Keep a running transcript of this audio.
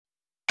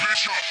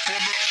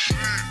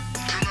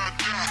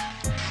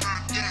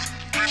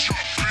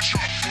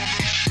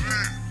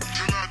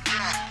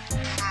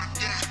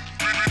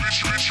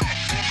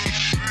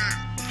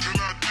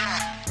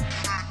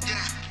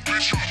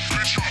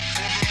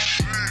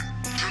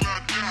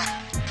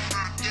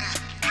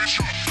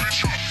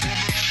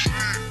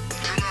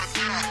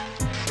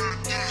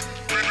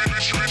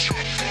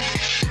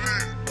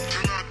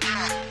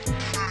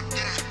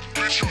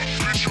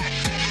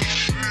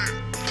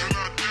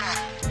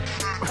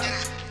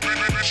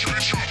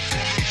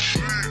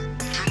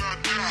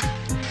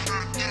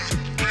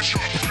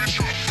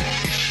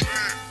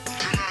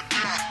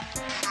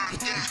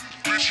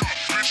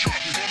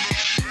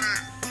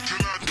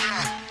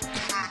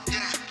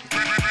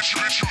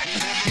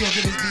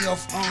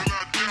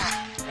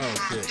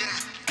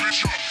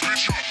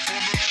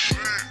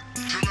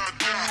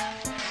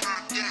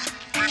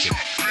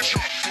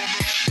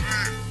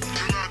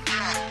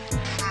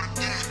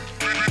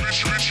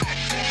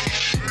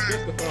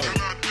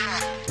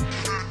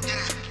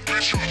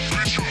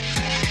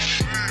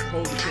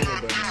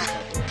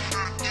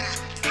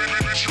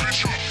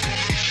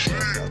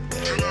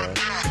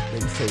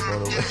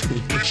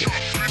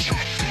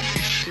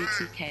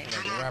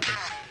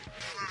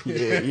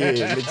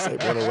Yeah,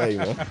 mixtape on the way,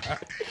 man.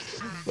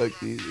 Look,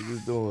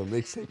 he's doing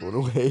mixtape on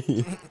the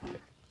way.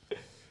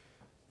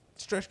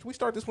 Stretch, can we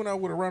start this one out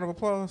with a round of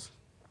applause?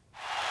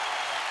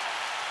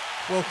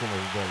 Welcome,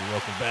 everybody.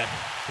 Welcome back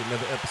to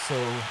another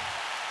episode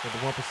of the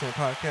 1%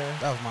 Podcast.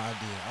 That was my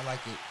idea. I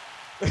like it.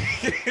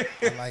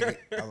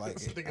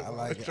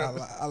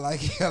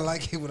 I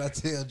like it when I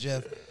tell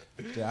Jeff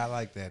that I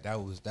like that.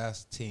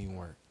 That's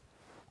teamwork.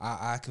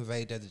 I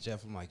conveyed that to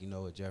Jeff. I'm like, you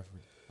know what, Jeffrey?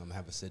 I'm gonna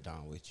have a sit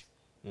down with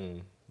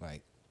you.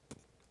 Like,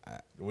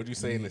 what'd you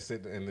say in this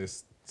sit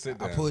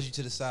down? I pulled you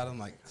to the side. I'm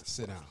like,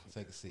 sit down,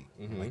 take a seat.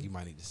 Like, you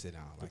might need to sit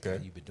down. Like,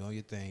 okay. You've been doing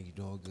your thing.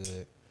 You're doing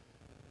good.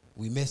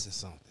 We missing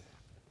something.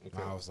 Okay.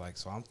 And I was like,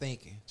 so I'm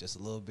thinking just a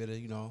little bit of,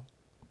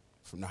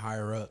 from the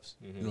higher ups.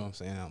 You know what I'm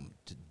saying? I'm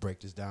to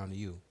break this down to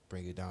you.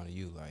 Bring it down to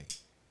you. Like,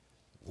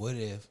 what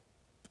if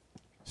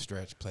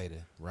Stretch played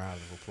a round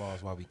of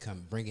applause while we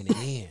come bringing it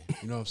in?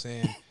 You know what I'm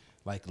saying?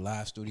 Like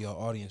live studio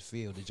audience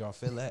feel. Did y'all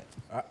feel that?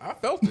 I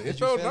felt it. It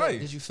felt nice.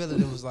 Did you feel it?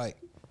 It was like,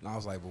 and I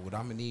was like, but what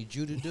I'm gonna need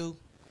you to do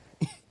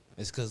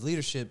is because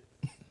leadership,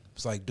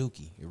 it's like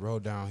Dookie. It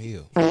rolled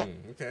downhill.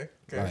 Okay.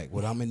 Like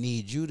what I'm gonna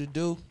need you to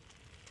do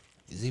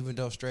is, even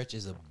though Stretch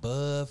is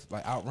above,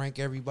 like outrank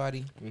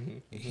everybody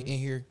in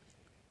here,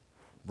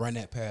 run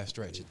that past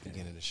Stretch at the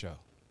beginning of the show.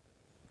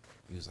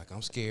 He was like,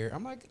 I'm scared.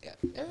 I'm like,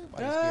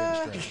 everybody's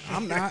scared of Stretch.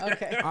 I'm not.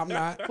 Okay. I'm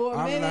not. For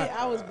a minute,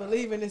 I was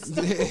believing this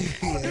stuff.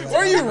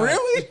 Were you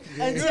really?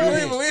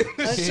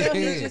 Until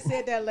you just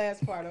said that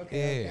last part.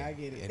 Okay, I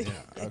get it.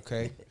 And,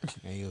 okay.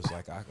 And he was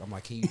like, I'm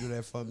like, can you do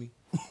that for me?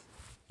 And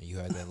you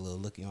had that little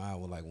look in your eye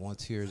with like one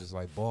tear just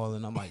like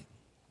boiling. I'm like,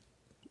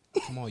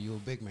 come on, you a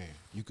big man.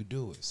 You could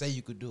do it. Say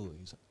you could do it.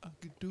 He's like, I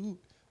could do it.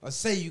 I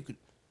say you could.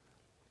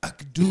 I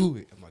could do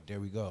it. I'm like, there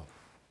we go.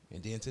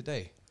 And then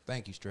today,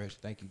 thank you, Stretch.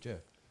 Thank you,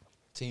 Jeff.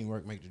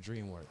 Teamwork make the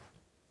dream work.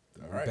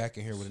 All We're right. back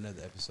in here with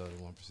another episode of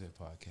the 1%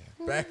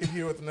 Podcast. Back in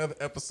here with another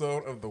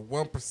episode of the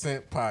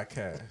 1%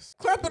 Podcast.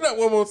 Clap it up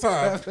one more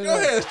time. Go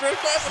ahead, Stretch.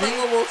 Clap it up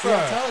one more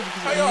time.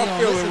 How y'all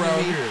feeling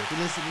around here?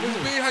 Miss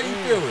B, how you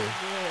feeling?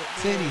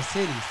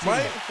 Titties.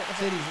 Mike?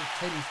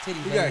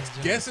 Titties. We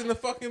got guests in the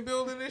fucking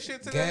building and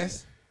shit today.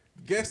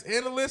 Guests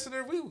and a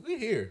listener. We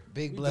here.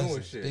 Big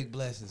blessings. Big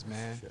blessings,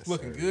 man. Yes,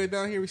 looking good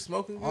down here. We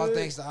smoking good. All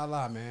thanks to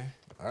Allah, man.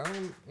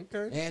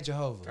 Okay. And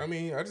Jehovah. I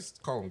mean, I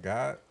just call him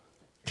God.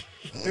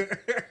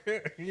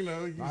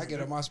 I get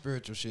on my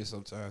spiritual shit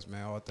sometimes,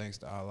 man. All thanks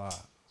to Allah.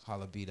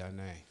 Holla be thy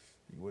name.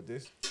 You with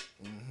this?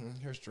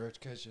 Here's Stretch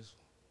catches.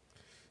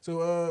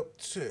 So,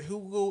 who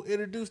will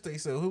introduce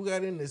themselves? Who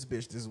got in this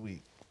bitch this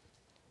week?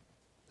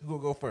 Who will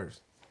go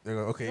first?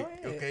 Okay.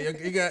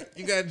 You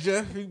got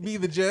Jeff. You be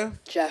the Jeff.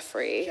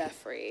 Jeffrey.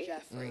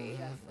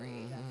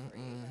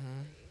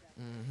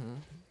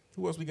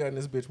 Who else we got in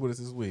this bitch with us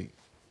this week?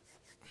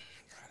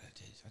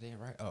 I didn't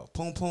write. Oh,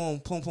 Poom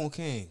Poom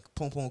King,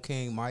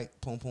 Mike.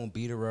 Poom Poom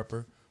beat a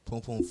rapper.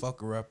 Poom Poom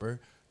fucker rapper,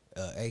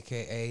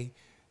 AKA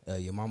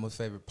your mama's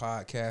favorite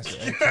podcaster,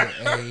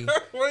 AKA.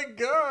 Oh my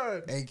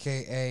God.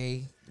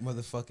 AKA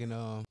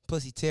motherfucking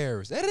pussy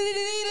terrorist.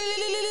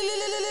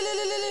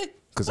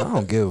 Cause I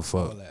don't give a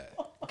fuck.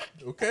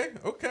 Okay.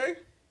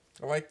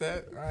 I like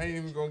that. I ain't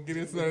even gonna get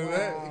into none of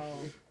that.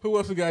 Who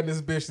else we got in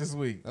this bitch this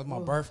week? That's my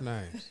birth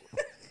names.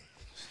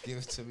 Give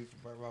it to me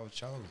for birth. I was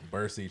chosen.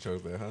 Bercy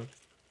chose that, huh?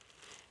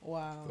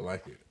 Wow. I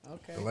like it.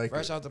 Okay. I like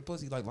Fresh it. out the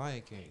pussy like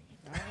Lion King.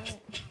 All right.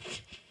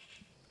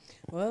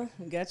 Well,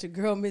 we got your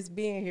girl Miss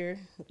B in here.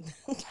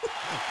 We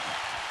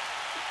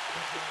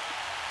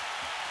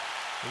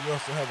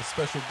also have a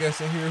special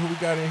guest in here. Who we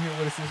got in here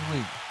with us this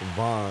week?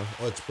 Vaughn,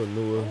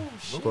 entrepreneur,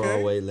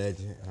 Broadway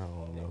legend. I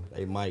don't know.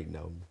 They might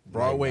know.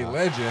 Broadway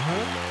legend, huh?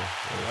 You know,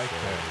 I like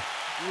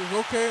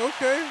that.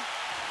 Okay.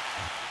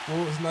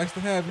 Well, it's nice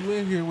to have you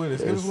in here with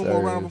us. Give us one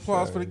more round of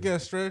applause for the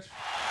guest, Stretch.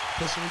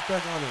 put some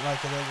respect on it,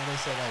 like when they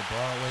say like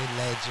Broadway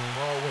legend.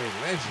 Broadway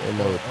They legend.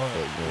 know Or- what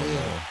the fuck going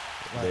yeah. on.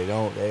 Like- They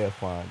don't. They'll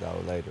find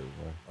out later,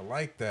 bro. I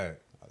like that.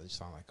 Oh, you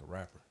sound like a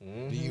rapper.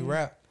 Mhm. Do you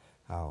rap?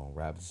 I don't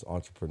rap. Just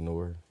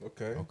entrepreneur.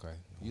 Okay. Okay,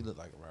 you look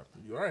like a rapper.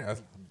 You all right?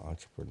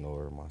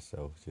 Entrepreneur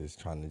myself. Just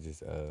trying to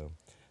just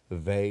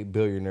evade.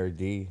 Billionaire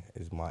D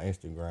is my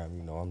Instagram.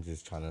 You know, I'm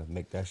just trying to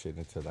make that shit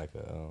into like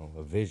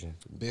a vision.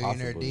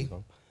 Billionaire D? You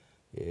know?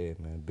 Yeah,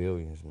 man.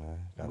 Billions, man.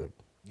 Gotta.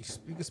 You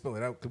can spell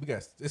it out because we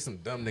got there's some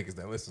dumb niggas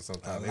that listen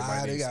sometimes. A They lot,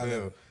 might they need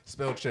got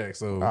spell check.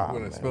 So Ah, you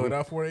want man. to spell it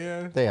out for you?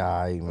 Yeah. They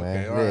alright, man.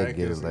 Okay, They'll alright,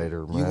 get it cause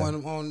later, man. You one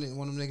of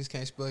them niggas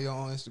can't spell your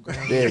own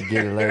Instagram. They'll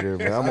get it later,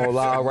 man. I'm on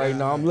live right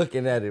now. I'm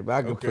looking at it, but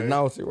I can Okay.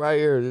 pronounce it right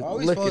here. Just Oh,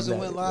 we looking supposed to at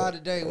went it, live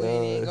man. today. We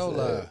ain't even go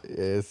live.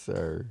 Yes,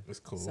 sir. It's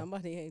cool.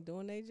 Somebody ain't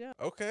doing their job.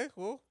 Okay,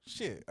 well,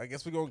 shit. I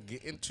guess we're gonna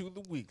get into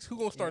the weeks. Who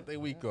gonna start their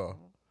week off?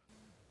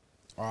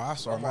 Oh, I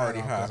saw I'm already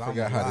high. I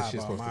forgot how this shit's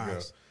shit's supposed to go.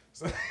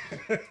 So,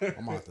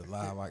 I'm out to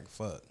lie like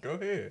fuck. go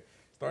ahead.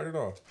 Start it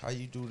off. How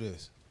you do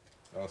this?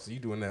 Oh, so you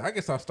doing that? I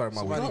guess I'll start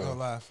my Somebody week go off.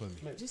 live for me.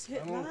 Just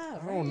hit I don't, live.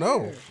 I right don't know.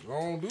 there.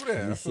 I don't do that. Let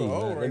I me see, feel man.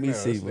 old Let right me now.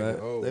 see, This nigga man.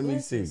 old. Let me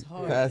This see. is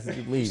hard. Pass it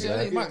to me, Shit, I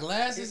need man. my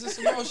glasses and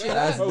some more shit.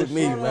 Pass it to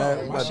me,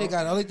 man. My shit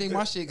got. The only thing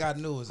my shit got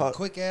new is a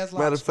quick ass.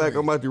 Matter of fact,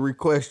 I'm about to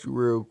request you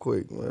real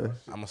quick, man.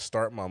 I'm gonna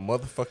start my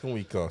motherfucking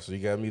week off. So you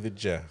got me the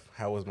Jeff.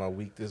 How was my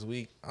week this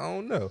week? I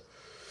don't know.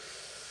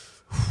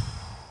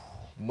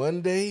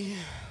 Monday,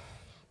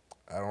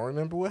 I don't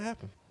remember what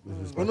happened.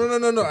 Oh,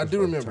 no. I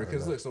do remember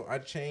because look, so I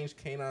changed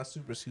Canine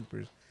Super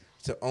Supers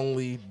to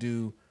only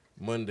do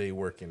Monday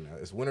working now.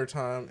 It's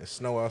wintertime. It's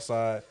snow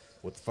outside.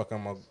 What the fuck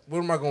what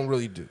am I gonna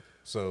really do?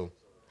 So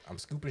I'm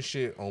scooping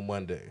shit on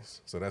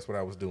Mondays. So that's what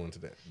I was doing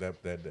today.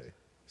 That day,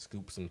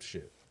 scoop some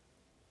shit.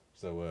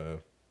 So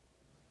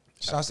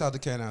Shouts out to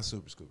Canine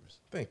Super Scoopers.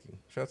 thank you.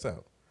 Shouts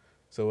out.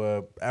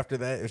 So after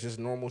that, it's just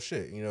normal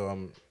shit. You know,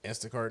 I'm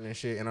Instacarting and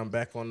shit, and I'm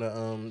back on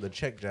the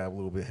check job a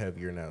little bit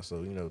heavier now.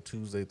 So, you know,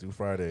 Tuesday through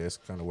Friday is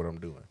kind of what I'm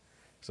doing.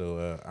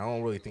 So I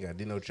don't really think I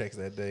did no checks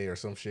that day or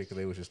some shit because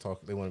they was just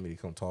talking. They wanted me to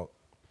come talk.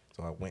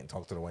 So I went and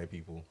talked to the white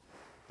people.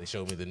 They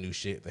showed me the new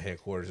shit. The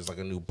headquarters is like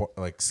a new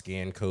like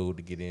scan code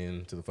to get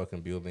into the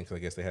fucking building because I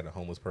guess they had a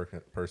homeless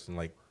person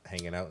like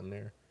hanging out in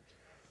there.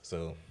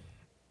 So,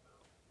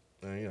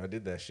 you know, I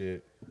did that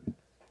shit.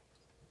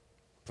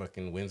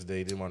 Fucking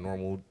Wednesday, did my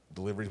normal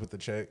deliveries with the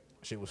check.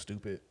 Shit was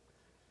stupid.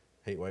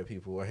 Hate white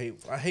people. I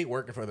hate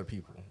working for other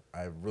people.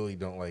 I really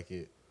don't like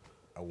it.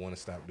 I want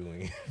to stop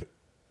doing it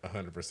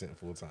 100%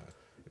 full time.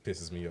 It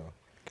pisses me off.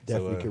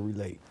 Definitely can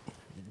relate.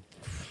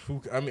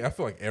 I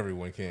feel like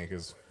everyone can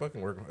because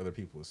fucking working for other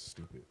people is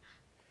stupid.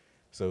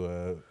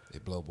 So They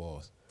blow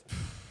balls.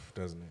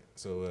 doesn't it?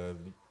 So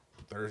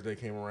Thursday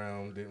came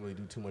around, didn't really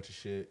do too much of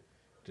shit.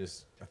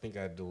 Just I think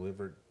I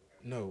delivered.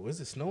 No, was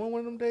it snowing one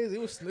of them days?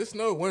 It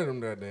snowed one of them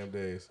goddamn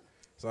days.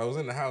 So I was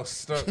in the house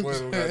stuck one of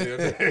them goddamn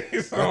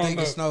days. I think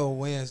it snowed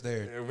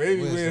Wednesday. Yeah,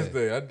 maybe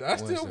Wednesday. I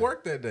still Wednesday.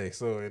 worked that day,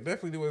 so it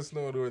definitely wasn't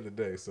snowing during the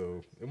day.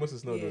 So it must have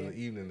snowed during Yeah. the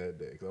evening that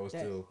day because I was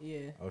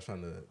I was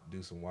trying to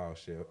do some wild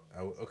shit.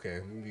 Okay,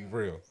 let me be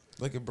real.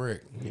 Look at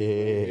Brick.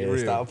 Yeah, real.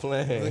 stop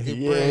playing. Look at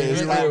Yeah, Brick. Look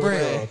stop at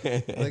playing.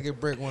 Brick. Look at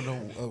Brick, one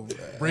of the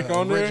Brick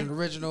on there?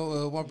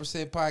 original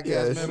 1% podcast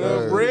Yes, What members.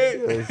 sir. up,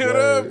 Brick? Yes, What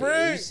up, sir.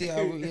 Brick? You see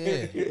how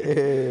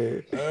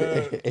we,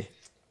 yeah.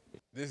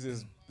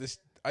 This.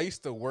 I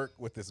used to work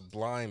with this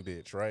blind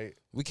bitch, right?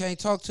 We can't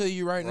talk to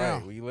you right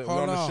now. We on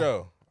Hold the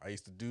show. I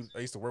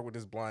used to work with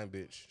this blind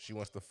bitch. She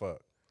wants to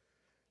fuck.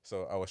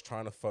 So I was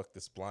trying to fuck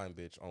this blind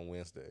bitch on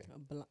Wednesday.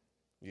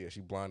 Yeah,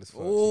 she blind as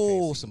fuck. She can't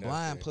Oh, see some nothing.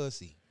 blind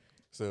pussy.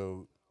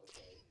 So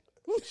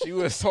she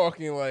was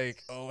talking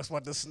like, "Oh, it's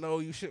about to snow.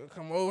 You shouldn't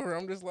come over."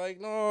 I'm just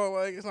like, "No,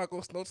 like it's not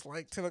gonna snow till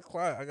like 10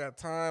 o'clock. I got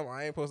time.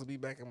 I ain't supposed to be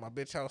back in my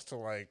bitch house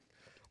till like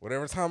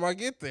whatever time I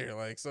get there.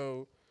 Like,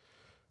 so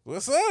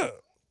what's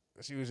up?"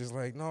 She was just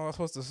like, "No, it's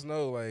supposed to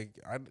snow. Like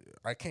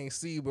I can't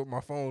see, but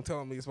my phone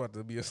telling me it's about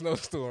to be a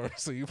snowstorm.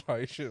 So you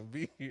probably shouldn't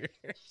be here."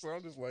 So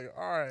I'm just like,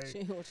 "All right." She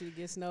didn't want you to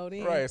get snowed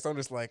in. Right, so I'm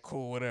just like,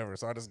 cool, whatever.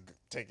 So I just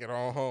take it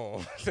on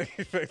home, take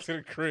it back to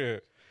the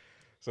crib.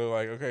 So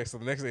like, okay, so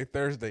the next day,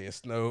 Thursday, it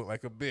snowed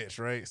like a bitch,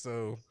 right?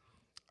 So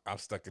I'm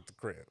stuck at the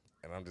crib,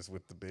 and I'm just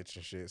with the bitch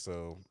and shit.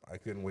 So I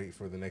couldn't wait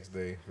for the next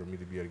day for me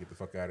to be able to get the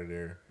fuck out of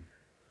there.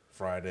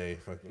 Friday,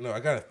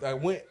 I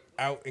went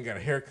out and got a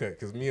haircut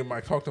because me and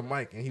Mike talked to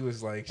Mike, and he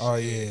was like, Oh,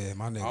 "Shit, yeah,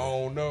 my nigga. I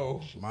don't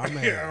know, My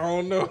man. I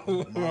don't know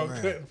who My I'm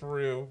man. cutting for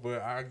real,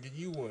 but I'll give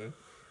you one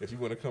if you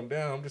want to come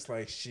down." I'm just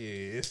like, shit,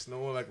 it's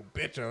snowing like a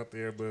bitch out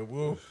there, but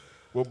we'll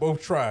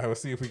both try. We'll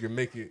see if we can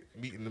make it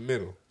meet in the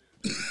middle.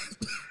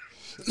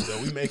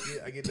 So we make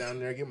it. I get down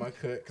there, I get my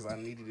cut because I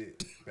needed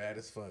it bad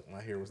as fuck.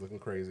 My hair was looking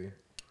crazy.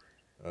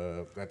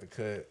 Got the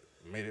cut,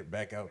 made it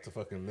back out to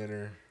fucking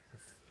Minner.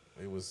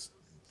 It was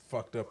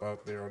fucked up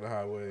out there on the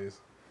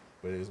highways,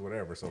 but it was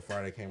whatever. So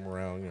Friday came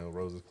around,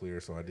 roads was clear,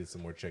 so I did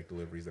some more check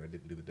deliveries that I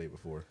didn't do the day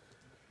before.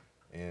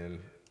 And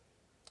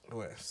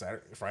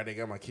Friday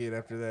got my kid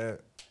after that.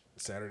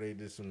 Saturday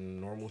did some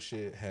normal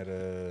shit. Had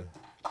a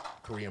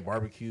Korean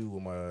barbecue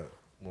with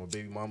my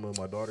baby mama and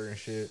my daughter and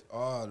shit.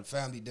 Oh, the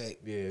family date.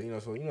 Yeah, you know,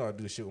 so you know I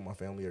do shit with my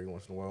family every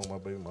once in a while. My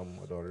baby mama,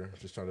 my daughter,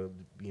 just try to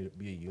be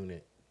a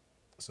unit.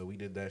 So we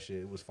did that shit.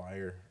 It was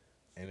fire,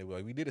 and it was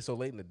like we did it so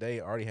late in the day.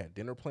 I already had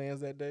dinner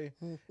plans that day,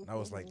 and I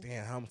was like,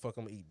 damn, how the fuck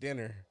I'm gonna eat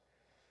dinner?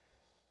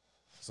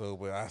 So,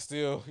 but I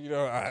still, you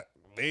know, I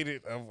made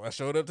it. I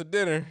showed up to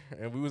dinner,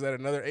 and we was at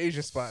another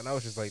Asian spot, and I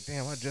was just like,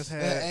 damn, I just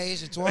had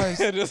Asian twice.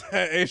 I just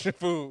had Asian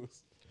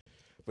foods.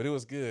 But it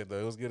was good though.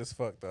 It was good as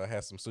fuck though. I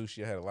had some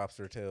sushi. I had a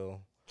lobster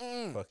tail,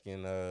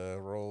 fucking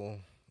roll.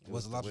 It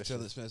Was the lobster tail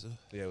delicious. expensive?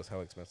 Yeah, it was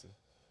hella expensive,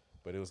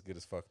 but it was good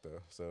as fuck though.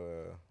 So,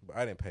 but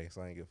I didn't pay,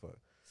 so I ain't give a fuck.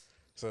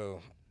 So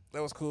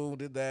that was cool.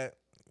 Did that.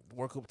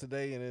 Woke up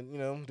today and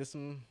then did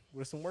some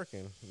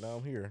working. Now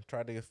I'm here.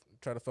 Tried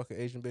to fuck an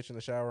Asian bitch in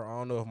the shower. I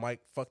don't know if Mike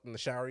fucked in the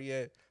shower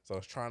yet, so I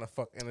was trying to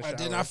fuck in the shower. I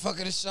did not fuck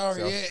in the shower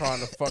So I was yet. trying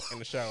to fuck in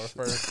the shower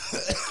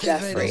first.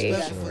 Jeffrey, Ain't no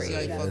special Jeffrey, pussy. I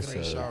ain't Jeffrey. fucking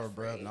in the shower,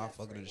 bro. Not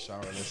fucking in the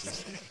shower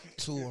unless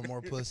it's 2 or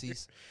more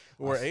pussies.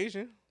 Or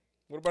Asian.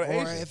 What about an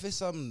Or Asian? if it's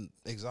something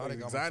exotic,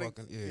 I'm Exotic?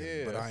 fucking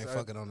Yeah, but I ain't that's-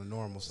 fucking on the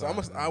normal So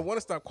side. I want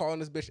to stop calling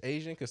this bitch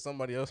Asian because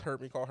somebody else heard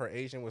me call her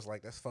Asian. Was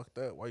like, that's fucked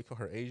up. Why you call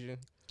her Asian?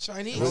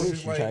 Chinese. I was Really?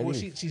 just She like, well,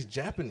 Chinese? she's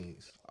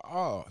Japanese.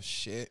 Oh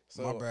shit,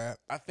 So my bad.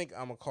 I think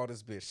I'm gonna call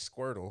this bitch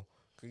Squirtle.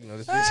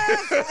 'Cause, this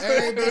bitch.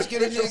 Every bitch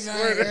get a nickname.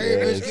 Every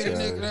bitch get a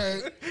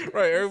nickname.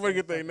 Right, everybody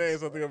get their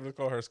names. So I think I'm just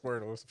call her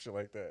Squirtle or some shit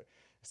like that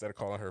instead of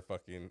calling her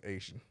fucking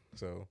Asian.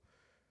 So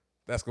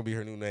that's gonna be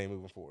her new name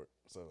moving forward.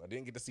 So I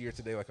didn't get to see her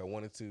today like I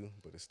wanted to,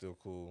 but it's still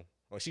cool.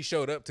 Well, she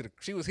showed up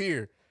she was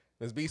here.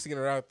 Miss B seen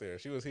her out there.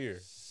 She was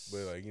here, but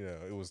like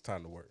it was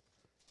time to work.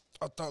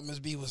 I thought Miss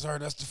B was her.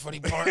 That's the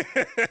funny part.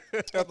 I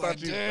I'm thought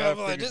like, you. damn, I I'm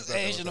like, figured this you thought that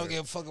Asian was don't her.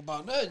 give a fuck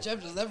about nothing.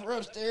 Jeff just left her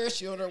upstairs.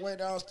 She on her way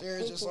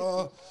downstairs, just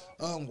saw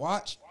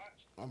watch.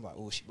 I'm like,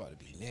 oh, she about to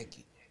be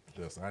naked.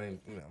 Just, I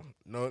didn't,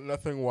 no,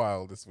 nothing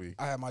wild this week.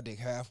 I had my dick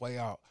halfway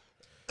out.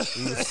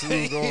 We was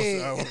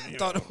going,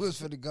 Thought it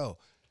was finna go.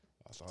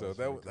 so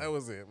that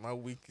was it. My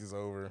week is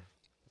over.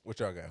 What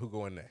y'all got? Who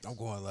going next? I'm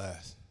going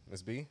last.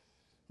 Miss B.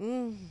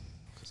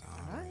 'Cause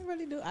I ain't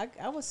really do.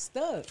 I was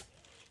stuck,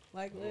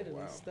 like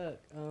literally wow. stuck.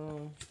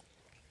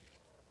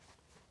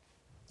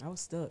 I was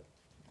stuck.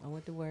 I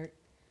went to work.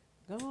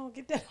 Go on,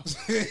 get that.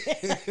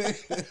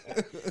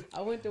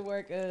 I went to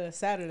work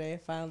Saturday.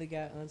 Finally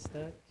got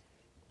unstuck.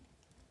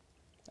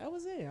 That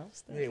was it. I was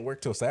stuck. You didn't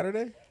work till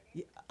Saturday?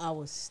 Yeah, I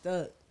was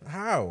stuck.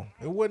 How?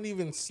 It wasn't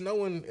even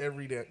snowing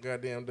every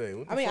goddamn day.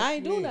 What the I mean, fuck I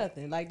ain't you do mean?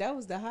 nothing. Like that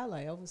was the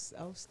highlight. I was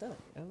stuck.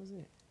 That was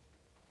it.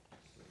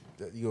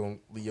 You gonna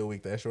leave your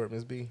week that short,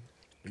 Miss B?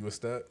 You was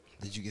stuck?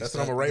 Did you get That's stuck?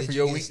 what I'm gonna write Did for you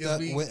your get week, stuck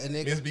Miss B. with a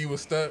nigga? Miss B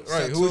was stuck. Stuck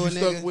Right, to who was a you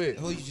stuck nigga? with?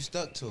 Who you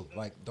stuck to?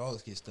 Like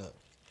dogs get stuck.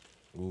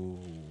 Ooh.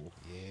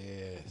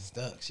 Yeah,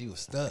 stuck. She was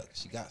stuck.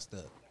 She got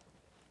stuck.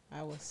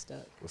 I was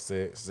stuck. Well,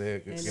 said, get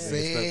And that then- nigga stuck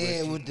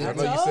Said with with you. the- I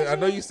know you said. I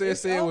know you said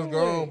It's said was over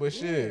gone, with. but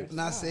shit.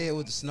 Not said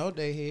with the snow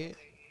day head.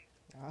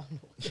 I don't know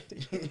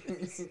what it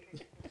is.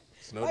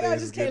 Snow Like I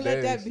days just is can't good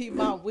let that days. be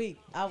my week.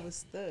 I was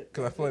stuck.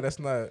 Cause I feel like that's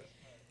not.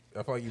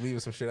 I feel like you leaving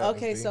some shit out.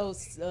 Okay, Miss B.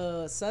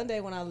 so Sunday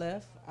when I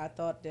left, I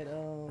thought that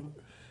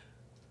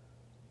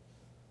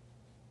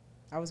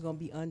I was gonna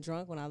be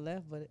undrunk when I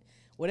left, but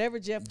whatever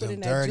Jeff put Them in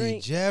that dirty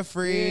drink,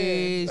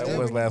 Jeffries. that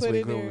Whatever was you last put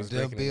week. in Who there. was Them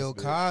drinking in Bill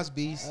this bitch.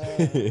 Cosby's.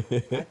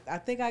 I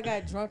think I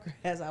got drunker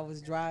as I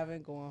was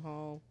driving going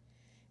home,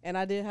 and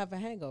I did have a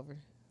hangover,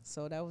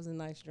 so that was a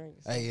nice drink.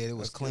 So Hey, yeah, it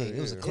was That's clean. good,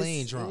 It was a yeah.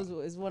 clean drunk.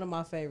 It's one of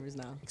my favorites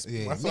now.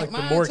 Yeah. I feel like the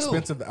Mine more too.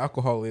 expensive the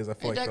alcohol is, I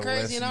feel Ain't like that the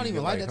crazy? less And I don't you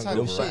even get, like that type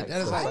of hungover. shit.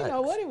 That is I like didn't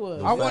know what it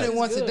was. I wanted It was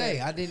one good.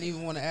 today. I didn't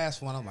even want to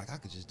ask one. I'm like, I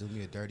could just do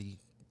me a dirty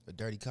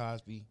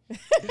Cosby.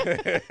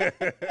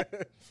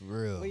 For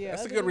real. But yeah,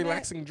 That's a other good than that-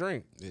 relaxing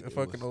drink. It A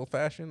fucking was. old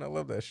fashioned. I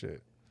love that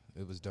shit.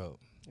 It was dope.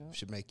 Yeah.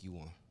 Should make you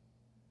one.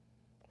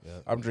 Yeah.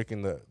 I'm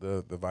drinking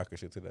the vodka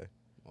shit today.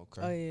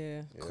 Okay. Oh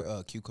yeah.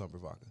 Yeah. Cucumber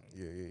vodka.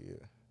 Yeah.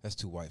 That's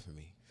too white for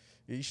me.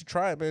 Yeah, you should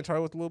try it, man. Try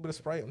it with a little bit of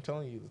Sprite. I'm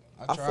telling you.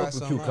 I fuck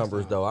with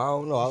cucumbers though. I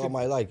don't know. I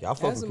might like it. I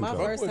fuck That's with my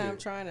cucumbers. first with time it.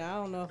 trying it. I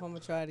don't know if I'm gonna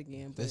try it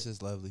again. But This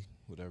is lovely.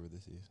 Whatever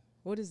this is.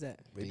 what is that?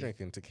 They Yeah.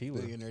 drinking tequila.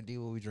 Billionaire D,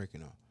 what we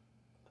drinking on?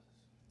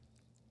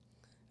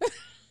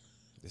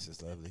 This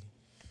is lovely.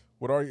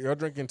 What are y'all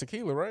drinking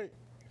tequila, right?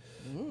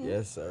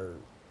 Yes, sir.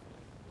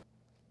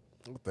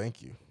 Oh,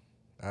 thank you.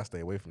 I stay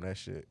away from that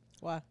shit.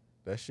 Why?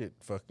 That shit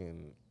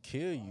fucking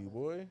kill you,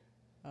 boy.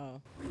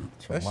 Oh,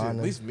 That shit, at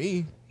Tremana. least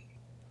me.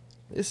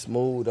 It's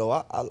smooth though.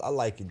 I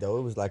like it though.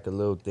 It was like a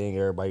little thing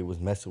everybody was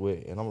messing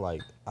with, and I'm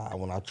like,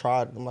 when I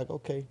tried it, I'm like,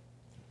 okay.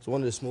 It's one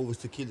of the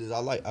smoothest tequilas I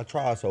like. I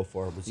tried so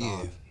far, but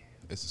Yeah.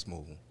 It's a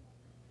smooth one.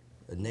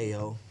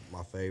 Anejo,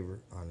 my favorite,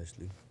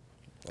 honestly.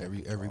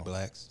 Every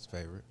black's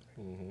favorite.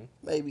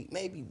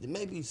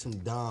 Maybe some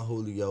Don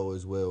Julio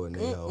as well,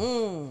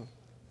 Anejo.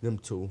 Them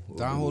two.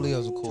 Don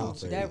Julio's a cool. Top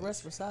that favorite.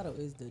 Resposado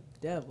is the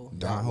devil.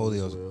 Don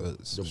Julio's Well,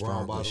 some the strong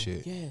brown bottle. good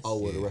shit. Yes. Oh,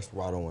 well, Yeah. the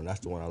Respirado one. That's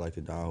the one I like,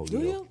 the Don Julio.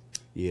 Do you?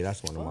 Yeah,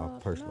 that's one of my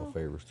Fuck personal no.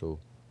 favorites too.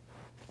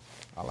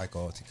 I like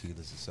all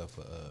tequilas except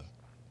for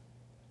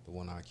The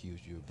one I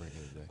accused you of bringing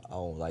today. I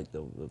don't like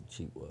the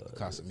cheap ones.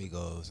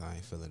 Casamigos, I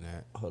ain't feeling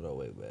that. Hold on,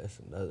 wait, man. That's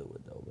another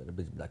one though, man. The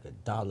bitch be like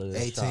 $1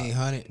 a shot.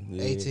 1800,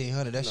 Yeah.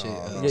 1800. That No. shit.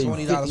 Yeah, Yeah, you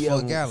 $20 50 for a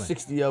of 'em, gallon.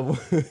 60 of I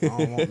them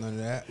don't want none of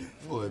that.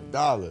 for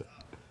 $1.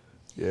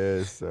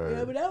 Yes, sir.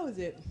 Yeah, but that was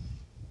it.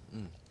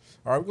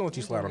 All right, we're gonna let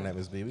you slide on that,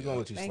 Miss B. We're gonna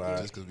let you Thank slide.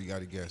 Just because we got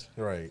to guess.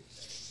 Right,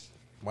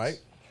 Mike.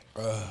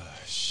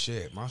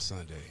 Shit, my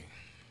Sunday.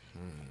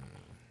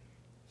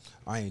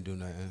 I ain't do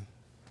nothing.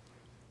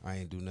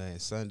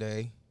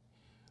 Sunday,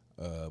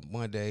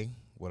 Monday,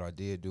 what I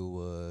did do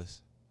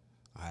was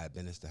I had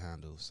business to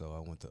handle, so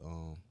I went to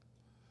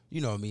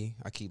you know me,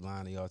 I keep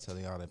lying to y'all,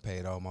 telling y'all that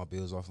paid all my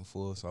bills off in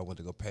full, so I went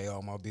to go pay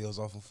all my bills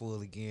off in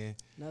full again.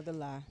 Another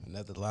lie.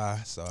 Another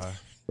lie, so I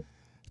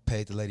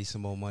paid the lady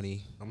some more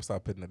money. I'm gonna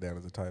start putting it down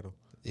as a title.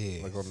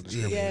 Yeah, Like on the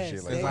description Yes,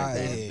 and shit. Like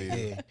say that.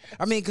 that. yeah.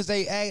 I mean, cause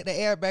they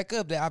add back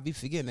up that I be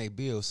forgetting they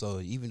bill. So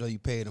even though you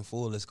pay it in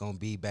full, it's gonna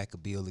be back a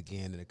bill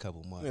again in a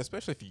couple months. Yeah,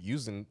 especially if you're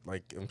using,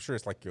 like, I'm sure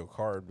it's like your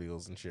card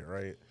bills and shit,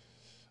 right?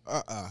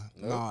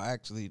 No,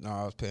 actually, no.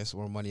 I was paying some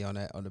more money on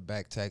that on the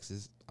back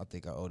taxes. I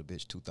think I owed a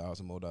bitch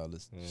 $2,000 more.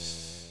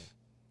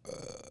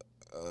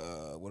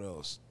 What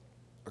else?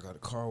 I got a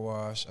car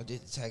wash. I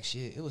did the tax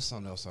shit. It was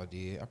something else I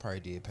did. I probably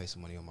did pay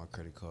some money on my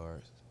credit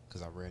cards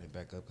because I ran it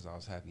back up because I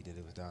was happy that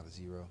it was down to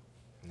zero.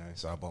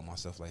 Nice. So I bought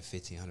myself like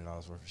 $1,500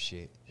 worth of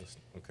shit.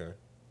 Okay.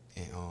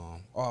 And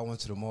I went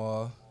to the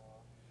mall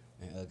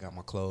and got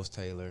my clothes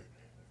tailored.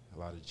 A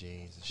lot of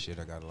jeans and shit.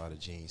 I got a lot of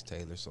jeans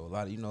tailored. So a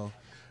lot of,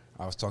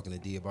 I was talking to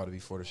D about it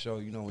before the show.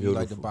 You know, when you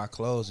like to buy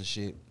clothes and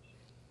shit,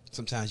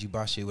 sometimes you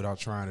buy shit without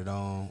trying it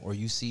on. Or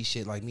you see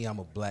shit like me, I'm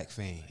a black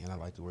fan and I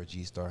like to wear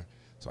G-Star.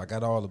 So I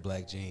got all the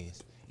black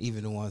jeans,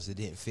 even the ones that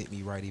didn't fit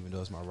me right, even though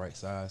it's my right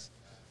size.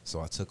 So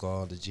I took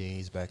all the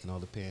jeans back and all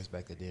the pants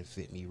back that didn't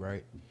fit me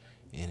right,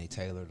 and they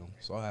tailored them.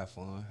 So I had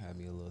fun, had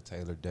me a little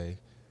tailored day.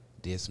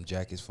 Did some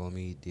jackets for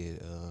me,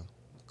 did a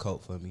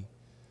coat for me.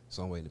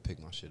 So I'm waiting to pick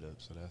my shit up.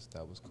 So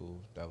that was cool.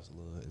 That was a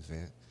little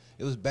event.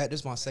 It was bad.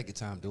 This is my second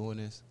time doing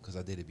this because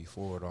I did it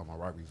before with all my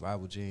Rock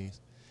Revival jeans,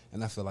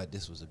 and I feel like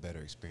this was a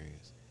better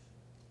experience.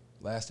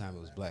 Last time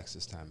it was blacks.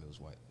 This time it was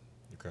white.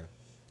 Okay.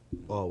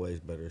 Always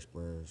better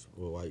experience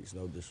with whites.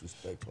 No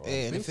disrespect to our,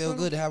 Yeah, and it felt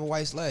good to have a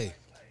white slave.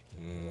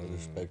 no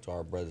disrespect to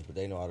our brothers, but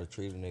they know how to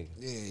treat a nigga.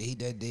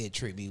 Yeah, that did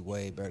treat me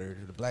way better.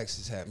 The blacks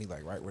just had me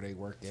like right where they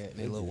work at, and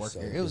they little work just so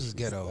area. It was just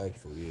ghetto.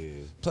 disrespectful,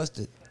 yeah.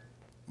 Plus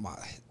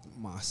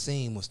my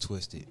seam was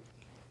twisted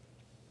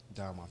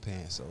down my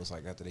pants, so it's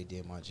like after they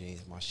did my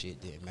jeans, my shit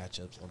didn't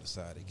match up on the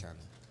side. It kind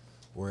of,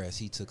 whereas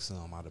he took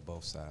some out of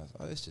both sides.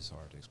 Oh, it's just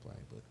hard to explain,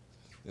 but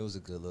it was a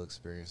good little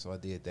experience. So I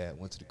did that.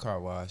 Went to the car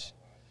wash.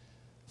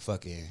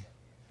 Fucking,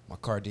 my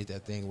car did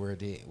that thing where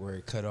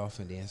it cut off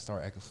and then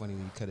start acting funny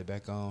when you cut it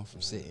back on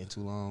from sitting too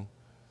long.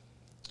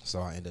 So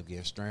I ended up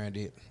getting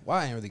stranded. Well,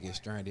 I didn't really get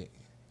stranded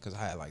because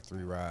I had like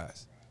 3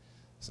 rides.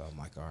 So I'm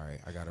like, all right,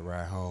 I got to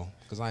ride home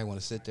because I didn't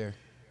want to sit there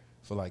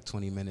for like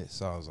 20 minutes.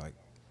 So I was like,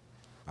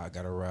 I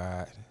got to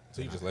ride.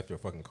 So you just left your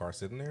fucking car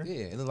sitting there?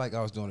 Yeah, it looked like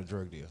I was doing a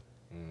drug deal.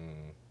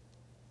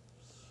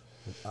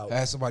 Out. I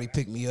had somebody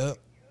pick me up,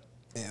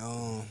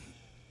 and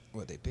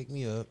they picked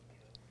me up.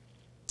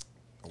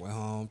 I went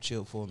home,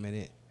 chilled for a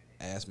minute,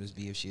 asked Miss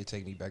B if she'd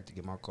take me back to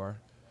get my car.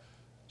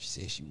 She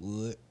said she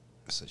would,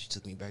 so she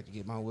took me back to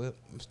get my whip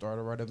and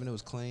started right up, and it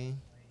was clean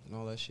and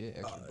all that shit,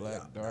 extra black,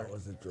 yeah, dark. that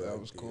was a drug That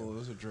was deal. cool. It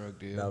was a drug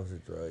deal. That was a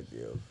drug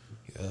deal.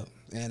 Yep.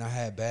 And I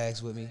had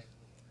bags with me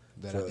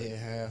that Drug. I didn't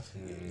have.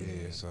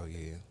 Yeah, so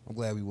yeah, I'm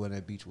glad we wasn't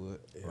at Beechwood.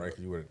 Right? 'Cause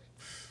you would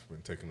have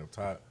been taking up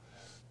top.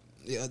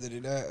 Yeah, other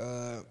than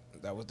that,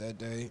 that was that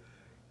day.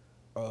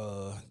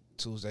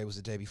 Tuesday was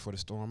the day before the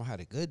storm. I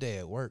had a good day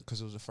at work because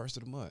it was the first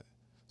of the month.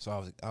 So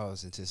I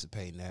was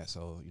anticipating that.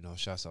 So,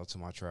 shouts out to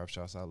my trap,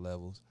 shouts out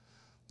Levels.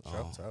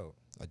 Shouts out.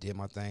 I did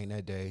my thing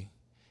that day,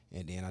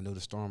 and then I knew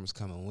the storm was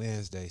coming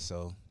Wednesday.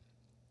 So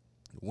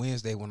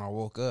Wednesday when I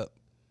woke up,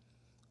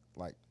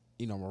 like,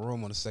 my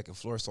room on the second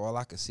floor, so all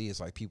I could see is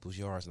like people's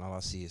yards, and all I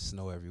see is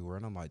snow everywhere.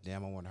 And I'm like,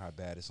 damn, I wonder how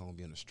bad it's gonna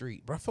be on the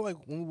street. But I feel like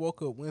when we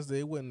woke up Wednesday,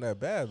 it wasn't that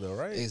bad though,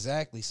 right?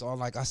 Exactly. So I'm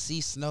like, I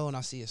see snow and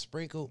I see it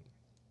sprinkled,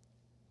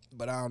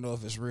 but I don't know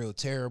if it's real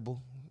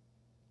terrible.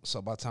 So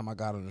by the time I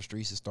got on the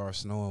streets, it started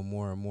snowing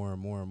more and more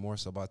and more and more.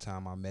 So by the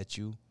time I met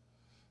you,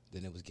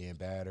 then it was getting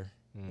badder.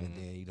 And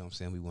then, you know what I'm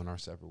saying, we went our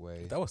separate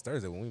ways. That was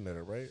Thursday when we met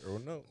her, right? Or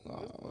no? I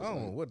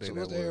don't know what day that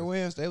was. Tuesday or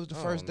Wednesday. It was the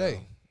I first don't know.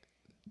 day.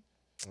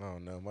 I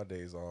don't know. My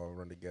days all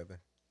run together.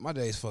 My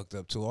days fucked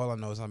up too. All I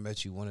know is I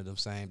met you one of them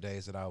same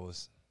days that I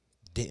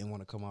didn't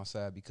want to come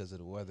outside because of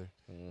the weather.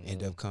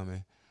 End up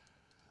coming.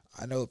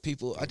 I know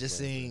people. I just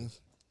seen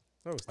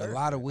That was a Thursday.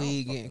 lot of I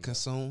weed don't getting fucking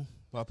consumed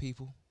by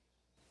people.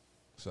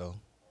 So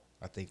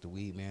I think the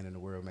weed man in the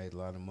world made a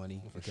lot of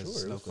money For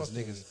because sure. of It snow. was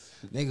Because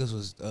niggas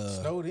was know.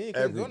 Snowed in,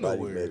 couldn't go Everybody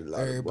nowhere. made a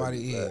lot of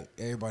money back.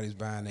 everybody's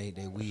buying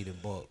they weed in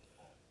bulk.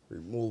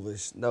 Removing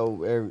snow,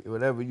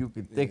 whatever you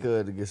could think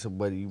of to get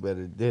somebody, you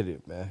better did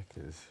it, man.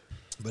 Cause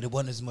But it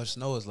wasn't as much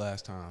snow as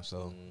last time,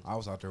 so I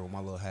was out there with my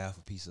little half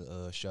a piece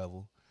of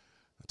shovel.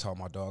 I taught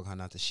my dog how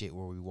not to shit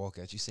where we walk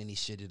at. You seen he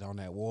shitted on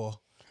that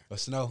wall of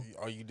snow?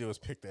 All you do is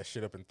pick that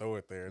shit up and throw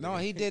it there. No,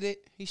 he did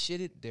it. He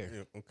shit it there.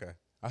 Yeah, okay.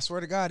 I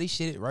swear to God, he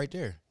shit it right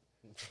there.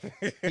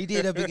 He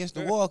did up against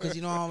the wall because,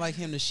 you know, I don't like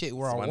him to shit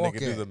where So I my walk nigga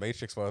do at. the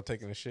Matrix while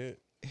taking a shit.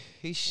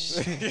 He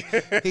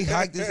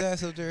hiked his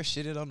ass up there,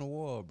 shit it on the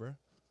wall, bro.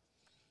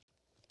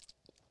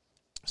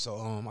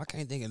 So I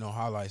can't think of no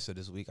highlights of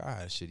this week. I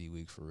had a shitty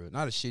week for real.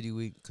 Not a shitty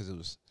week because it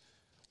was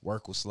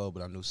work was slow,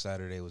 but I knew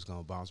Saturday was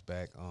gonna bounce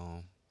back.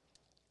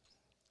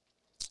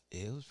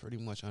 It was pretty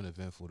much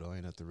uneventful though.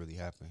 Ain't nothing really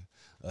happened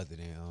other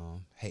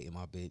than hating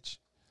my bitch.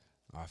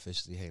 I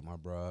officially hate my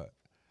broad.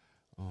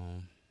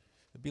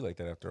 It'd be like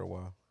that after a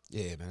while.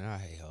 Yeah, man, I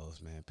hate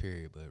hoes, man.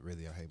 Period. But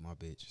really, I hate my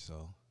bitch. So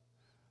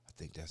I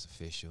think that's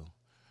official.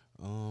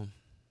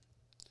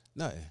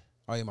 Nothing.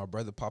 Oh yeah, my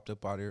brother popped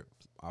up out here.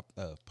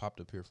 Popped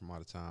up here from out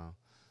of town,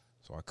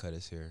 so I cut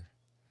his hair.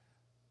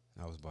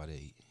 That was about it.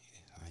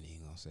 I ain't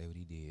even gonna say what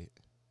he did.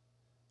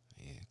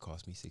 Yeah, it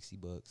cost me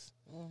 $60.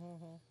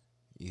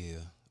 Yeah.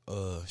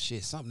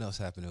 Shit. Something else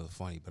happened. It was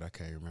funny, but I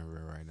can't remember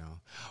it right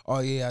now. Oh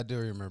yeah, I do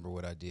remember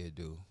what I did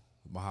do.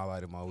 My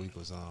highlight of my week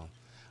was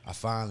I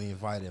finally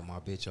invited my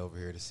bitch over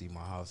here to see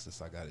my house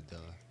since I got it done.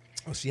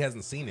 Oh, she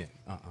hasn't seen it.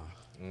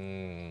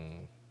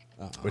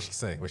 What she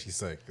say? What she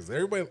say? Because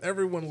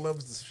everyone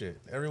loves this shit.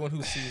 Everyone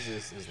who sees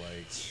this is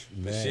like, this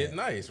Man. shit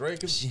nice, right?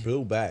 'Cause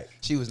Blew back.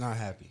 She was not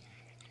happy.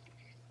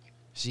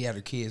 She had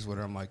her kids with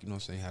her. I'm like, you know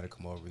what I'm saying? Had to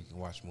come over. You can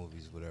watch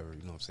movies, whatever.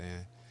 You know what I'm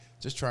saying?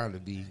 Just trying to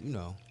be, you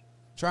know,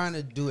 trying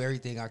to do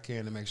everything I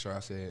can to make sure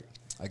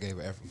I gave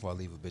her effort before I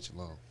leave a bitch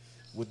alone.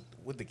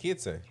 what the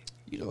kids say?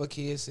 You know what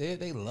kids said?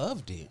 They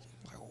loved it.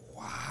 Like,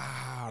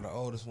 wow. The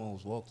oldest one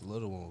was woke. The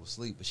little one was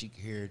asleep. But she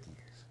could hear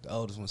the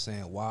oldest one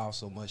saying wow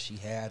so much she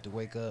had to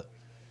wake up.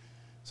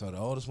 So the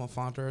oldest one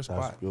found her a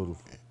spot. That's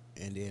beautiful.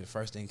 And then the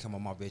first thing come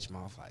on my bitch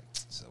mouth like,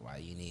 so why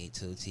you need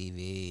 2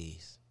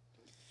 TVs?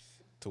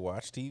 To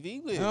watch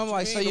TV with. And I'm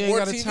like, so you ain't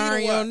gotta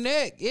turn your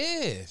neck.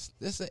 Yes.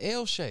 This an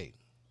L shape.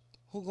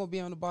 Who gonna be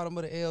on the bottom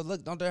of the L?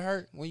 Look, don't that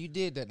hurt? When you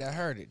did that, that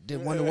hurt it.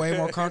 Did one way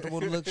more comfortable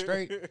to look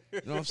straight?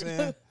 You know what I'm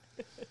saying?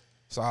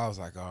 So I was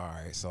like, all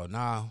right. So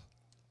now,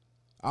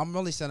 I'm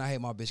really saying I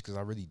hate my bitch because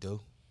I really do.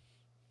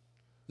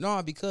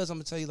 No, because I'm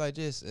gonna tell you like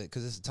this,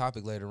 because it's a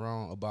topic later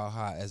on about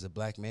how as a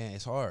black man,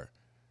 it's hard.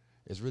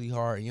 It's really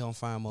hard, and you don't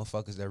find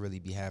motherfuckers that really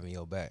be having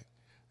your back.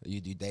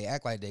 They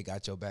act like they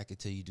got your back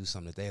until you do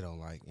something that they don't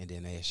like, and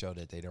then they show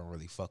that they don't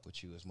really fuck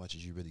with you as much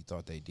as you really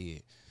thought they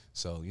did.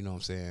 So, you know what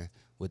I'm saying?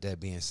 With that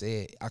being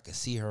said, I could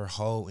see her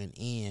holding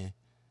in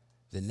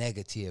the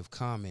negative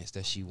comments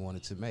that she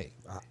wanted to make.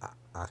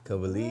 I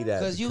can believe that.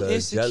 'Cause you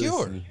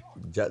insecure.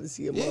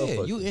 Jealousy of Yeah,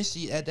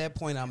 motherfuckers. at that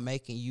point, I'm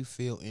making you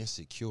feel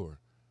insecure.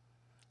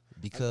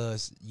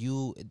 Because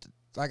you,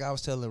 like I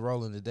was telling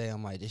Roland today,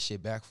 I'm like, this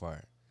shit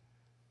backfired.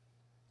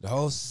 The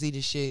whole see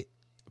this shit,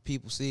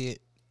 people see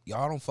it.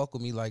 Y'all don't fuck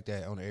with me like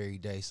that on the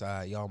everyday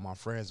side. Y'all my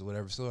friends or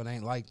whatever, so it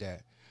ain't like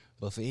that.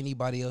 But for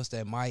anybody else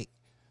that might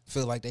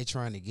feel like they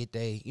trying to get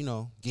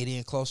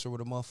in closer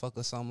with a motherfucker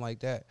or something like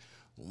that,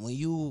 when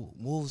you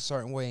move a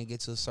certain way and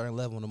get to a certain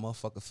level and the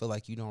motherfucker feel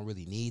like you don't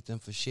really need them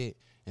for shit,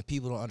 and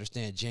people don't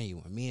understand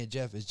genuine. Me and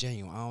Jeff is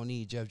genuine. I don't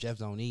need Jeff. Jeff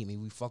don't need me.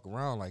 We fuck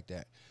around like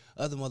that.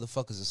 Other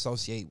motherfuckers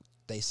associate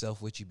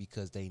theyself with you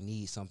because they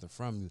need something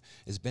from you.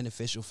 It's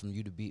beneficial for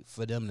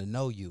them to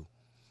know you.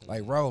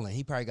 Like Roland,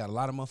 he probably got a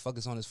lot of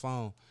motherfuckers on his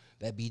phone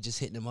that be just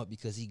hitting him up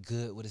because he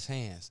good with his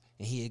hands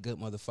and he a good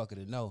motherfucker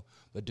to know.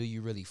 But do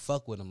you really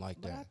fuck with him like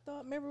But I that?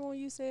 thought, remember when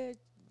you said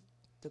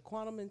the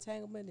quantum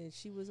entanglement and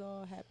she was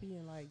all happy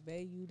and like,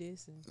 babe, you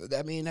this and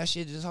I mean, that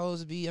shit just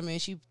supposed to be. I mean,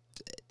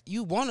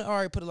 you want to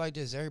already put it like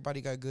this.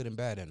 Everybody got good and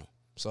bad in them.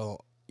 So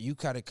you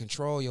gotta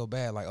control your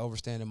bad, like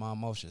overstanding my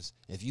emotions.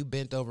 If you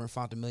bent over and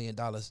found $1 million,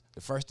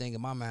 the first thing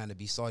in my mind would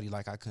be salty,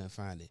 like I couldn't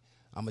find it.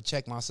 I'm gonna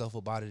check myself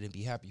about it and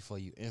be happy for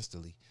you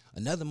instantly.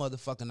 Another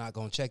motherfucker not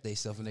gonna check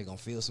themselves and they gonna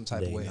feel some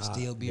type of way and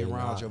still be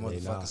around your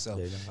motherfucking self.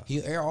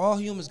 All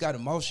humans got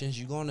emotions.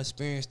 You gonna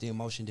experience the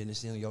emotion, then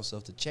it's in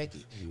yourself to check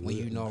it when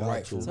you know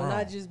right from so wrong.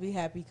 not just be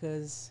happy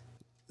because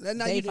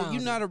Now they you're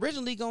found not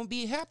originally gonna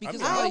be happy because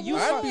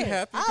I'd be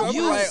happy. I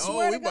You would. like,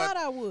 Swear we to God,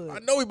 about- I would. I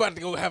know we about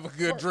to go have a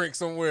good drink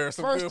somewhere.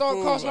 Some First good thought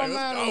food. crossed my Like,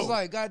 let's mind. I was go.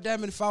 like, God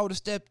damn it, if I would have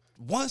stepped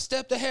one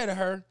step ahead of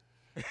her,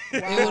 it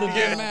would have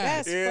been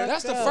mad.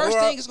 That's the fucked up. first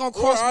thing that's gonna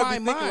cross I'd my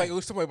be thinking, mind.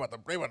 like, somebody about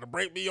to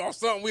break me off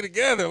something. We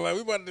together. Like,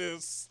 we about to do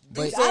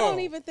But something. I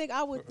don't even think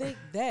I would think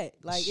that.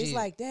 Like Shit. it's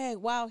like,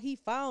 dang, wow, he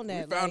found We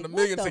that. found like, $1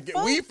 million what the to get.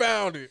 fuck? We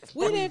found it.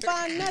 We didn't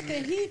find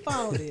nothing. He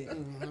found it.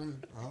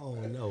 I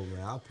don't know,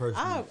 man.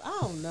 I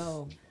don't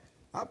know.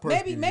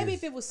 Maybe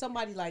if it was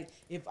somebody like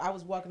if I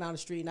was walking down the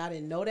street and I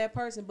didn't know that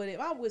person, but if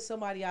I was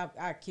somebody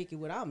I kick it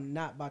with, I'm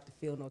not about to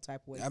feel no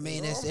type of way. I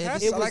mean, it's It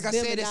was like I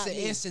them said, and it's not an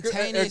me.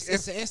 instantaneous.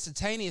 It's an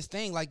instantaneous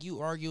thing. Like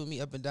you argue with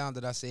me up and down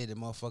that I said that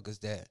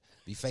motherfuckers that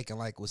be faking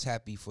like was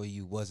happy for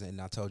you wasn't,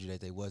 and I told you that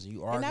they wasn't.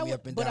 You argue me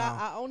up and but down.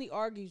 I only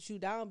argued you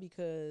down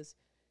because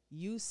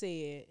you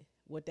said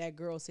what that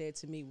girl said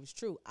to me was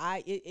true.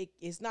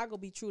 It's not gonna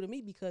be true to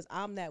me because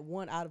I'm that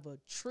one out of a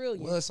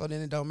trillion. Well, so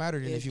then it don't matter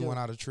then if you do. one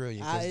out of a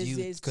trillion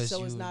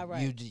So it's not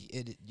right.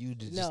 you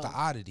just No. the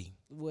oddity.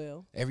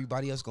 Well,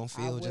 Everybody else gonna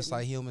feel just wouldn't.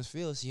 like humans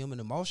feel. It's human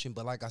emotion,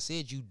 but like I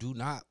said, you do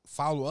not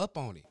follow up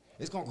on it.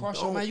 It's gonna cross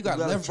your Don't. mind. You got You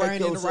gotta left check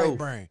brain and the right yourself.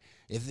 brain.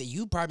 If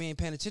you probably ain't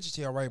paying attention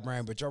to your right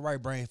brain, but your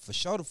right brain for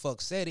sure the fuck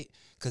said it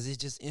because it's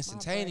just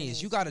instantaneous.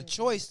 ain't You got a shit.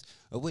 choice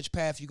of which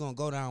path you gonna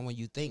go down when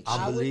you think.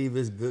 I shit. believe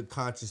it's good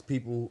conscious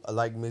people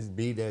like Miss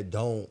B that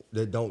don't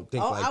think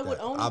like I would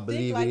that. only I think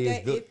believe like it is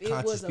that good if it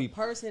conscious was a people.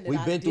 person that We've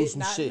I been through did some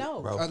not shit,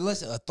 know. bro.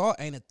 Listen, a thought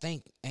ain't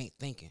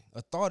thinking.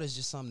 A thought is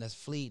just something that's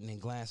fleeting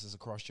and glances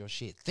across your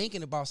shit.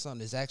 Thinking about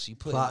something is actually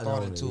putting Plotting thought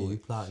on it, into yeah, you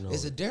it. plotting on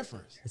It's a it.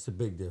 difference. It's a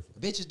big difference.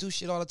 Bitches do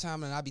shit all the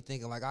time, and I be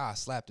thinking like, I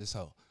slap this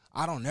hoe.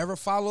 I don't never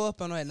follow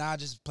up on it, and I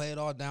just play it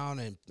all down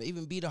and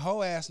even be the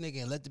hoe ass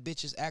nigga and let the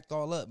bitches act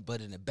all up.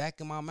 But in the back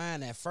of my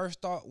mind, that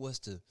first thought was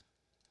to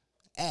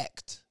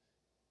act.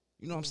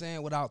 You know what I'm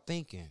saying? Without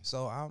thinking.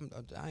 So I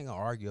ain't gonna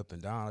argue up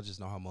and down. I just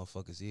know how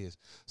motherfuckers is.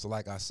 So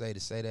like I say, to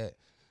say that,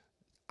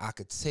 I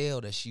could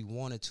tell that she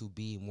wanted to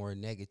be more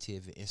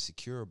negative and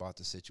insecure about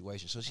the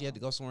situation. So she had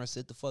to go somewhere and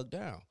sit the fuck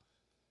down.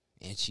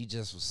 And she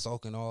just was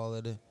soaking all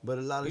of the. But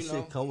a lot of You shit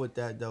know? come with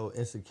that though,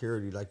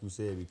 insecurity, like you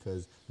said,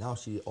 because now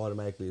she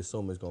automatically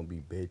assumes it's gonna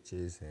be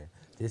bitches and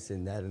this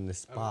and that in the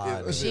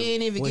spot. She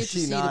ain't even When get to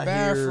she see the not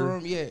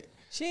bathroom yet.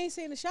 She ain't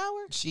seen the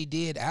shower. She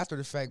did after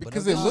the fact,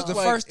 Because but it looked the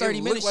like first 30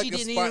 it minutes looked she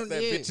like a didn't spot even.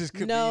 that Yeah. bitches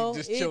could No, be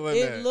just chilling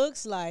it at.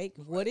 looks like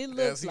what it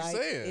looks he's like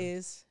saying.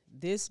 is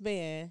this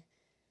man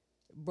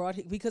brought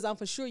because I'm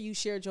for sure you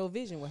shared your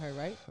vision with her,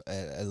 right?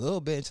 A little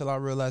bit until I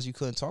realized you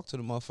couldn't talk to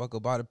the motherfucker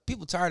about it.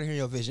 People tired of hearing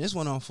your vision. This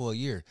went on for a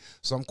year.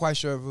 So I'm quite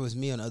sure if it was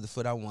me on the other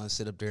foot, I want to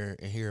sit up there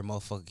and hear a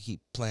motherfucker keep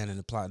planning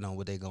and plotting on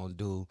what they going to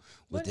do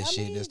with But, this I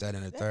shit, mean, this, that,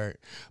 and the that- third.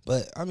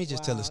 But I mean,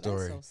 just tell Wow, a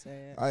story. That's so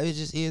sad. It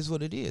just is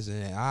what it is.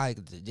 And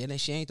then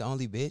she ain't the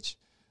only bitch.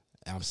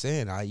 I'm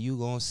saying, you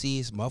gonna see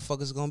this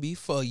motherfuckers gonna be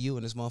for you,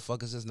 and this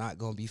motherfuckers is not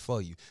gonna be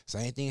for you.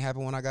 Same thing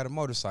happened when I got a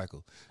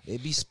motorcycle.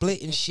 It be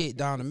splitting shit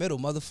down the middle.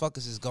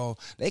 Motherfuckers is gone.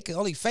 They can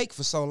only fake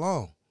for so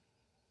long.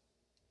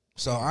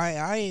 So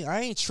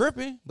I ain't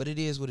tripping, but it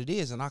is what it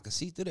is, and I can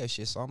see through that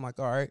shit. So I'm like,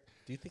 all right.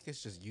 Do you think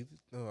it's just you?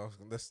 No,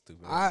 that's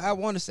stupid. I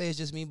want to say it's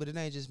just me, but it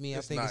ain't just me.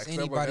 It's I think not, it's 'cause I'm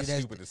like, anybody that's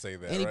that's stupid to say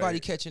that, anybody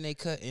right? catching they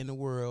cut in the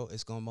world.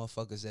 It's gonna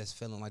motherfuckers that's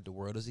feeling like the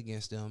world is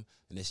against them,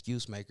 and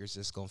excuse makers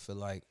that's gonna feel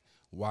like,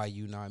 why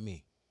you not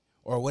me,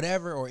 or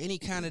whatever, or any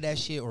kind of that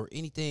shit, or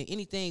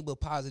anything but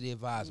positive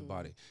vibes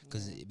about it.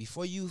 Because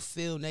before you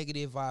feel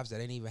negative vibes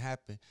that ain't even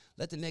happen,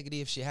 let the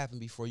negative shit happen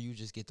before you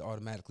just get to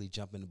automatically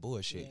jump into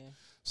bullshit. Yeah.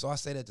 So I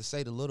say that to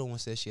say the little one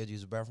said she had to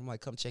use the bathroom. I'm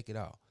like, come check it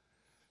out.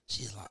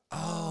 She's like,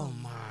 oh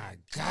my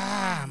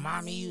God,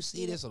 mommy, you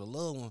see this? Or the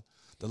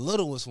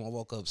little one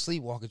woke up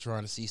sleepwalking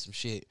trying to see some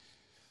shit.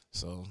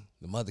 So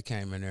the mother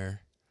came in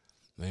there.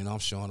 And I'm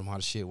showing them how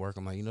the shit work.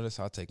 I'm like, that's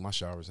how I take my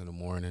showers in the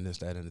morning and this,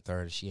 that, and the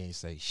third. And she ain't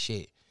say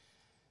shit.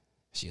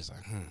 She was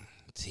like,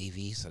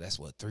 TV. So that's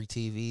what, 3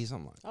 TVs?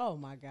 I'm like, Oh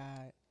my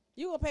God.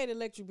 You gonna pay the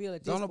electric bill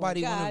at this don't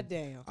nobody point. want God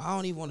damn. I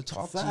don't even want to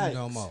talk to you Facts.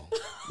 no more.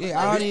 Yeah,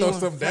 I don't Throw even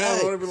stuff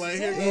down on it, be like,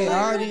 here, Yeah, go, I here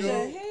already you What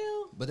go. the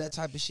hell? But that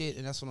type of shit,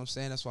 and that's what I'm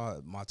saying. That's why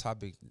my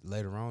topic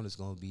later on is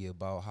gonna be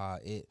about how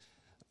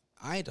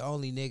I ain't the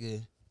only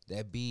nigga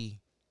that be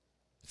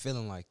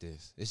feeling like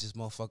this. It's just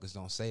motherfuckers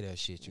don't say that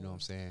shit, you know what I'm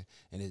saying?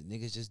 And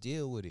niggas just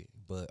deal with it.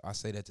 But I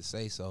say that to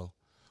say so.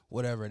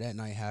 Whatever, that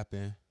night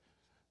happened.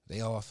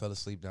 They all fell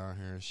asleep down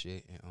here and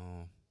shit. And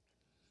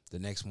the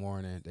next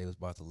morning they was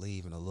about to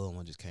leave, and the little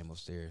one just came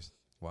upstairs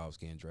while I was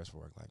getting dressed for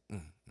work,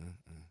 like,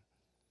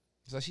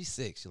 So she's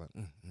 6. She's like,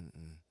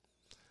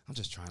 I'm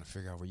just trying to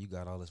figure out where you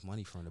got all this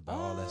money from to buy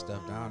all that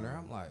stuff down there.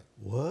 I'm like,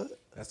 What?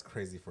 That's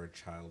crazy for a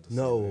child to say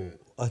No, that.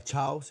 a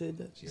child said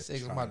that. she's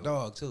sick with my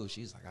dog too.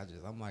 She's like,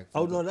 I'm like,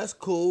 Oh no, that's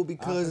cool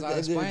because I at the end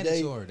of the explained it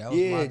day, to her. That was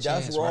yeah, my that's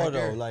chance raw right though.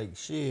 there. Like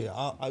shit,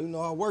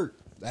 I work.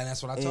 And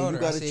that's what I And told you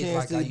her. I got a said, chance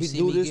like, to how you be- see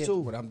do me this get too.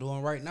 what I'm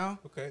doing right now.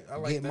 Okay, I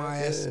like get that. my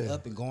ass Yeah.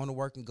 up and going to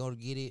work and go to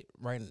get it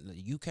right.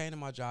 You came to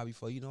my job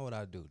before. You know what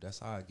I do. That's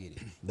how I get it.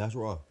 That's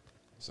raw.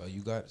 So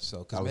you got because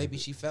That was maybe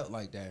good. she felt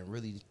like that and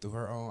really through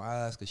her own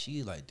eyes because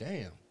she like,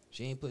 damn,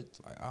 she ain't put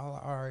like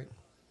all right.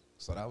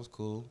 So that was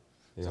cool.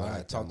 Yeah, So I I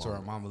like talked that to her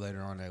moment. mama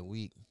later on that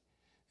week.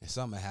 And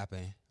something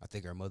happened. I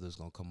think her mother was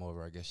gonna come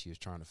over. I guess she was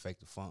trying to fake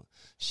the funk.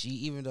 She,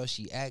 even though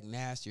she act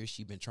nastier,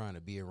 she been trying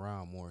to be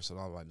around more. So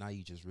I was like, now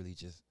you just really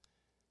just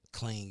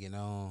clinging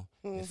on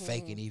and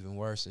faking even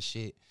worse and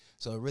shit.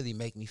 So it really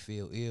make me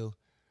feel ill.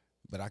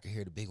 But I could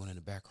hear the big one in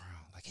the background.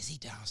 Like, is he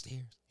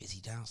downstairs? Is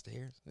he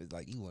downstairs? It's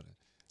like, you want to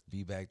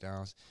be back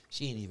down.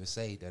 She didn't even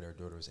say that her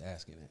daughter was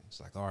asking it.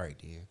 It's like, all right,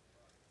 dear.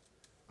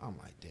 I'm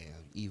like, damn,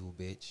 evil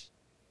bitch.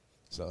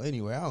 So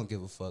anyway, I don't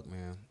give a fuck,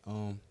 man.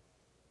 I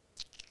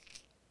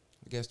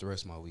guess the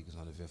rest of my week is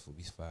uneventful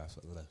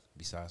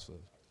besides for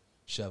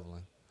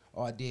shoveling.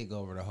 Oh, I did go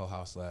over the whole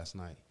house last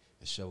night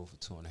and shovel for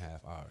 2.5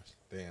 hours.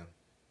 Damn.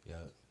 Yeah.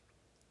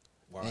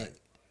 Why? And,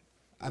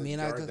 I Was mean,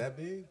 the I yard could, that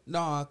big?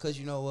 no, cause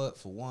you know what?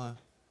 For one,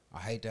 I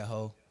hate that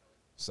hoe.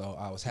 So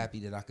I was happy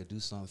that I could do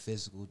something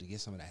physical to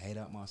get some of the hate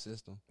out my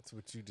system. That's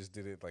what you just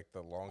did it like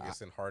the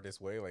longest and hardest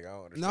way. Like I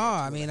don't understand. No,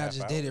 I mean I 2.5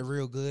 just did it hours?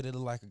 real good. It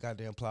looked like a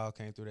goddamn plow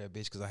came through that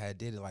bitch because I had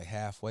did it like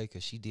halfway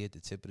because she did the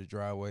tip of the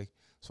driveway.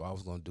 So I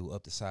was gonna do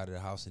up the side of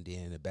the house and then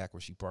in the back where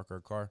she parked her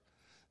car.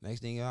 Next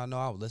thing I know,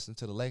 I was listening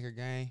to the Laker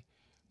game.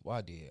 Well,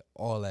 I did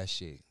all that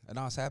shit, and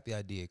I was happy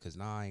I did because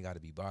now I ain't got to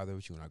be bothered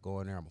with you. When I go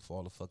in there, I'm gonna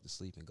fall the fuck to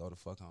sleep and go the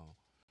fuck home.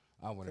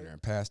 I went in there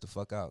and passed the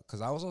fuck out because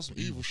I was on some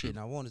evil shit and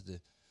I wanted to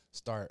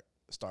start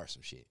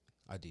some shit.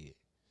 I did.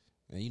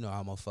 And you know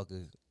how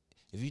motherfucker,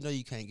 if you know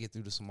you can't get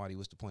through to somebody,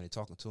 what's the point of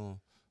talking to them?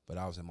 But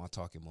I was in my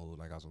talking mode,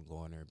 like I was gonna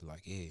go in there and be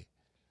like, yeah,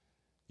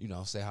 you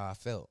know, say how I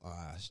felt.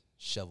 I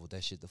shoveled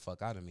that shit the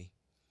fuck out of me.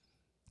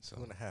 So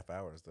 2.5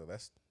 hours though.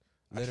 That's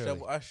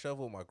literally. I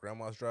shoveled my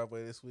grandma's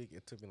driveway this week.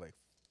 It took me like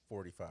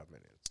 45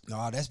 minutes.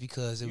 No, that's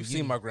because You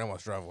seen my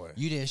grandma's driveway?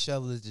 You didn't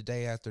shovel it the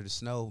day after the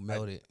snow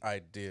melted.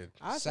 I did.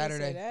 I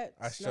Saturday, Saturday, that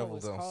I snow shoveled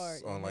was on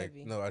hard on and like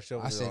heavy. no. I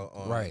shoveled I said it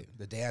on right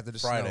the day after the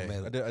Friday.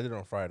 snow melted. I did it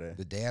on Friday.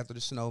 The day after the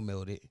snow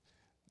melted,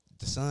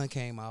 the sun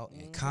came out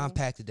and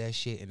compacted that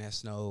shit, and that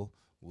snow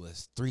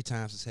was 3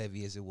 times as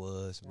heavy as it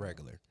was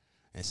regular.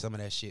 And some of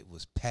that shit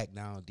was packed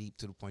down deep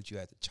to the point you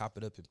had to chop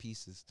it up in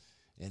pieces.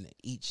 And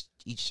each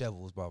shovel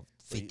was about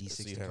 50, so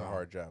 60 you had a pounds.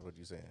 hard job. What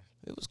you saying?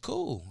 It was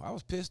cool. I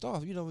was pissed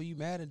off. You know when you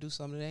mad and do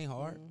something that ain't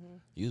hard,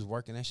 you was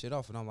working that shit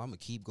off, and I'm gonna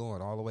keep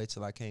going all the way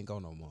till I can't go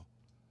no more.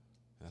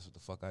 That's what the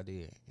fuck I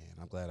did, and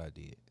I'm glad I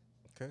did.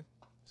 Okay.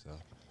 So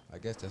I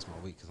guess that's my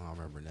week because I don't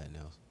remember nothing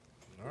else.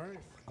 All right.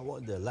 I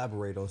wanted to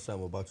elaborate on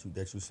something about you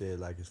that you said,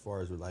 like as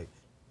far as with like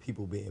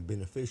people being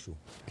beneficial,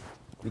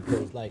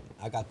 because like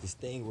I got this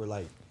thing where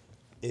like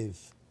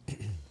if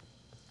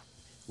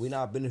we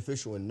not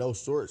beneficial in no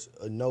sorts,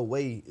 no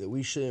way,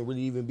 we shouldn't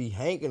really even be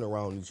hanging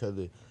around each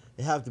other.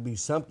 It have to be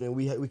something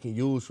we can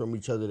use from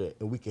each other that,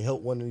 and we can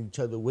help one each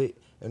other with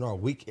in our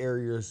weak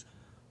areas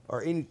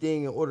or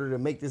anything in order to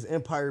make this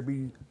empire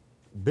be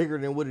bigger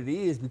than what it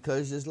is, because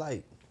it's just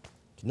like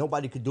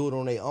nobody could do it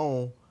on their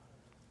own.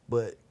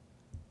 But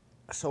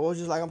so I was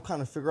just like, I'm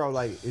kind of figuring out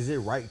like, is it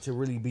right to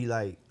really be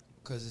like,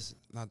 Because it's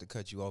not to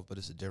cut you off, but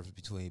it's a difference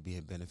between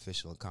being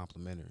beneficial and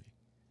complimentary.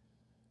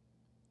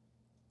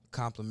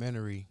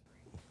 Complimentary,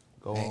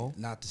 go on?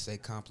 not to say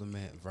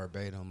compliment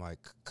verbatim, like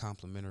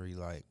complimentary,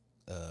 like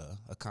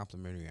a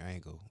complimentary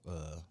angle.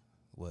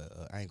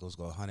 Angles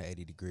go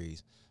 180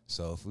 degrees.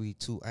 So if we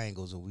 2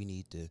 angles and we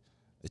need to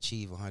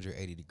achieve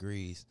 180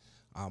 degrees,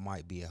 I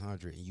might be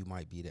 100 and you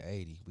might be the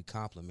 80. We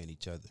complement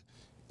each other.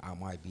 I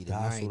might be the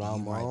That's 90, what I'm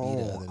you might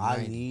be the on. other I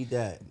 90. need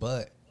that.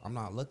 But I'm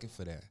not looking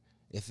for that.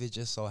 If it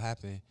just so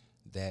happened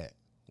that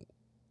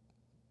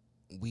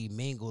we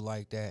mingle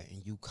like that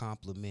and you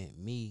compliment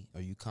me or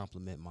you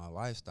compliment my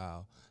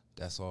lifestyle,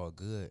 that's all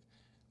good.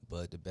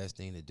 But the best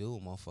thing to do,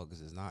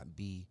 motherfuckers, is not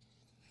be.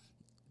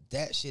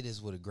 That shit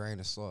is with a grain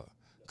of salt.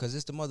 Because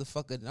it's the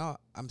motherfucker. No,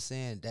 I'm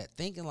saying that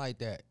thinking like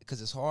that.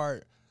 Because it's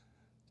hard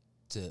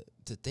to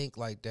think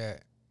like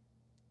that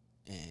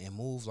and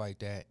move like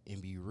that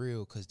and be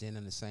real. Because then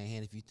in the same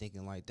hand, if you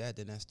thinking like that,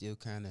 then that's still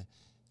kind of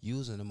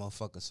using the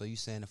motherfucker. So you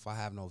saying if I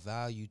have no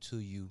value to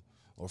you,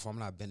 or if I'm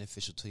not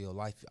beneficial to your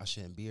life, I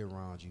shouldn't be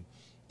around you.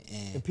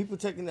 And people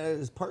taking that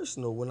as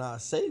personal when I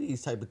say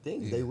these type of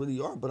things. Yeah. They really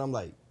are. But I'm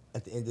like,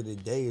 at the end of the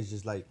day, it's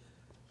just like,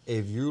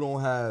 if you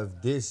don't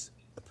have this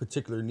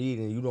particular need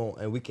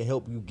and we can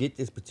help you get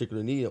this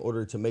particular need in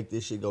order to make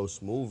this shit go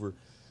smoother,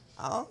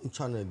 I'm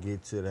trying to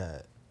get to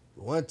that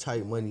one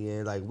type money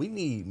in. Like, we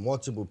need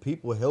multiple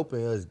people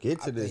helping us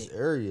get to this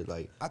area.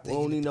 Like, we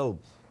don't need no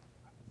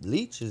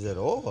leeches at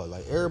all.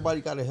 Like,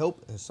 everybody got to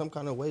help in some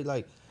kind of way.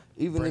 Like,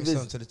 even Bring if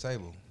something it's to the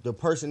table. the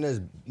person that's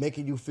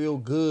making you feel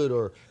good,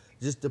 or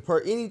just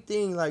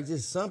anything, like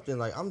just something.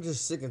 Like, I'm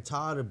just sick and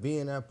tired of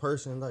being that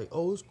person. Like,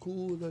 oh, it's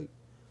cool. Like,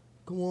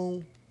 come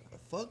on.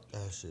 Fuck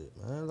that shit,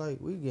 man. Like,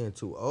 we getting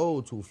too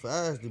old, too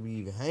fast to be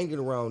even hanging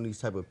around these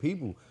type of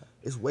people.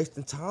 It's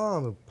wasting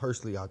time,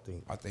 personally, I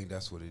think. I think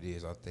that's what it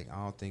is. I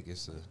think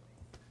it's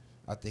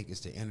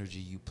the energy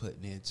you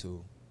putting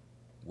into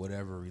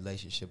whatever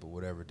relationship or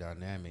whatever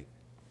dynamic.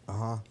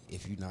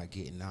 If you're not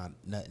getting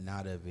nothing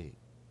out of it,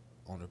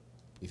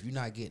 if you're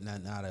not getting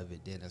nothing out of it,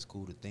 then that's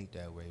cool to think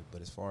that way.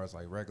 But as far as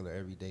like regular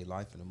everyday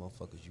life and the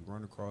motherfuckers you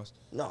run across,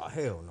 No,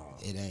 hell no.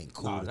 it ain't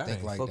cool to that think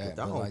ain't like fucking- that. I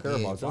But don't like, care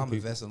about if them I'm people.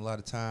 investing a lot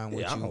of time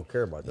with Yeah, I you, don't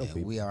care about them and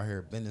people. we out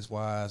here business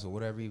wise or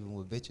whatever, even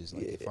with bitches.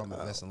 Like if Yeah, I'm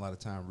investing a lot of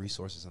time,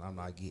 resources, and I'm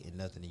not getting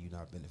nothing, and you're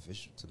not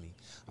beneficial to me,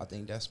 I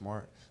think that's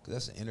smart because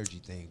that's an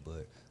energy thing.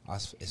 But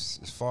as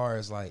far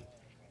as like,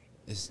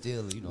 it's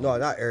still No,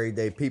 not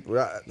everyday people.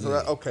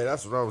 Okay,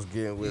 that's what I was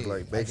getting with. yeah,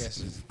 Like, I guess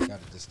basically. you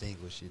gotta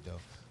distinguish it though,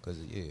 because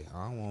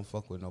I don't want to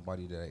fuck with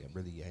nobody that ain't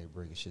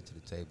bringing shit to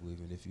the table,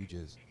 even if you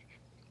just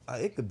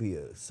It could be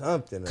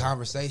something.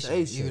 conversation,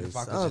 even if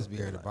I could just be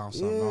here to something. bounce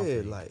something off. Yeah,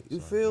 of you. like, you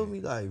So, feel yeah.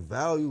 me? Like,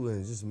 value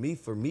and just me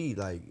for me.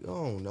 Like, I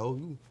don't know.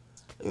 You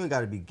ain't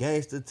got to be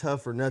gangster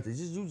tough or nothing.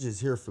 You just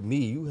here for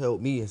me. You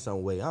help me in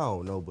some way. I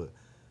don't know, but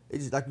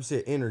it's just like you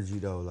said, energy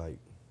though. Like,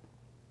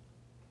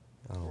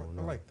 I don't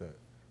know. I like that.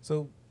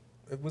 So,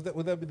 Would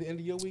that be the end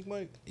of your week,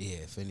 Mike? Yeah,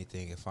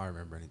 if I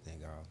remember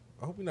anything,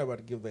 I hope you're not about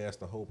to give the ass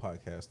the whole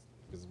podcast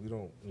because we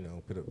don't,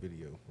 put up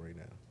video right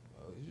now.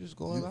 you just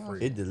going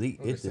live. It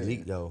delete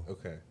Understand. though.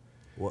 Okay.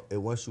 Well,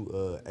 once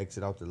you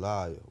exit out the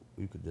live,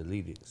 you could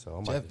delete it. So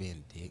I'm Jeff about to,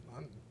 being a dick.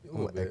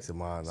 I'm gonna exit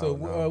mine So,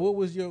 out now.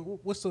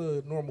 what's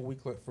a normal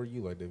week like for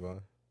you, like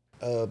Devon?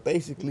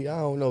 Basically, I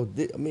don't know.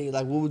 I mean,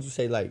 like, what would you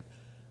say? Like,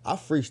 I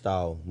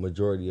freestyle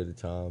majority of the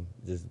time.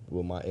 Just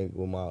with my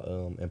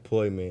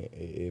employment,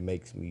 it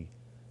makes me,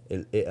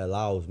 it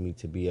allows me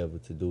to be able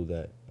to do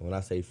that. When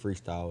I say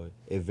freestyle,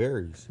 it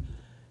varies.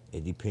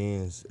 It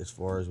depends as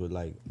far as with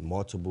like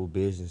multiple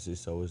businesses.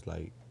 So it's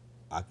like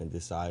I can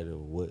decide of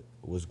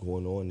what's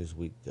going on this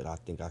week that I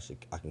think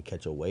I can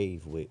catch a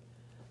wave with.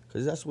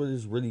 Cause that's what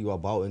it's really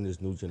about in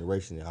this new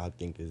generation. I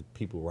think is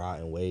people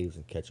riding waves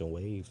and catching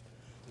waves.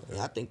 And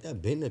I think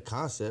that been the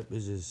concept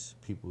is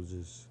just people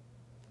just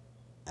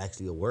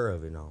actually aware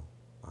of it now.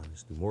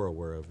 Honestly, more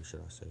aware of it, should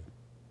I say?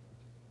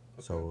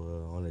 Okay.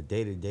 So on the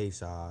day-to-day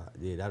side,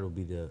 yeah, that'll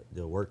be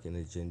the working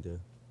agenda.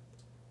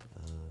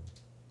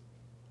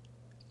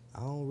 I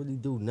don't really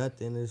do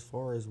nothing as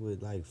far as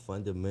with like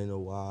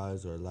fundamental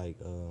wise or like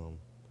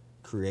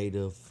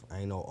creative. I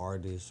ain't no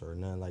artist or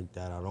nothing like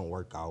that. I don't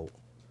work out.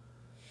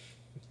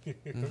 Okay.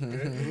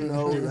 You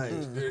know, like,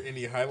 is there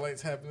any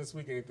highlights happen this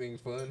week? Anything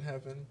fun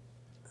happen?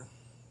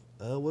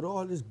 With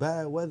all this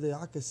bad weather,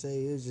 I could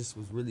say it just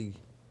was really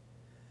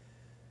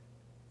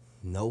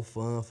no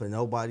fun for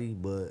nobody.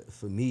 But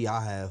for me,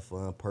 I have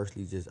fun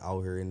personally, just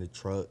out here in the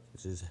truck.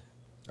 Just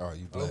Oh,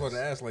 you I was blessed. about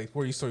to ask, like,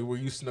 were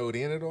you snowed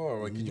in at all?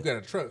 Or, like, you got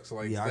a truck, so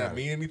like, Yeah, does that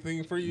mean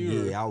anything for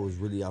you? yeah, I was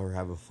really out here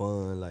having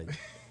fun, like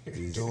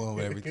just Doing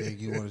everything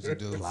you wanted to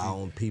do.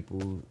 plowing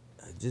people,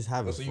 just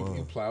having So fun.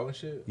 you plow and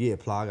shit? Yeah,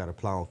 plow. I got a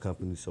plowing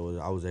company, so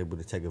I was able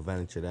to take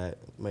advantage of that.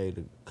 Made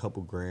a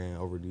couple grand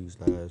over these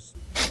last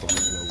couple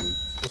snow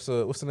weeks.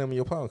 What's the name of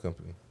your plowing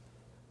company?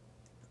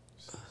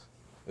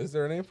 Is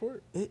there a name for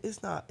it?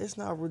 It's not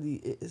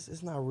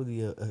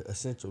really a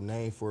essential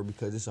name for it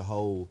because it's a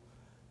whole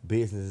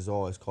business. It's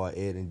always called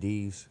Ed and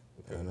D's,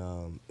 Okay.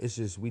 and it's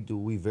just we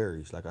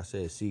varies. Like I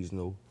said,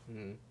 seasonal.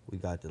 Mm-hmm. We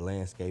got the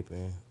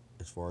landscaping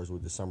as far as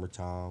with the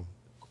summertime,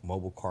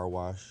 mobile car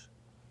wash,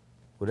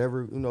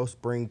 whatever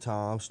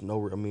springtime,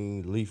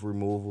 leaf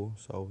removal.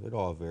 So it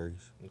all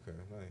varies. Okay,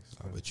 nice.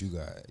 But you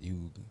got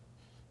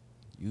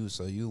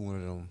so you one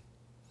of them.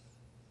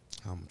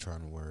 How I'm trying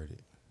to word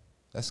it.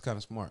 That's kind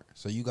of smart.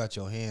 So you got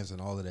your hands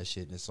in all of that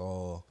shit, and it's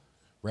all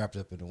wrapped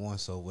up into one.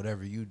 So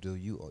whatever you do,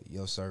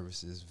 your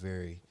service is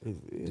very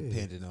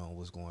dependent on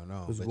what's going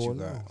on. What's but going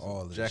you got on.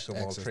 all the Jack of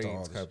all access to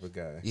trades this. type of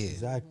guy. Yeah,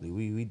 Exactly.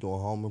 We doing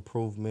home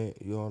improvement.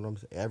 You know what I'm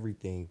saying?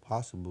 Everything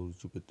possible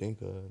that you could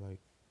think of, like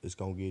it's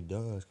gonna get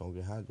done. It's gonna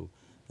get handled.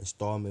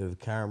 Installment of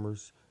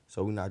cameras.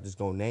 So we're not just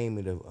gonna name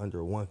it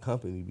under one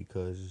company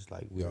because it's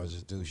like We all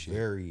just do shit.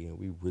 Vary and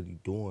we really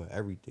doing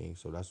everything.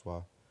 So that's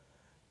why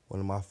one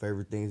of my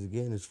favorite things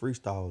again is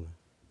freestyling.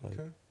 Like,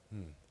 Okay.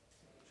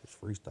 just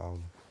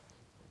freestyling.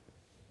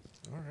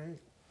 All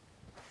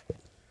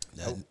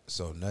right.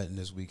 So nothing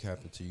this week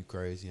happened to you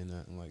crazy or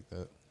nothing like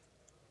that.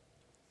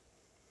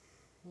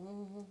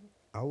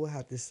 I would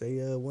have to say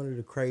one of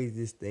the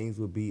craziest things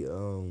would be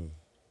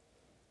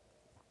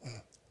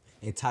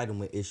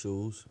entitlement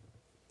issues.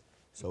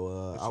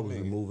 So I you was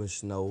mean? removing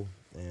snow,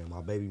 and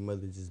my baby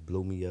mother just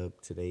blew me up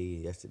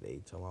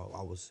yesterday, telling me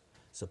I was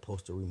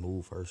supposed to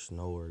remove her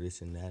snow or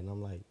this and that, and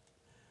I'm like,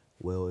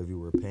 well, if you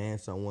were paying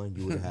someone,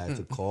 you would have had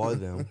to call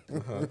them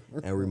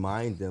and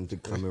remind them to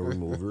come and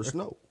remove your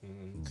snow.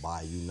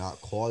 By you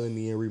not calling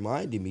me and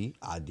reminding me,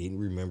 I didn't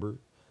remember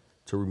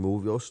to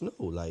remove your snow.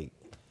 Like,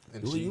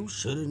 And you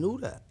should have knew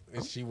that.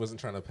 And she wasn't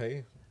trying to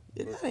pay?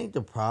 Yeah, that ain't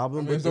the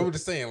problem. I mean, but so I'm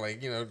just saying, like,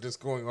 just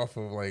going off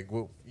of, like,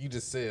 what you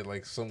just said,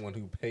 like, someone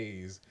who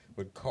pays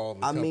would call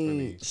the company.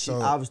 mean, she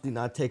So- obviously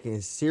not taking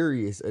it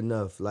serious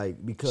enough,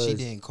 like, because She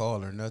didn't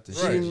call or nothing.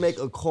 she Right. didn't make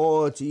a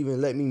call to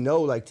even let me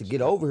know, like, to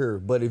get over here.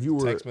 But if you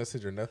were Text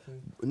message or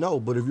nothing?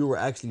 but if you were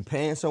actually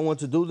paying someone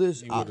to do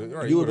this, You would've-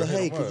 right, you you would have, would've hit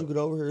hey, 'em could up. you get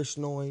over here? It's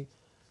snowing.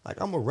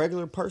 Like, I'm a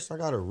regular person. I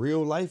got a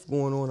real life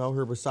going on out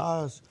here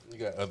besides. You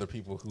got other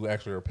people who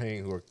actually are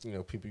paying who are,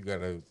 people you got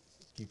to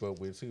keep up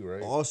with too,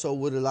 right? Also,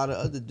 with a lot of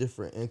other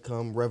different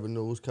income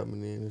revenues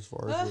coming in as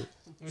far as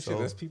Shit, so,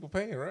 that's people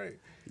paying, right?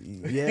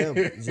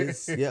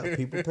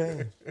 people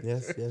paying.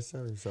 Yes,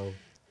 sir. So,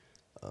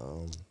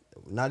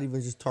 not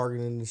even just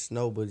targeting the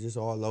snow, but just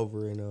all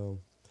over. And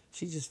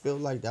she just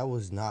felt like that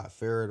was not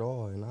fair at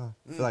all. And I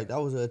feel like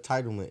that was an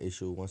entitlement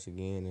issue once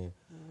again, and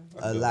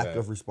a feel lack that.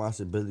 of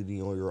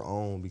responsibility on your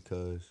own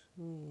because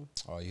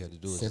All you had to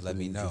do is just let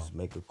simply me know. just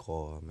make a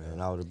call, man.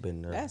 I would have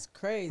been there. That's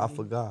crazy. I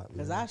forgot,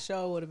 Because man. I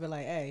sure would have been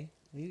like, hey,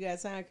 you got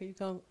time? Can you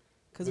come?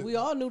 Because we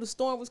all knew the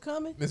storm was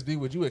coming. Miss B,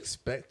 would you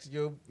expect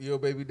your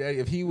baby daddy,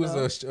 if he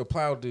was a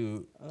plow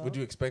dude, would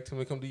you expect him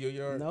to come to your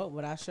yard? No,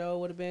 but I sure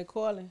would have been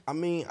calling. I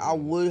mean,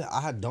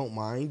 I don't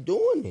mind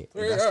doing it.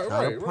 Yeah, That's not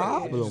right, a right.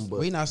 problem, but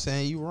We not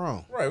saying you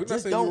wrong. Right, we're not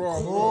just saying don't you're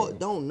wrong. call.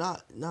 Don't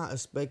not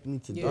expect me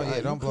to do Yeah. it. Oh,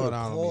 yeah, don't You blow coulda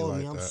down on me called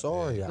like I'm that.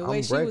 sorry. The I'm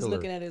way she regular. was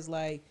looking at it is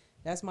like,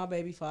 That's my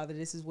baby father.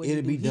 This is what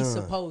It'll be he's done.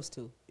 supposed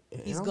to.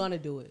 He's Yeah. gonna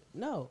do it.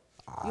 No,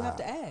 you have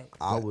to ask.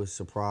 I was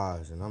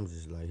surprised, and I'm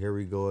just like, here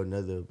we go,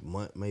 another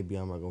month. Maybe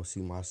I'm not gonna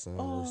see my son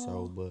or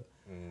so, but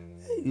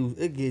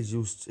it gets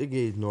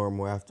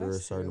normal after a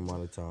That's certain true.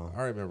 amount of time.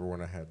 I remember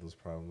when I had those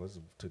problems. Let's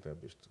took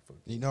that bitch to fuck.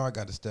 You know, I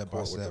got a step by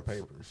Court with the step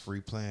papers.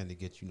 free plan to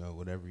get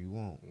whatever you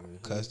want,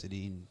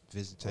 custody,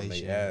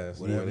 visitation,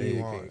 ask, whatever you you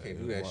can't- want. can't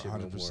do that shit no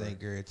 100% more.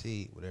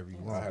 guaranteed, whatever you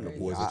I want. had the agree.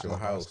 boys at your Step by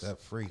house.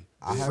 step free.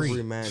 I have Free.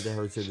 remanded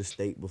her to the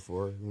state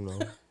before,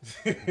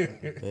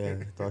 Yeah,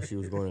 thought she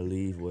was going to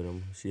leave with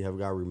him. She have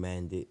got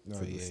remanded Oh,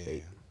 to the yeah.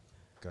 state.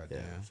 Goddamn.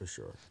 Yeah, for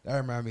sure. That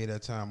reminded me of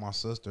that time my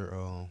sister,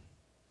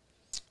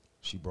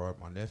 she brought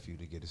my nephew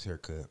to get his hair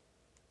cut.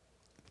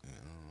 And,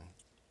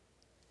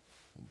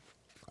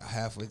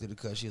 halfway through the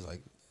cut, she was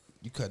like,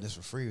 "You cut this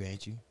for free,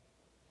 ain't you?"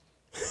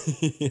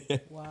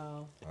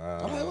 Wow.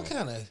 I'm like, "What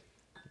kind of?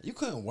 You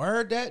couldn't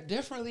word that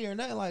differently or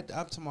nothing like that?"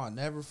 I'm talking about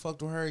never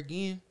fucked with her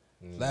again.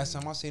 Last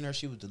time I seen her,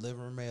 she was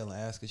delivering mail and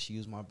asked if she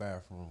used my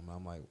bathroom.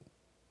 I'm like,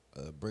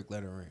 brick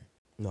let her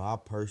in. No, I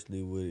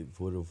personally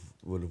would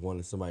have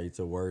wanted somebody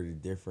to word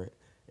it different.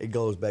 It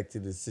goes back to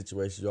the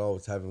situation you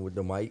always having with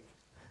the mic.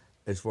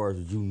 As far as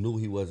you knew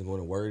he wasn't going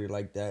to word it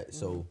like that,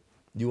 so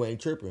you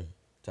ain't tripping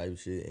type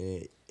shit.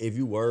 And if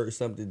you word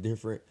something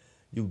different,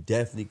 you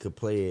definitely could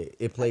play it.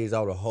 It plays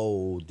out a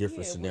whole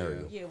different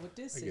scenario. With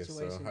this I guess so.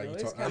 situation, How you though,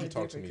 it's talk- how kind you of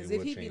talk to different. me Because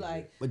would if he be change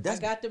like, it. But I that's-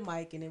 got the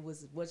mic and it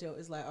was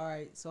it's like, all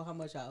right, so how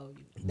much I owe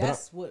you?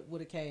 That's what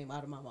would have came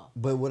out of my mouth.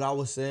 But what I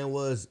was saying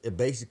was, it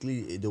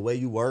basically the way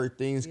you word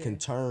things can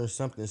turn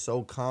something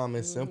so calm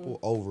and simple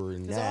over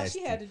and Because all nasty.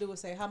 she had to do was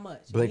say how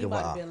much. Blink He of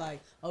might an have eye. been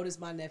like, oh, this is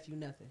my nephew,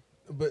 nothing.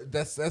 But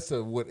that's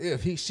a what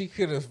if she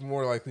could have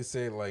more likely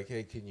said like,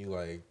 hey, can you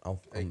like, I'm-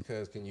 hey,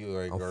 cuz can you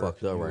like, I'm or fucked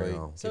can up you, right like,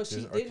 now. get So she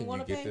this- or didn't can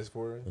wanna you get pay? this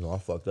for her? I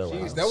fucked up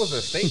right Jeez, now. that was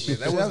a statement.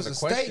 That That wasn't was a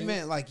a question.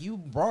 statement. Like you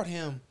brought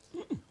him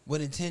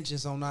with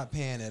intentions on not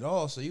paying at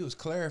all, so you was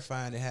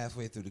clarifying it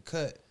halfway through the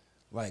cut.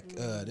 Like,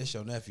 this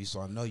your nephew, so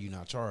I know you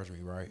not charging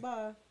me, right?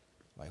 Bye.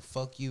 Like,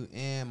 fuck you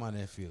and my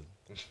nephew.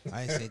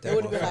 I ain't say It that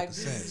would have been motherfucking like,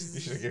 sense.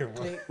 You should give him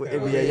click. What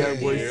NBA young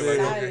boy Yeah, said?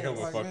 like, okay, him a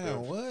Silence. fucked Man, up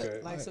what?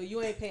 cut. Like, so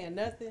you ain't paying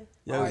nothing?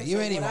 Yeah, All right, You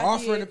so ain't even what I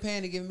offering did- to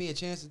pay to give me a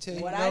chance to tell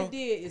you What no. I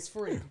did is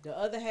free. The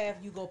other half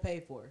you go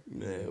pay for.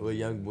 Man, what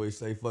young boy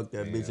say? Fuck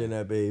that bitch Yeah. and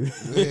that baby.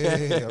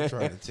 Yeah, I'm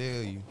trying to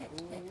tell you.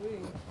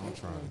 Ooh-wee. I'm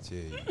trying to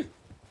tell you.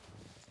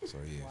 So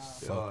yeah, Oh,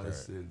 fuck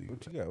that's that. silly.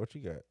 What you got? What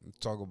you got?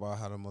 Talk about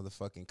how the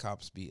motherfucking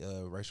cops be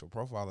racial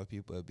profiling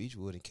people at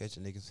Beechwood and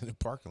catching niggas in the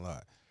parking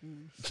lot.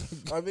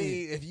 I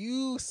mean, if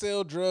you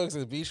sell drugs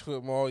at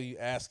Beechwood Mall, you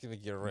asking to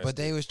get arrested. But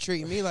they was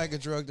treating me like a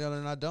drug dealer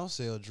and I don't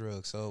sell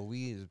drugs. So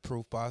we is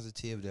proof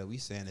positive that we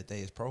saying that they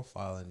is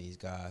profiling these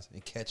guys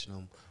and catching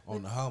them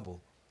on the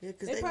humble. Yeah,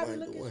 cause They probably weren't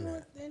look at doing you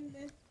that.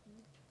 and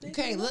You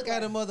can't look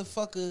at a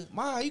motherfucker.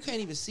 Ma, you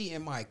can't even see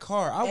in my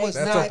car. I was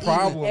That's not a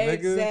problem, even.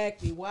 nigga.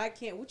 Exactly. Why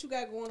can't? What you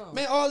got going on?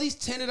 Man, all these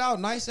tinted out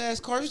nice ass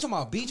cars. You talking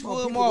about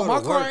Beechwood people Mall? go My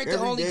to car work ain't the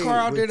every only day car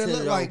out with there that look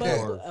tinted out like that.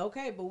 cars. But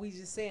okay, but we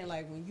just saying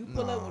like when you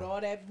pull up Nah. with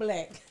all that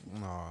black,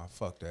 Nah,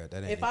 fuck that.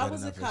 That ain't If a I good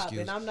was a enough cop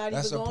excuse. and I'm not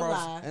That's even a gonna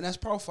lie, and that's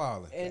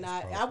profiling. and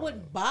I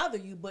wouldn't bother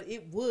you, but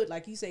it would,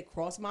 like you say,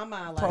 cross my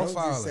mind. Like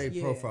Profile. Don't just say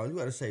Yeah. profile. You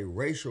gotta say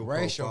racial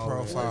Racial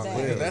profile. profile. as Yeah,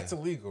 well. Yeah, that's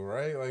illegal,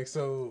 right? Like,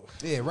 so.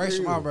 Yeah,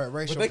 racial. My Real. bad.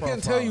 Racial. But they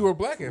couldn't tell profiling. you were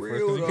black at For first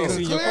because real, you can't though.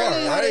 see your car,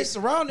 Clearly, how right? they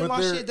surrounded But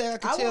my they're- shit that I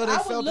could tell they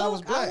felt I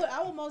was black.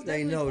 I would most They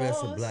definitely know that's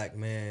a pause. black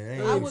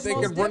man. I would They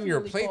most can run your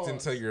definitely plates pause.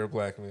 until you're a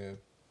black man.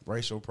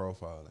 Racial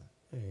profiling.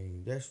 Hey,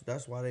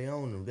 that's why they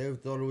own him. They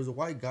thought it was a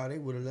white guy, they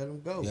would have let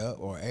him go. Yeah,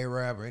 or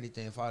Arab or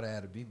anything. If I'd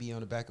had a BB on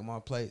the back of my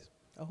plate,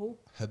 A who?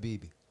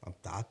 Habibi.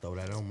 I throw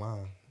that on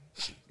mine.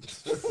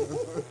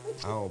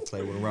 I don't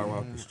play with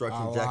around construction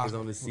Oh, jackets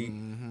on the seat.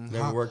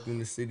 Never worked in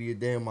the city a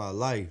day in my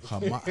life.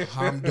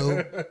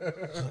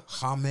 Hamdu,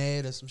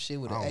 Hamed, or some shit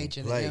with I an don't H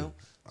and play. an M.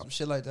 Some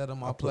shit like that on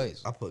my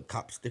plates. I put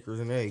cop stickers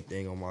and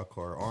everything on my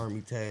car.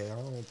 Army tag. I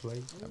don't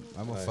play.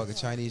 I'm a fucking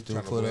Chinese dude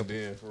Trying to put up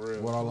blend in, for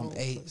real. with all them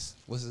eights.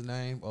 What's his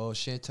name? Oh,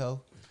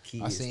 Shinto.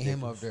 Key I seen him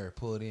stickers. up there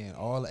pulled in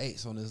all the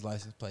eights on his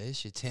license plate. His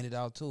shit tinted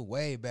out too,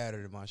 way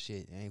better than my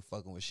shit. Ain't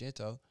fucking with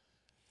Shinto.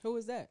 Who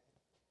is that?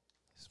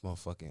 This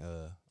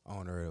motherfucking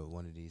owner of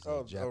one of these.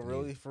 Oh, Japanese.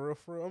 really? For real?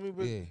 For real? I mean,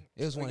 but Yeah,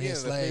 it was one of again,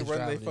 his if they slaves run their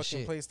driving fucking this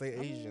shit. place, they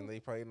Asian. They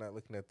probably not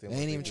looking at them. They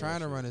like ain't even trying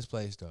to bullshit. run his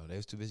place though. They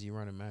was too busy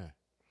running mine.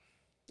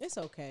 It's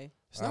okay.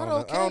 It's I not don't know-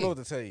 okay. I don't know what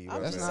to tell you.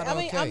 I'm That's just not saying,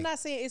 I mean, okay. I'm not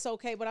saying it's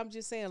okay, but I'm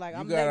just saying like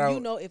You I'm got letting out- you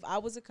know if I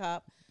was a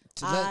cop,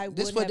 To let- I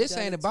this would what have this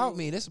done ain't it about too.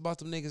 me. This about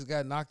them niggas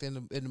got knocked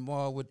in the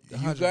mall with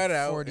You got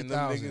out, and them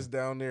 140,000. niggas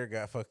down there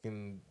got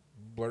fucking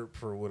blurped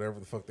for whatever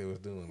the fuck they was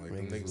doing. Like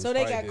them niggas So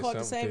they probably got did caught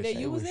the something same day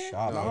fishy. you was was there?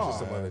 shot. No, it was just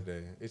some Nah. other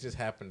day. It just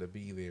happened to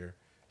be there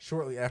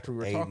shortly after we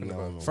were 80 talking on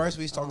about them. it. First,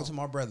 we was talking to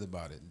my brother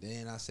about it.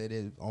 Then I said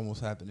it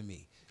almost happened to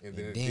me. And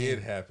then it did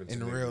happen to in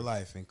niggas. real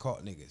life and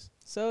caught niggas.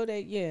 So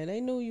they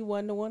knew you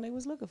wasn't the one they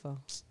was looking for.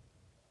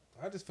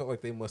 I just felt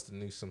like they must have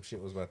knew some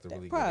shit was about to They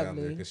really go down there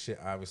probably. because shit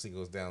obviously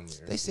goes down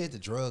there. They said the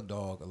drug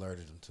dog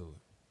alerted them to it.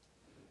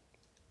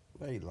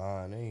 They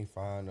lying. They ain't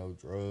find no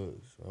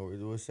drugs.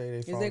 Or say they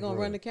Is found they gonna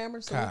run the drugs.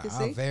 camera so Kai, we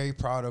can I'm see? very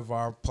proud of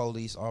our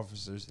police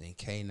officers in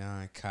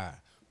K9 Kai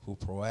who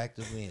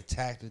proactively and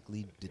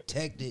tactically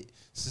detected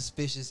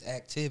suspicious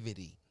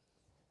activity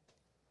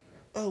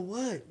Oh,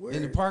 what? Where?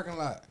 in the parking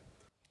lot.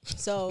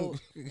 So,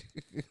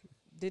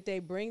 did they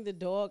bring the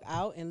dog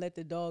out and let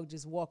the dog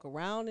just walk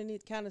around and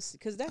it kind of?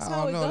 Because that's I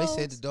how it don't know. goes.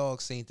 They said the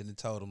dog seen it and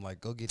told him,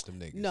 like, go get them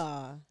niggas.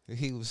 Nah,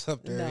 He was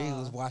up there. He Nah.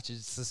 was watching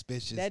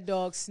suspicious. that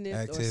dog sniffed or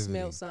activity.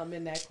 smelled something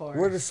in that car.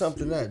 Where does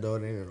something at, though?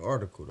 It ain't an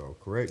article, though,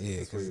 correct? Yeah,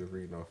 That's what because he was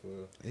reading off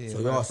of. yeah, So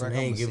y'all saying they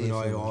ain't giving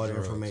all the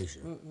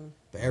information.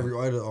 But every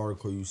other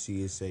article you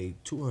see, it say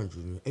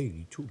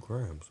 282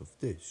 grams of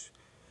this.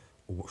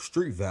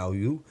 Street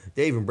value.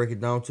 They even break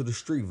it down to the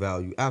street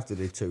value after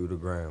they tell you the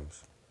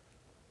grams.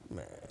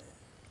 Man.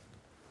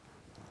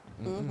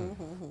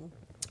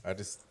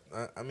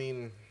 I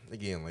mean,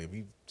 again, like if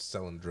you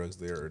selling drugs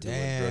there or doing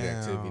drug Damn,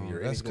 activity or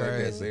that's anything like that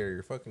crazy. there,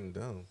 you're fucking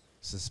dumb.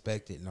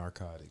 Suspected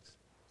narcotics.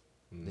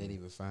 They didn't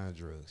even find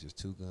drugs. Just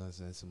 2 guns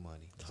and some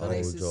money. So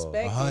they Told y'all.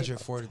 suspected.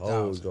 140,000.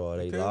 Told y'all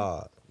they Okay.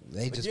 lied.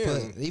 They just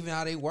Again. put even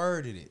how they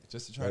worded it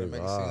just to try to They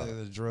make it lied. seem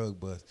like a drug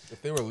bust.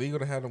 If they were legal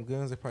to have them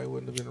guns, they probably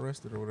wouldn't have been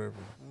arrested or whatever.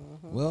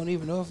 We don't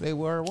even know if they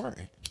were or weren't.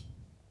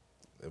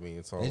 I mean,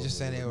 it's all. They just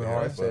saying they were They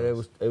arrested. said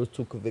it was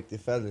 2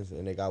 convicted felons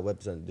and they got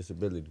weapons under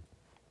disability.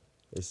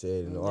 They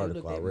said in the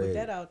article I Put read.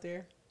 that out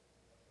there.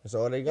 That's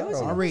all they got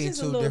was on. I'm It reading just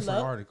a 2 little different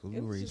luck. articles. It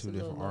You was read just 2 a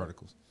little different luck.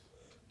 articles.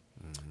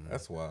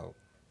 That's wild.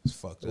 It's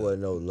fucked It up.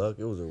 wasn't no luck.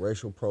 It was a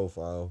racial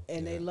profile.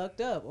 And they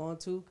lucked up on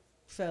 2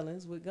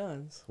 felons with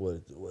guns.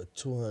 What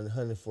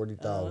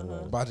 140,000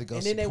 Uh-huh. About to go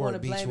And then they support wanna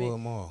blame Beachwood it.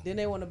 Mall. Then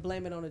they want to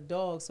blame it on the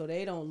dog, so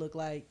they don't look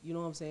like, you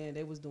know what I'm saying,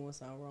 they was doing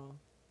something wrong.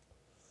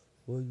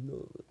 Well, you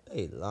know,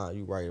 they lying.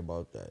 You right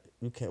about that.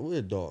 You can't. Where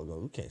a dog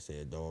go? You can't say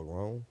a dog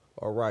wrong.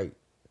 All right.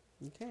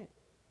 You can't.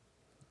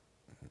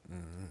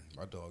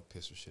 My dog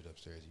pissed her shit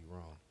upstairs. You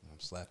wrong. I'm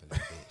slapping that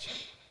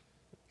bitch.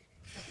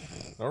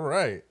 All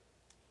right.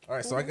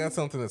 So I got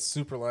something that's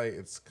super light.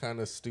 It's kind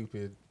of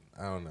stupid.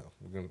 I don't know.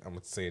 I'm gonna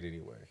say it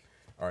anyway.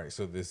 All right.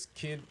 So this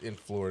kid in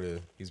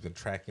Florida, he's been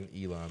tracking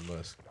Elon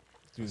Musk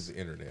through the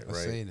internet, I right?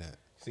 seen that.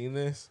 Seen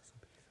this?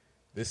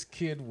 This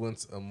kid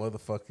wants a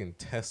motherfucking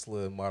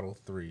Tesla Model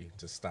 3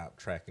 to stop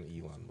tracking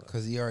Elon Musk.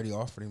 Because he already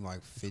offered him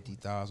like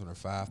 50,000 or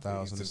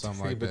 5,000 or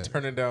something like He's been that.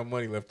 turning down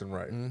money left and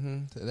right.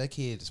 That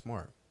kid is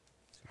smart.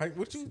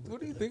 What do you think?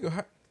 What do you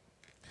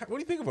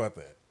think about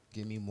that?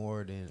 Give me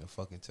more than a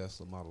fucking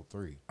Tesla Model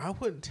 3. I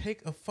wouldn't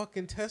take a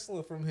fucking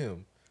Tesla from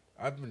him.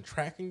 I've been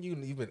tracking you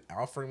and you've been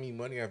offering me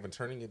money. I've been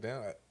turning it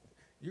down.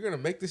 You're gonna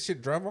make this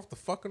shit drive off the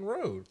fucking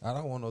road. I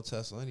don't want no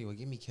Tesla anyway.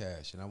 Give me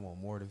cash, and I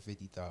want more than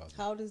 50,000.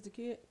 How old is the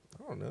kid?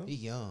 I don't know. He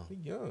young.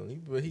 He's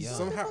young, but he's Young.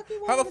 somehow. What the fuck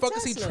he How the want with fuck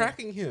is he Tesla?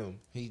 tracking him?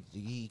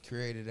 He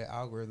created an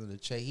algorithm to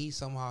check. He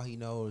somehow he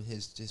knows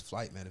his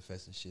flight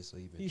manifest and shit. So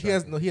he been He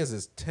has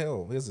his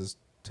tail. He has his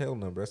tail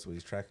number. That's what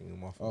he's tracking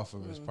him off. off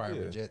of his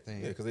private yeah. jet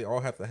thing. Yeah, because they all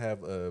have to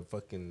have a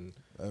fucking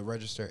A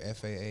registered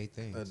FAA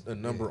thing. a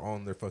number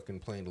on their fucking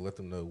plane to let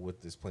them know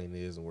what this plane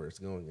is and where it's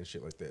going and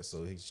shit like that.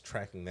 So he's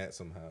tracking that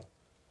somehow.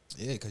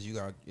 Yeah, because you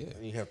got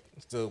And you have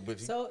still, but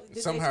So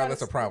did somehow they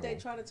that's a Did problem. they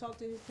try to talk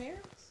to his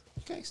parents?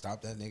 you can't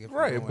stop that nigga. From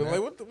Right, doing but that.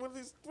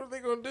 like, what are they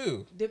gonna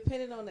do?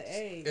 Depending on the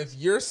age. If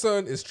your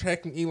son is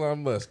tracking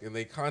Elon Musk and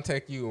they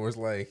contact you and was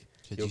like,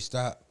 Should yo, you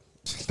stop?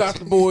 stop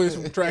the boys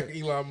from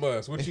tracking Elon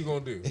Musk, what you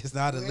gonna do? It's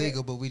not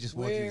illegal, but we just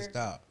want you to where-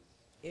 stop.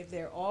 If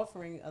they're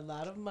offering a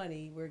lot of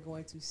money, we're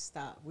going to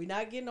stop. We're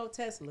not getting no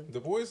Tesla.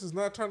 The boys is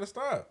not trying to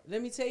stop. Let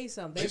me tell you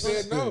something. They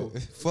said no.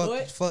 fuck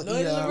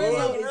Lloyd Elon. Lorenzo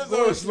Musk. is Lorenzo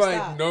going is to like,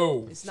 stop.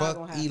 no. It's not Fuck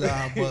gonna happen.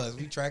 Elon Musk.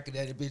 We tracking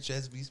that bitch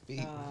as we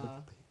speak.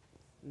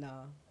 No.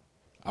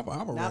 I'm a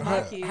Not run my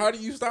that. kid. How do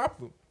you stop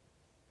them?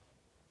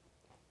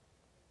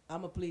 I'm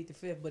gonna plead the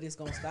fifth, but it's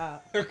gonna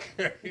stop.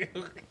 Okay.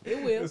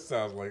 It will. This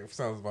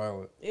sounds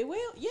violent. It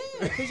will. Yeah.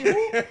 Because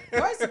you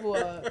first of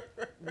all,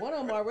 one of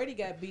them already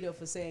got beat up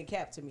for saying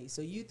cap to me.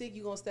 So you think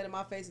you gonna stand in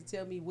my face and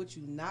tell me what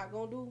you not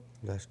gonna do?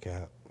 That's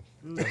cap.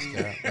 That's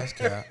cap. That's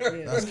cap. Yeah.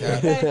 That's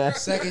cap.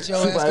 Second, your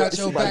ass got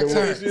your back to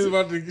turned. She was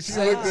about to. She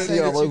Second, looked at second,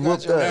 Yeah, you almost got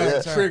whooped your her. ass that Yeah.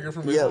 was trigger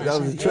from Yeah,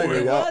 that was a trigger,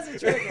 It y'all. was a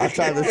trigger. I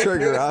tried to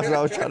trigger. That's what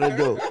I was trying to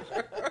do.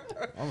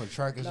 I'm gonna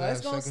track his No, ass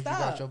it's gonna second. You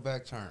stop. got your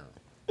back turned.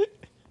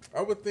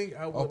 I would think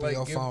I would Open your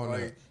like give, phone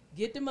like up.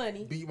 Get the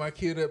money. beat my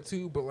kid up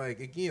too, but like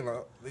again,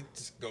 they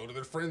just go to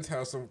their friend's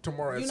house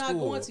tomorrow You're at not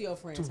school. going to your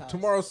friend's house.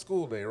 Tomorrow's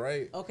school day,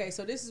 right? Okay,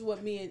 so this is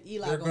what me and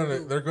Eli They're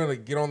do. gonna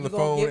get on the You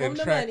gonna phone give them and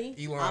the track money.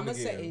 Elon I'ma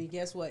again say, and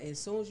guess what? As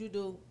soon as you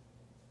do,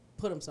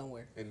 put them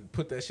somewhere. and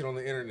put that shit on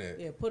the internet.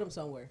 Yeah, put them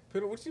somewhere.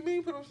 What you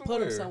mean? Put them somewhere.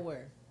 Put them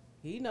somewhere.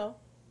 He know.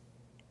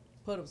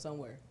 Put them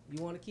somewhere.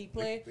 You want to keep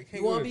playing? they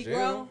can't You want go to to be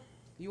jail. grown?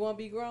 You want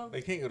to be grown?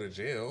 They can't go to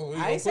jail. Where you I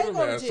gonna ain't say put go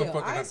them to at? Some jail.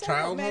 fucking I ain't say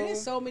child man. home?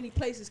 There's so many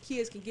places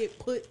kids can get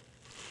put.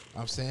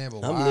 I'm saying,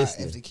 but I'm why?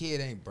 listening. If the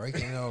kid ain't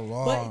breaking no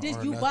law, But this,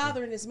 or you nothing,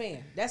 bothering this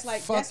man. That's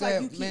like Fuck that's like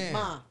that you keep man.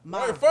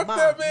 Right, fuck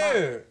that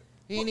man.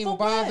 he ain't But even for what?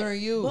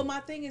 bothering you. But my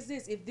thing is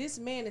this: if this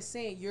man is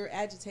saying you're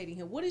agitating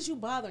him, what is you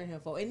bothering him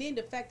for? And then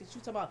the fact that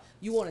you talking about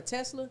you want a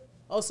Tesla,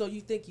 Oh, so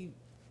you think you?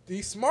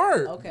 He's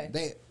smart.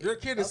 Okay. Your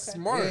kid is Okay.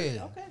 smart.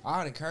 Yeah. Okay.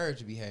 I'd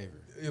encourage behavior.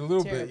 A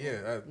little Terrible. bit,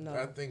 yeah. No.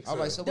 I think so. I was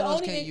like, so The what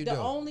else only, can you the do?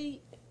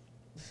 only,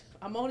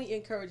 I'm only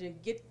encouraging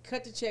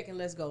cut the check and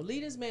let's go.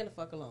 Leave this man the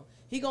fuck alone.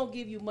 He gonna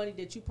give you money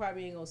that you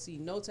probably ain't gonna see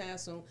no time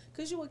soon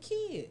because you a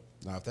kid.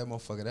 Nah, if that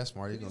motherfucker that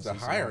smart, he's He gonna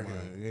needs see to hire some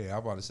more money. Yeah, I'm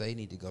about to say he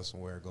need to go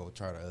somewhere. Go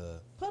try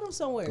to Put him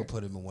somewhere. go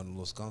put him in one of the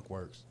little skunk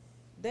works.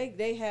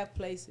 They have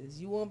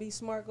places. You want to be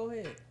smart? Go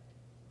ahead.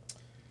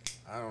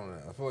 I don't know.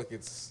 I feel like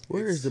it's.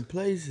 Where's the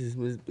places,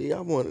 Miss B? I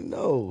want to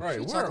know. Right, She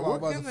where talking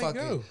about can they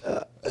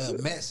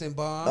go? Mets and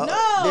Bond.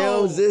 No. They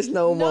don't exist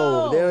no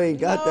more. They ain't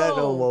got that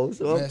no no. more.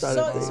 So I'm Yes. trying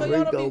So, to think so where y'all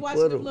you don't be gonna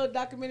watching put them them. little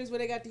documentaries where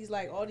they got these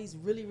like all these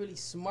really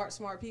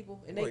smart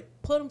people and they Like-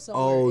 put them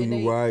somewhere. Oh, and they,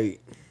 you right.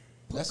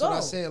 That's go. what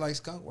I said, like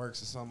skunk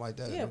works or something like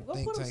that. Yeah, Them go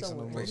think put 'em tanks and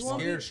somewhere. them Like You little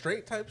want scared me-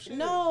 straight type shit?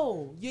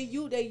 No,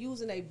 they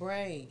using their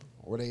brain.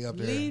 Where they up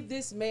there? Leave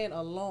this man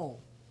alone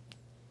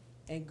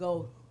and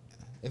go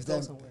If go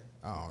that, somewhere.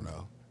 I don't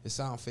know. It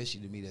sounds fishy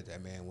to me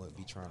that man wouldn't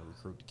be trying to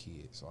recruit the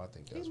kid. So I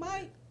think that's He what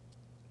might.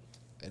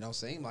 It don't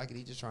seem like it.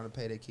 He just trying to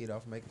pay that kid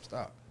off and make him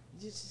stop.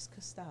 Just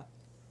stop.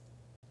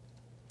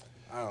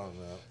 I don't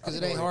know. Because I it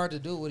feel ain't like hard to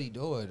do what he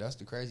doing. That's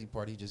the crazy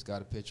part. He just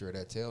got a picture of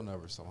that tail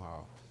number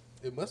somehow.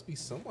 It must be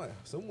somewhat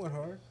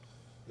hard.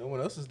 No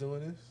one else is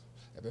doing this,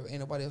 If ain't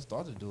nobody else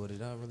thought to do it. It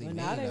don't really Well,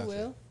 mean now they nothing.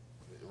 will.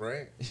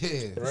 right? Yeah.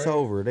 It's Right.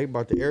 over. They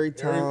about to every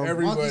time.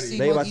 Everybody. see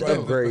They about Monkey to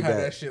do. upgrade Have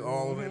that. that shit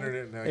all on the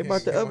internet now. They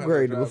about to You don't have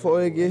upgrade it drive before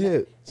they anymore. get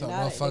hit. So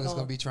Now they motherfuckers gon-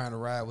 gonna be trying to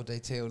ride with their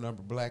tail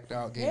number blacked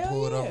out, getting Hell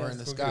pulled yeah. over in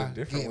the It's gonna sky, get a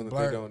different getting one that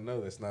blurred. they don't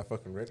know that's not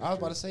fucking registered. I was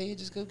about to say, you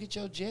just go get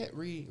your jet,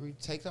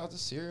 take out the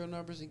serial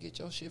numbers and get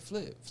your shit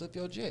flipped. Flip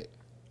your jet.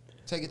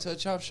 Take it to a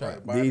chop shop.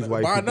 Right, buy, These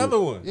white buy people- another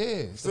one.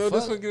 Yeah. So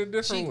this one get a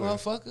different cheap one.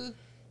 motherfucker.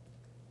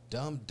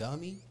 Dumb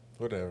dummy.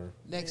 Whatever.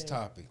 Next Yeah.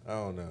 topic. I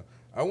don't know.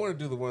 I want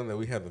to do the one that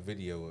we have the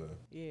video of.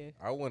 Yeah.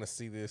 I want to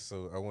see this,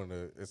 so I want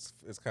to. It's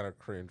kind of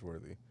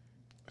cringeworthy.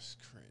 It's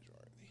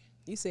cringeworthy.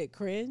 You said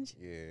cringe?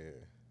 Yeah.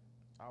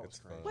 I was It's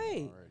cringe fun.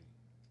 Wait. already.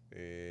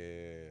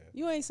 Yeah.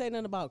 You ain't say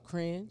nothing about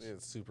cringe.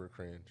 It's super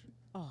cringe.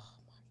 Oh my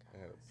I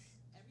gotta-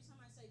 Every time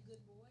I say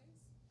good boys,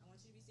 I want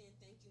you to be saying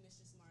thank you,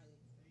 Mr. Smiley.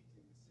 Thank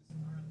you,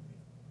 Mr. Smiley.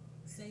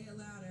 Say it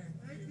louder.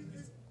 Thank you,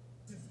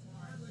 Mr.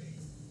 Smiley.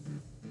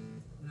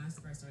 When I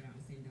first started out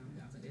in sitting down,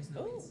 I was like, there's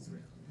no way this is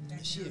real.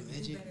 Is she a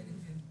midget? Better than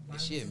him. Why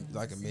Is she would you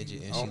like a say midget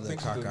that? and I she don't look think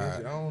she's a midget.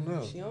 cockeyed? I don't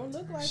know. She don't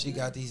look like She it.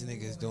 got these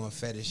niggas doing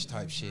fetish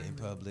type shit in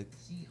public.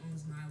 She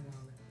owns my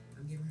wallet.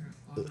 I'm giving her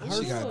all Her my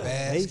She got look.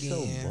 bad They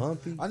so skin.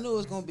 bumpy. I knew it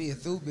was gonna be a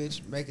through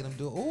bitch making them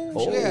do. Ooh,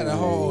 she had a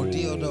whole Oh.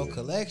 dildo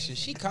collection.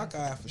 She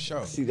cockeyed for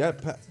sure. See that?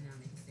 to now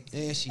make it fix.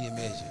 And she a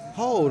midget.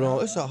 Hold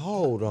on. It's a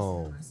hold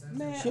on.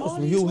 Man, She on all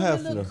some these Hugh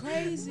women Hefner. look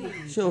crazy.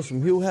 She on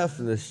some Hugh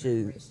Hefner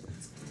shit.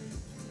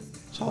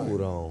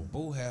 Hold on.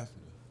 Boo Hefner.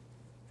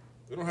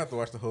 We don't have to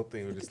watch the whole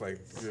thing. We just like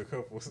do a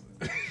couple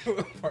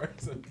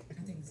parts of it.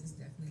 I think this is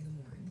definitely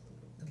the one.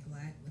 The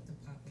black with the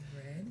pop of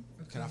red.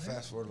 for Can I color.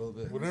 fast forward a little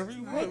bit? Whatever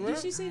you Wait, want, man.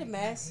 did you see the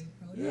mask?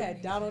 You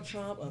had Donald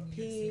Trump, a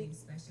pig.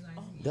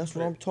 That's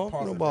what I'm Pause talking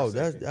it for a about.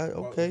 That's second. that,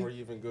 Before okay. you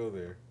even go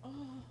there. Oh,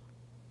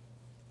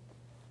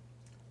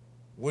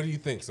 What do you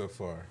think so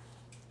far?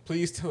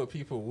 Please tell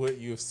people what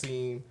you have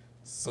seen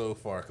so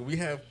far. Cause we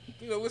have,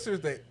 listeners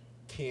that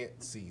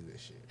can't see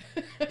this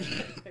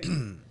shit.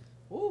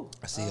 ooh.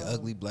 I see an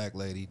ugly black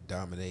lady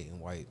dominating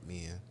white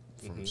men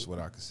from what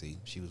I could see.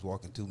 She was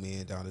walking two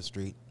men down the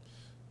street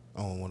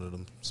on one of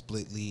them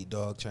split lead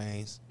dog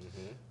chains.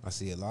 I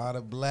see a lot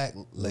of black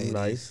ladies,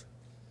 Nice.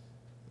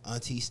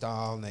 auntie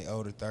style in their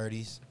older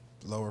 30s,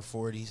 lower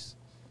 40s,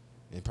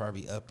 and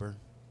probably upper,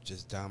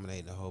 just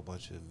dominating a whole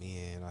bunch of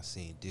men. I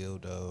seen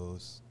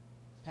dildos.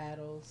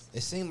 Paddles.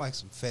 It seemed like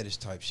some fetish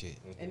type shit.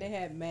 And they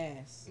had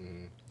masks.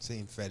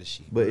 Seemed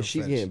fetishy. But real is she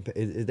fetish.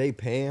 getting? Is they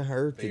paying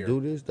her They to are do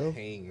this though?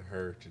 paying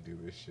her to do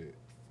this shit.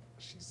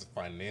 She's a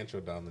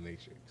financial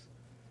dominatrix.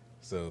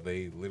 So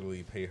they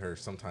literally pay her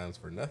sometimes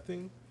for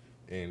nothing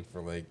and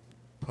for like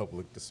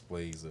public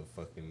displays of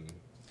fucking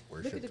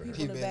worship Look at the to her.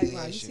 people in the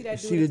background. You see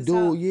that dude? See the at the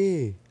top? dude?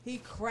 Yeah. He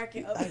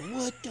cracking up. Like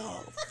what the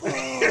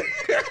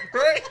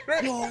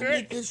fuck? Yo,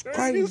 niggas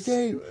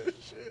crazy.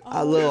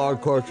 I love our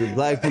culture.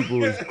 Black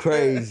people is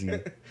crazy.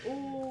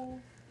 Ooh.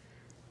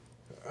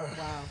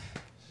 Wow.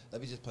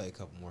 Let me just play a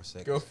couple more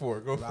seconds. Go for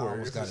it. Go I for it.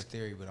 almost This got a is-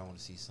 theory, but I want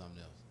to see something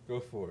else. Go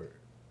for it.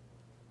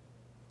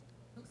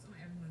 Looks on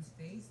everyone's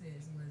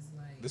faces was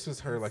like. This was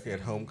her like at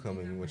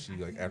homecoming when she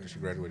like after she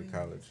graduated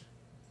college.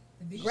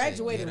 The video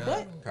Graduated Get what?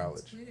 up.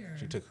 College. Twitter,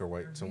 She took her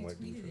I some white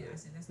dude retweeted for it. I that.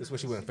 said, "That's This is not what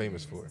she went shit,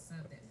 famous it's for. a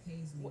sub that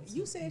pays me What, to,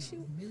 you said she?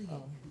 humiliate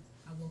Oh. me."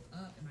 I woke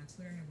up and my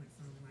Twitter had went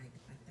from like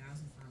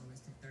 1,000 followers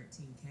to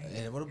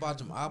 13K. And what about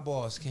them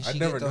eyeballs? Can I she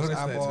never get those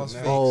noticed that till eyeballs now.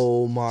 fixed?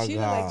 Oh my She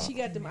look like god. she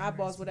got them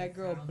eyeballs where that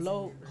girl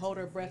hold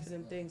her breath and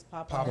them things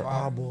pop Pop Her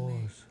out.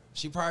 eyeballs.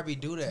 She probably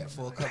do that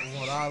for a couple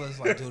more dollars,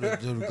 like do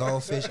the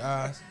goldfish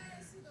eyes.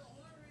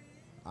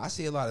 I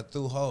see a lot of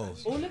through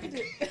holes. Oh, look at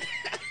this.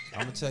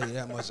 I'm gonna tell you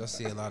that much. I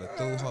see a lot of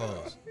through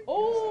holes.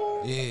 Oh.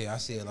 Yeah, I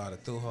see a lot of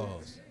through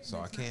hoes, so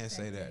I can't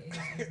say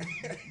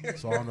that.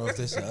 So I don't know if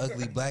this is an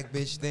ugly black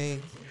bitch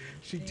thing.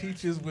 She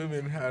teaches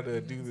women how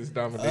to do this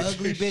domination.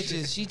 Ugly shit.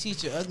 bitches. She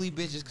teaching ugly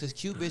bitches because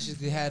cute bitches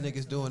can have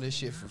niggas doing this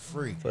shit for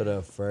free. For the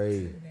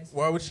afraid.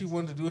 Why would she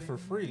want to do it for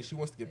free? She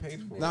wants to get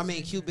paid for it. No, I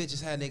mean cute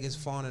bitches had niggas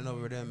fawning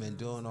over them and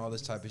doing all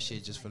this type of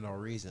shit just for no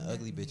reason.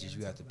 Ugly bitches,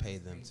 you have to pay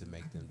them to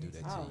make them do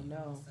that I to don't you.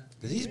 know.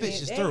 Cause these Man,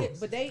 bitches they- through.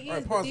 But they All right,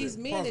 is. But pause these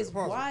it, men pause it, is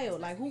pause it. wild.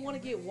 Like who want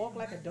to get walked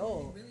like a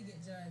dog, Really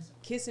get judged.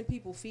 kissing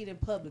people feet in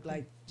public,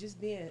 like just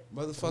being.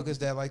 Motherfuckers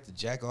that like to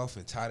jack off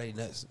and tie their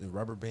nuts and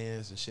rubber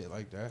bands and shit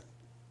like that.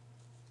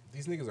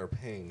 These niggas are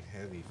paying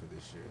heavy for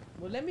this shit.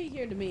 Well, let me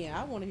hear the men.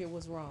 I want to hear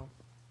what's wrong.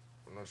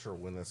 I'm not sure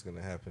when that's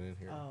gonna happen in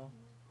here. Oh,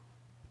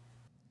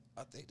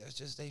 I think that's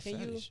just they Can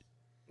you- fetish.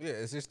 Yeah,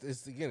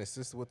 it's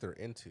just what they're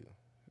into.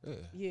 Yeah.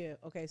 yeah.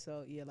 Okay,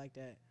 so yeah, like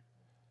that.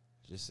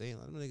 Just saying,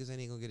 like, them niggas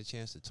ain't gonna get a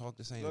chance to talk.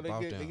 This ain't No,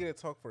 about they them. get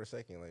to talk for a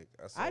second. Like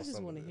I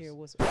just want to hear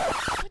what's.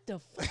 What the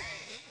fuck,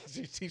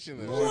 She's teaching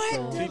them. What She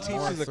the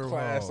teaches a fuck?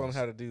 class on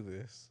how to do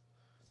this.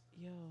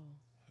 yo?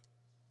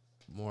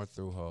 More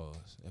through hoes.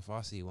 If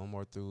I see one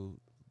more through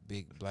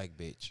big black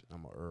bitch,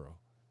 I'm a Earl.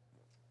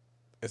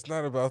 It's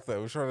not about that.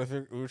 We're trying to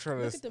figure. We're trying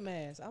Look to. at the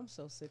mask. I'm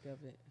so sick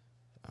of it.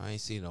 I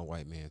ain't seen no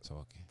white man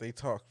talking. They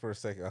talk for a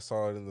second. I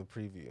saw it in the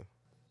preview.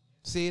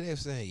 See, they're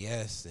saying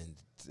yes and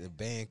the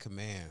band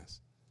commands.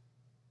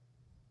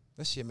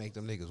 That shit make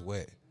them niggas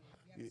wet.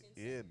 Yeah,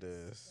 it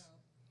does.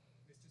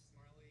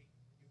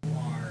 You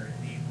are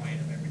the light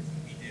of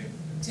everything we do,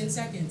 10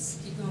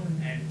 seconds. Keep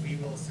going. and we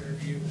will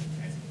serve you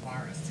as you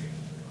require us to. You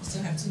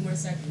still have 2 more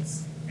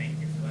seconds. Thank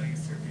you for letting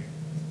us serve you.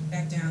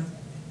 Back down.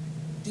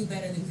 Do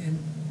better than him.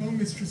 Oh,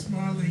 Mr.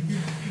 Smiley,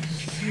 you're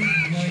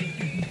sweet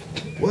light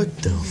What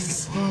the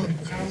fuck?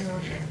 and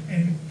power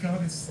and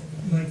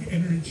goddess-like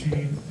energy,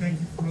 and thank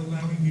you for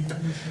allowing me to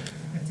worship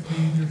and to be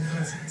in your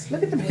presence.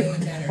 Way better.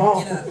 Get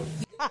up.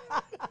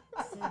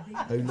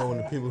 You know when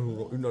the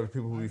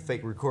people who be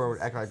fake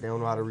recording act like they don't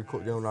know how to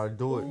record, they don't know how to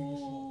do it.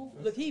 Ooh,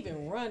 look, he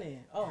even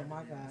running. Oh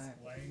my god.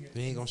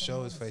 He ain't gonna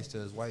show his face to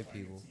his white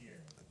people.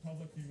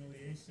 Public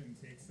humiliation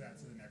takes that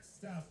to the next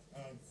step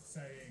of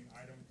saying,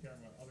 I don't care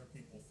what other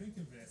people think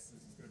of this.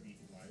 This is going to be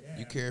who I am.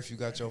 You care if you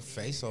got your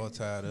face all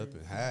tied up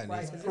and hiding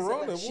Right, it. 'cause it's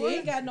Corona, like, she what?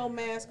 ain't got no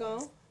mask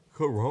on.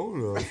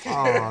 Corona.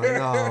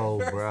 Oh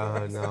no,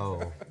 bro,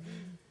 no.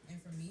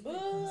 And for me,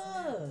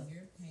 Ugh.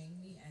 you're paying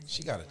me as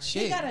She got a She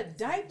chick. got a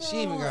diaper She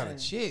even got on. a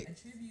chick. a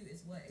tribute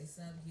is what a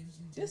sub gives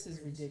you. This just is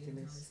for initiating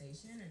ridiculous.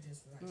 Conversation or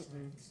just for like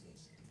showing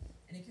appreciation,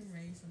 and it can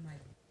range from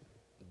like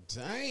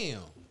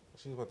Damn.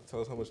 She's about to tell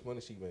us how much money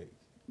she makes.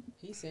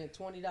 He sent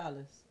 $20.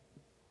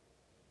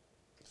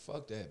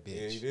 Fuck that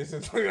Yeah, you bitch. did say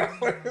 $20.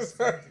 just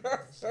in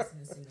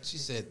a single She tribute.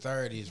 said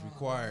 30 is Draw all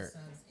required.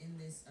 subs in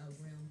this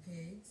realm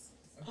pigs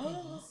or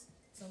piggies.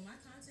 So my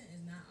content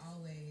is not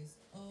always,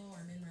 oh,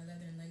 I'm in my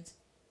leather and latex.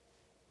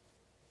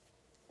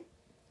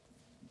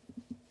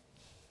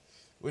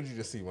 What did you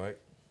just see, Mike?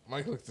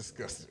 Mike looks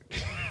disgusted.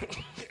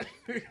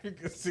 You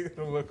can see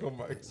the look on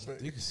Mike's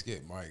face. You can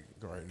skip Mike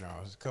right now.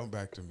 Just come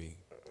back to me.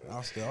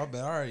 I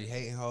bet I already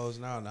hating hoes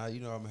now. Now you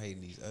know I'm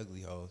hating these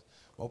ugly hoes.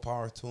 More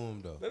power to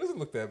them though. That doesn't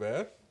look that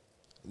bad.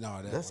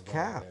 No, That's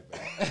cap.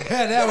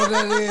 that was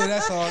that.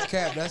 That's all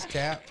cap. That's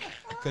cap.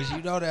 Cause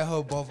you know that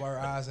hoe both our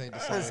eyes ain't the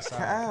same That's size.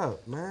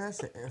 cap, man.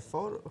 That's a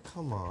photo.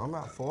 Come on, I'm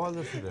not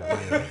falling for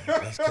that. Man.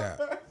 That's cap.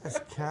 That's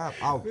cap.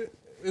 Out.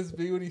 It's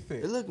B. What do you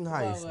think? It look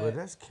nice, Well, but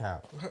that's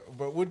cap.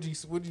 But what you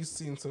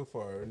seen so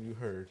far and you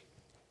heard?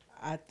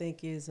 I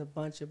think it's a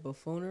bunch of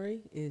buffoonery.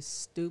 It's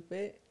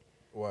stupid.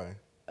 Why?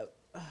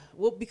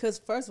 Well, because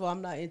first of all,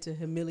 I'm not into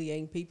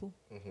humiliating people.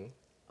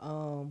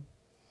 Mm-hmm.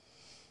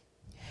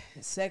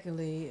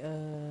 Secondly,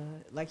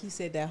 like he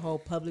said, that whole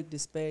public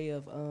display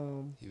of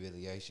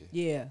Humiliation.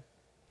 yeah,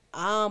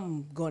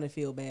 I'm gonna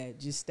feel bad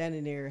just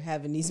standing there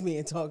having these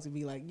men talk to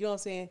me like, you know what I'm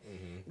saying?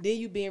 Then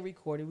you being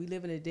recorded. We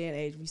live in a day and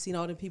age. We seen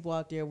all the people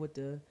out there with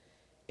the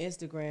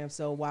Instagram.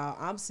 So while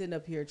I'm sitting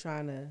up here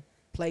trying to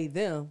play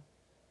them,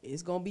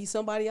 it's gonna be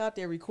somebody out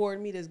there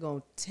recording me that's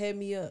gonna tear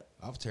me up.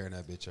 I'm tearing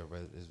that bitch up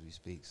as we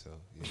speak. So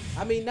yeah.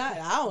 I mean, I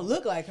don't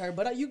look like her,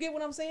 but you get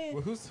what I'm saying?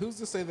 Well, who's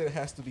to say that it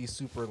has to be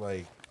super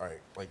like, all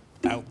right, like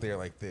out there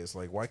like this?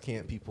 Like, why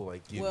can't people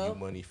like give you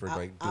money for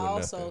like I doing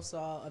also nothing?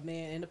 saw a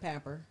man in a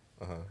pamper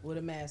Uh-huh. with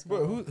a mask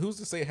But on. who's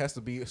to say it has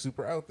to be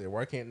super out there?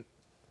 Why can't?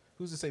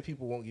 Who's to say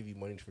people won't give you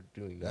money for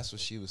doing that? That's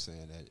what she was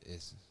saying. That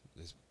it's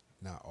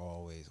not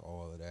always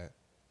all of that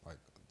like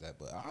that.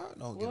 But I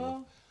don't give a.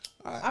 Well,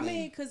 I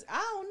mean, because I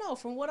don't know.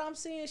 From what I'm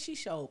seeing, she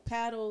showed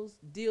paddles,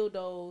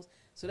 dildos.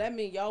 So that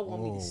means y'all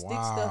want me to stick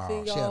stuff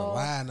in She had a y'all.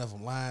 line of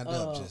them lined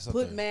up. Just up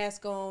Put there.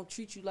 mask on,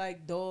 treat you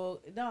like dog.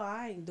 No,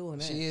 I ain't doing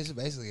that. She is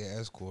basically an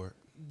escort.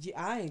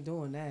 Yeah, I ain't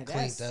doing that.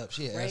 Cleaned That's up.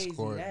 She an crazy.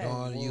 escort. That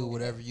Doing is you bull.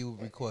 whatever you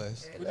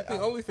request. What do you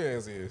think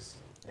OnlyFans is?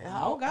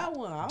 I don't got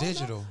one. I don't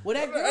Digital. Know. Well,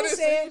 that I girl didn't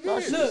say said, you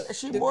did. look,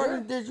 She the more girl-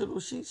 than digital.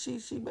 She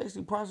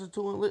basically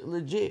prostituting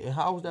legit.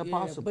 How is that yeah,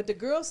 possible? but the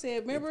girl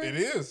said, remember, It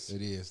is.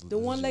 It is. the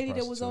one legit lady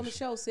that was on the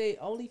prostitution. show said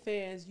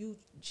OnlyFans,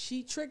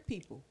 she tricked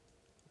people.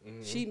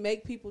 She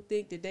make people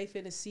think that they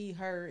finna see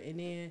her, and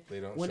then They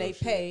don't when show they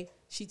shit. pay,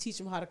 she teach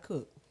them how to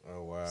cook.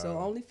 Oh wow. So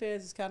OnlyFans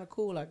is kind of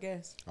cool, I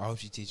guess. I hope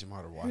she teach them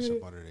how to wash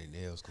up under their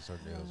nails because her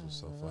nails were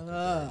so fucking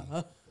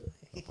dirty.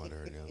 Up under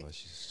her nails, like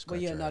she's. But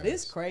yeah, no,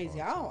 this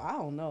crazy. I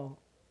don't know.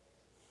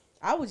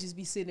 I would just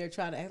be sitting there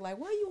trying to act like,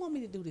 why you want me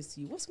to do this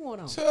to you? What's going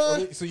on? So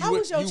How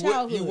was your you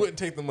childhood? wouldn't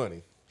take the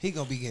money. He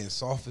gonna be getting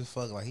soft as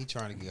fuck. Like he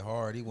trying to get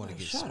hard. He want to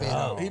get spit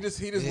up. out. He just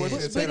Yeah. wants you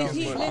to But take But if his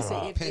he money.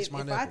 listen, Pinch if my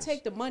I nipples.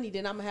 take the money,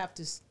 then I'm gonna have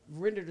to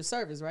render the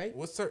service, right?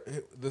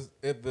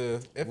 If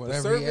the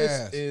Whatever he service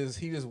asks. is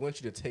he just wants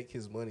you to take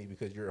his money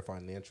because you're a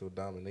financial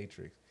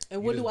dominatrix.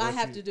 And He what just do I wants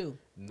have you- to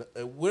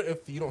do? What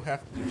if you don't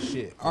have to do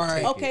shit? All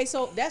right. Take Okay, it.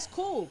 so that's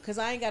cool because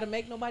I ain't got to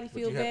make nobody But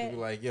feel you have bad. to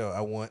be like, yo,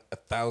 I want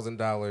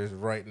 $1,000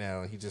 right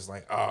now, and he's just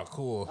like, oh,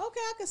 cool. Okay,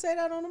 I can say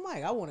that on the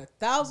mic. I want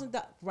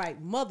 $1,000. Right,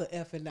 mother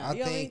effing now. I You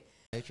know what I mean? think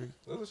Matrix.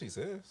 That's what she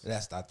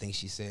says. I think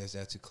she says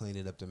that to clean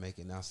it up to make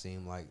it now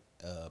seem like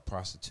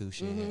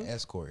prostitution and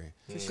escorting.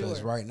 Because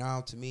sure. right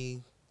now, to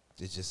me,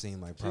 it just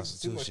seemed like She seems like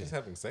prostitution. she's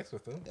having sex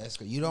with him.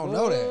 You don't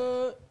know that.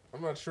 What?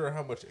 I'm not sure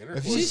how much intercourse.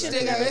 If you that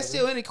stick, has. it's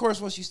still intercourse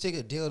once you stick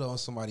a dildo on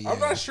somebody. I'm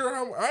not sure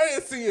how. I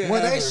didn't see it.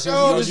 When they happen.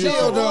 showed You the know,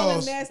 dildo- All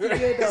dildos. them nasty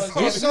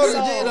dildos. You saw the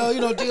So- dildo,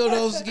 you know,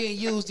 dildos getting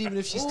used even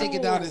if she stick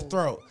it down his Ooh.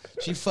 throat.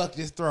 She fucked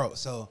his throat.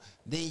 So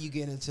then you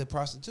get into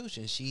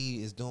prostitution.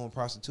 She is doing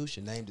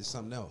prostitution, named it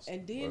something else.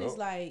 And then it's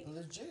like,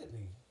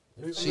 Legitly.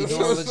 She That's doing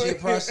what I'm saying.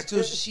 legit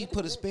prostitution. She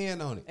put a spin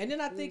on it. and then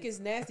I think it's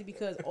nasty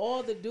because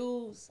all the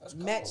dudes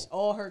match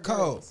all her Code.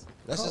 girls.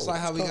 That's just Code.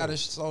 like how we got Code. a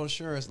soul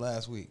insurance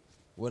last week.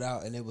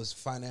 Without, and it was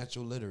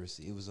financial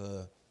literacy. It was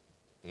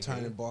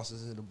turning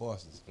bosses into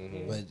bosses,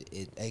 but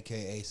it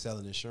AKA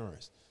selling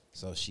insurance.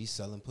 So she's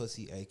selling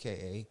pussy,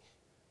 AKA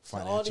So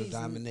all financial these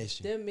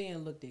domination. Them men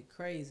looked it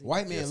crazy.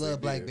 White men Yes, they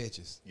love black did.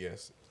 bitches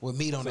Yes. with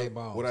meat on So their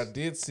bones. what I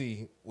did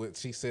see, what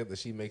she said that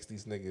she makes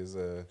these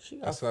niggas.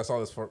 She I got- saw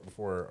this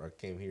before I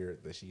came here.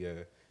 That she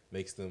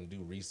makes them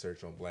do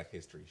research on Black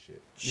history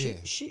shit. Yeah.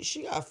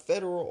 She got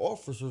federal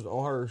officers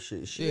on her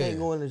shit. She Yeah. ain't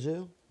going to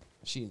jail.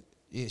 she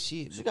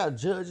She got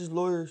judges,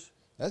 lawyers.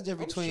 that's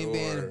different I'm between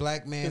being a sure.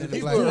 black man and a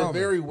People black are woman.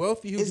 very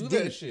wealthy who It's do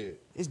deep. that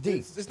shit. It's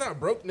deep. It's not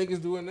broke niggas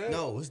doing that.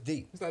 No, it's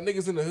deep. It's not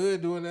niggas in the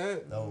hood doing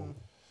that. No.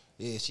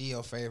 Yeah, she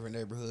your favorite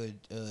neighborhood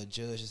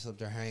judge is up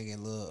there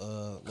hanging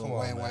little Come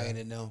Wayne on, man. Wayne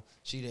and them.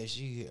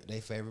 She they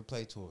favorite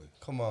play toy.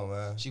 Come on,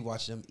 man. She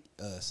watch them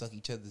suck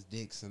each other's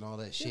dicks and all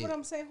that See shit. what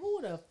I'm saying?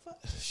 Who the fuck?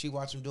 She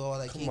watch them do all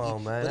that Come kinky.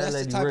 on, man. But That that's the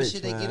lady type rich, of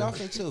shit they man. get off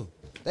into.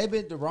 They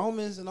been the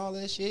Romans and all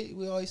that shit.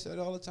 We always said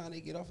all the time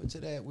they get off into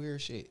that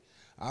weird shit.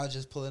 I was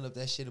just pulling up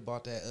that shit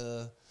about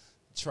that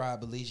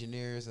tribe of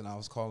legionnaires and I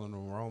was calling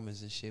them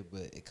Romans and shit,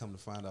 but it come to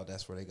find out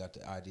that's where they got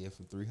the idea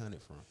from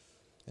 300 from.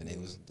 And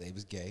they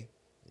was gay.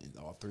 And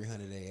all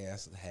 300 they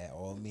ass had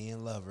all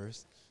men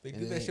lovers. They And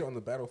did that they- shit on the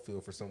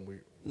battlefield for some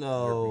weird.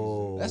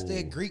 No. That's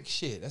their Greek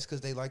shit. That's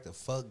because they like to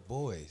fuck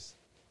boys.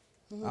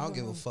 I don't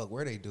give a fuck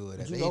where they do it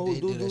at. You They know who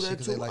do do that that shit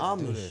because they too? like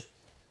to do Amish. that.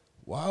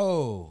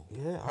 Whoa.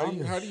 Yeah,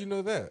 How do you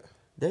know that?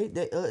 They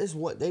it's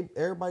what they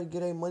everybody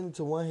get their money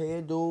to one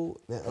head dude.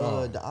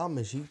 And, the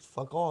Amish, he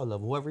fuck all of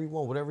them, whoever he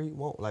want, whatever he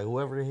want, like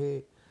whoever the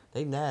head.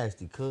 They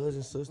nasty,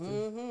 cousins, sisters.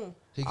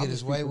 He get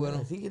his Amish way people with him.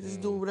 nasty. He get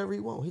just do whatever he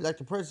want. He like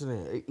the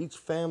president. Each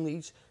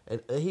family,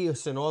 and he'll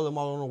send all them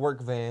out on a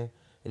work van,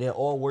 and then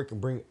all work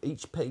and bring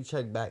each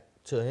paycheck back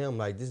to him.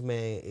 Like this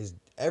man is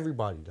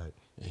everybody. Like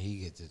And he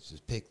get to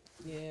just pick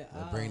Yeah,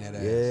 and bring that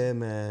ass. yeah,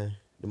 man.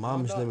 The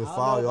Amish know- let me I don't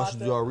follow. know Y'all about should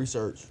the- do our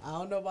research. I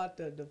don't know about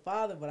the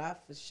father, but I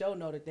for sure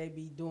know that they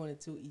be doing it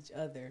to each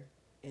other.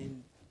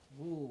 And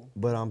woo.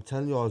 But I'm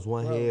telling y'all, it's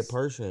one head Gross.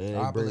 person, and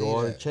I they bring believe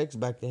all the that. checks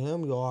back to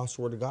him. Y'all, I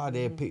swear to God,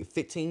 they pick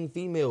 15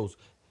 females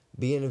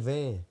be in the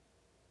van.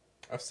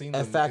 I've seen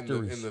At them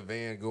factories. in the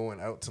van going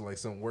out to like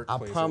some I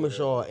workplace. or promise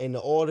whatever. y'all, and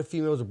all the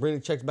females will bring the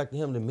checks back to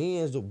him. The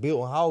men's are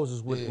building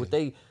houses with Yeah. what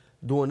they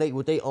doing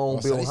with their own Oh,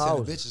 so they building send the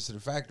houses. bitches to the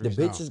The factories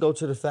bitches now. go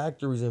to the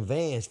factories in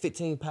vans,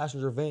 15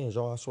 passenger vans.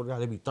 Y'all, I swear to God,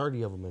 there be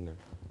 30 of them in there.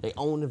 They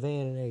own the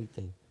van and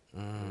everything.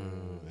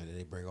 And then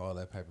they bring all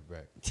that paper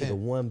back. To the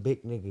one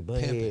big nigga, butt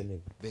head Pimping.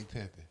 nigga. Big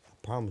pimping. I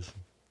promise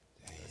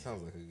you. That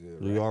sounds like a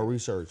good. Do y'all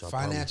research. I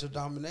Financial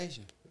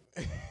domination.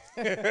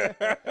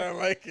 I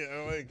like it.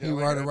 I like it. He I like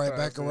brought it that right time,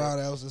 back so- around.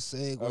 That was a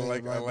segue. I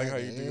like right how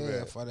back you to- do yeah,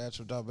 that.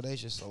 Financial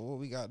domination. So what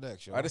we got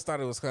next, y'all? I just thought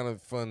it was kind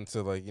of fun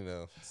to like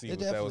see It what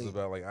that was definitely-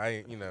 about. Like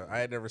I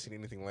had never seen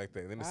anything like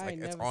that. And then it's I like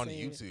ain't it's never on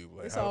seen it. YouTube.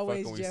 Like It's how the fuck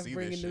always can we Jeff see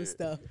bringing this new shit?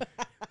 stuff.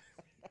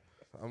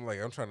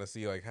 I'm trying to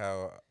see like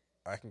how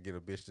I can get a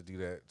bitch to do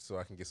that so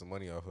I can get some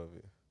money off of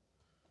it.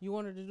 You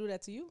want her to do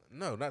that to you?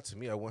 No, not to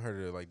me. I want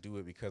her to like do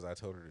it because I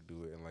told her to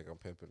do it and like I'm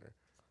pimping her.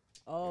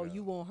 Oh, Yeah.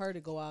 you want her to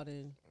go out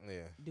and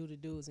Yeah, do the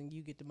dudes and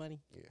you get the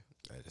money? yeah,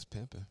 That is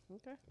pimping.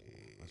 Okay, yeah.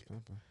 That's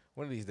pimping.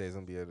 One of these days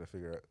I'm gonna be able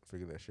to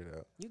figure that shit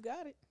out. you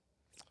got it.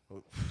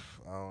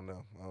 I don't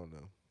know.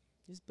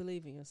 Just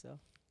believe in yourself.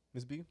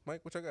 Miss B,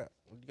 Mike, what you got?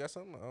 You got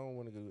something? I don't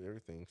want to do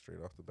everything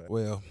straight off the bat.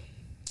 Well,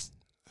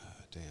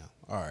 damn.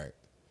 All right.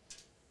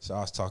 So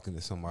I was talking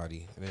to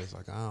somebody, and they was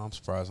like, "Oh, I'm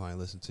surprised I ain't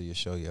listened to your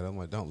show yet." I'm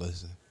like, "Don't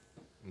listen."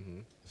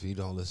 If you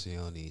don't listen, you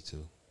don't need to.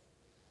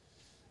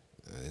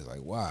 And he's like,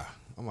 why?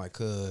 I'm like,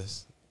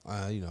 cause,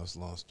 it's a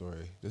long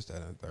story. This,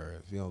 that, and the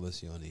third. If you don't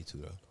listen, you don't need to,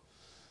 though.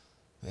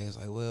 And he's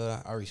like,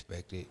 well, I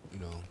respect it,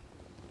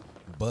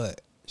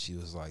 But she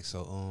was like,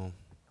 so,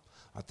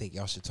 I think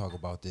y'all should talk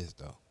about this,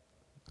 though.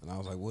 And I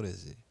was like, what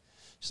is it?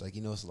 She's like,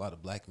 it's a lot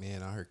of black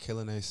men out here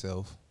killing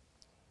themselves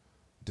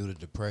due to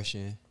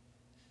depression.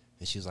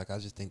 And she was like, I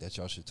just think that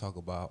y'all should talk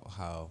about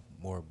how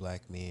more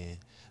black men,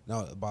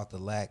 about the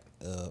lack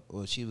of,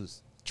 well, she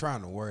was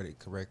trying to word it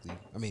correctly.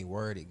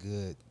 Word it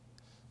good.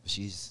 But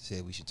she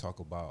said we should talk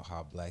about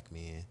how black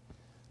men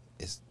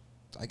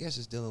I guess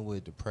it's dealing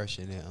with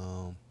depression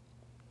and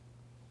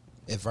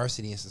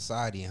adversity in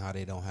society and how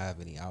they don't have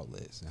any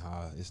outlets and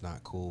how it's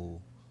not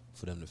cool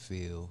for them to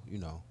feel,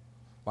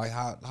 like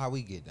how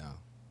we get down.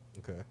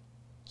 Okay.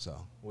 So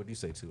What do you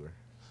say to her?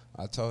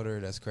 I told her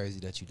that's crazy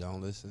that you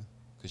don't listen,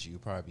 because you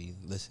probably be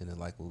listening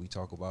like what we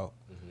talk about.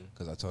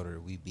 Because I told her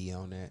we be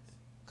on that,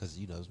 because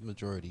it's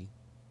majority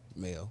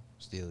male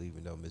still,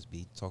 even though Miss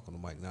B talking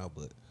on the mic now,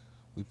 but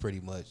we pretty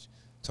much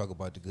talk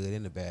about the good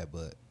and the bad.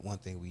 But one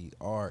thing we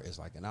are is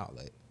like an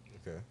outlet.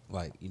 Okay.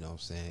 Like, what I'm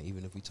saying,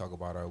 even if we talk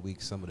about our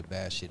week, some of the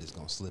bad shit is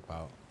gonna slip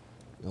out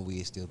and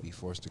we still be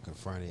forced to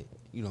confront it.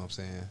 You know what I'm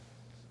saying?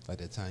 Like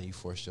that time you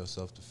forced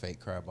yourself to fake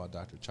cry about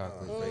Dr.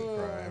 Chocolate. Fake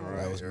cry,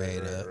 right? That was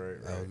made up.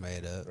 Right, That was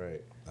made up.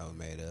 Right. That was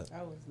made up.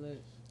 I was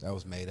lit. That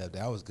was made up.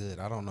 That was good.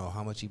 I don't know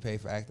how much he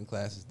paid for acting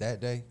classes that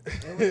day.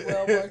 It was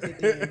well worth it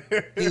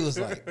then. He was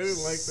like, I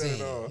didn't like that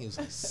sing. at all. He was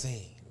like,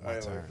 sing. I My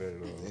didn't turn. like that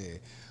at all. Yeah.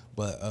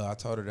 But I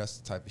told her that's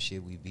the type of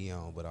shit we be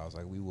on. But I was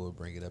like, we will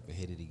bring it up and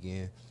hit it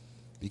again.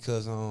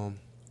 Because,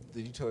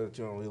 Did you tell her that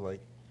you don't really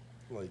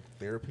like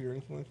therapy or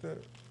anything like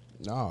that?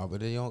 no,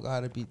 but it don't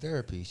gotta be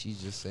therapy. She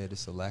just said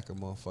it's a lack of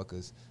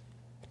motherfuckers.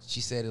 She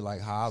said it like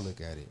how I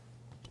look at it.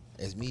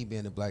 As me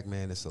being a black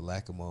man, it's a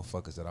lack of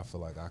motherfuckers that I feel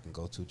like I can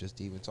go to just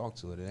to even talk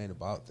to it. It ain't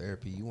about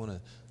therapy. You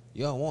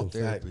don't want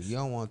Them therapy. facts. You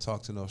don't want to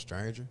talk to no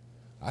stranger.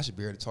 I should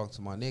be able to talk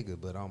to my nigga,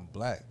 but I'm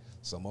black.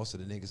 So most of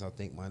the niggas I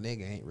think my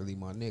nigga ain't really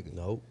my nigga.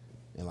 Nope.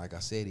 And like I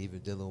said, even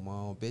dealing with my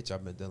own bitch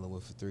I've been dealing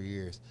with for 3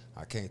 years,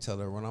 I can't tell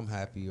her when I'm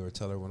happy or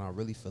tell her when I'm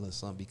really feeling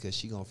something, because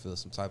she gonna feel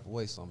some type of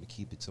way, so I'm gonna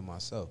keep it to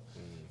myself.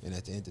 And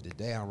at the end of the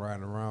day, I'm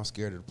riding around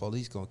scared of the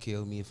police gonna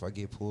kill me if I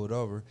get pulled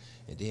over,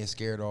 and then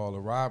scared of all the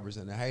robbers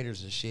and the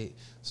haters and shit.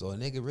 So a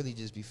nigga really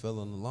just be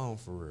feeling alone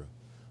for real.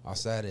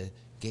 Outside of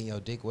getting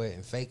your dick wet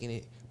and faking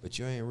it, but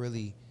you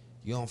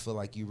don't feel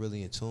like you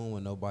really in tune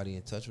with nobody,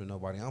 in touch with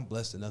nobody. I'm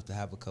blessed enough to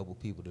have a couple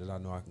people that I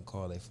know I can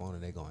call their phone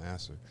and they gonna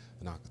answer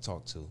and I can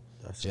talk to.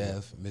 That's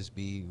Jeff, Miss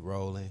B,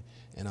 Roland,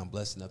 and I'm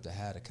blessed enough to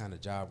have the kind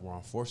of job where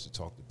I'm forced to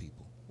talk to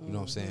people. You know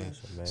what I'm saying?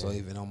 Man. So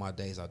even on my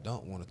days I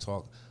don't want to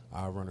talk,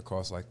 I run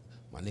across like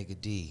my nigga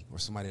D or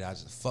somebody that I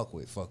just fuck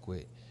with,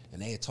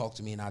 and they talk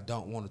to me and I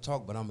don't want to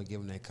talk, but I'm gonna give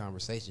them that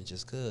conversation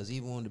just cause.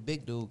 Even when the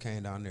big dude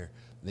came down there,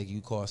 nigga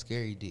you call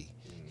Scary D,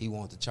 he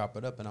wanted to chop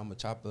it up and I'm gonna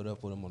chop it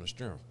up with him on the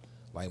strength.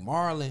 Like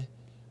Marlon,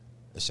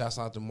 shouts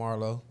out to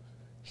Marlo,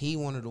 he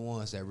one of the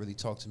ones that really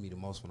talk to me the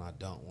most when I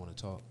don't want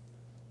to talk.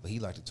 But he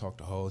like to talk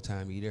the whole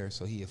time he there,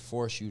 so he'll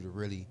force you to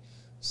really.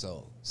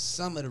 So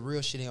some of the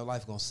real shit in your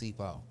life gonna seep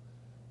out,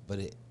 but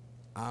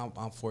I'm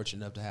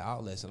fortunate enough to have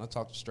outlets. And I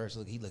talk to Stretch.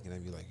 Look, he looking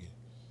at me like,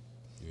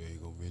 you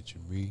ain't gonna mention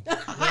me.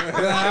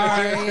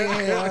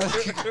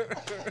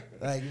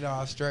 Like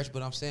I'm Stretch,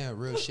 but I'm saying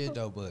real shit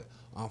though. But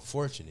I'm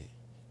fortunate,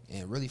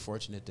 and really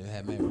fortunate to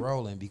have met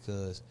Roland,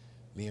 because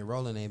me and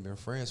Roland ain't been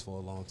friends for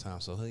a long time,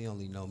 so he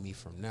only know me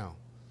from now.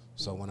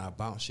 So when I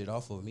bounce shit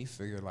off of him, he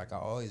figured like I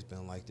always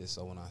been like this.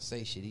 So when I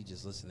say shit, he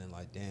just listening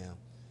like, damn,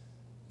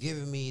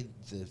 giving me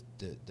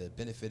the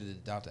benefit of the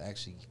doubt to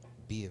actually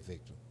be a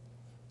victim.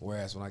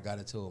 Whereas when I got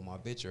into it with my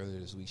bitch earlier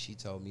this week, she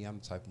told me I'm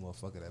the type of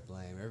motherfucker that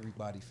blame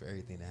everybody for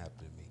everything that happened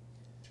to me.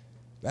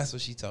 That's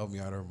what she told me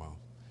out of her mouth.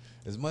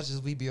 As much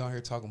as we be on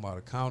here talking about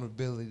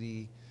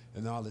accountability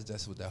and all this,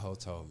 that's what that hoe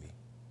told me.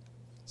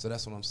 So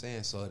that's what I'm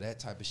saying. So that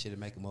type of shit would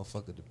make a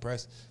motherfucker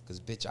depressed. Because,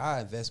 bitch,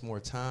 I invest more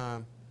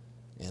time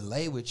and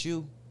lay with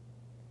you,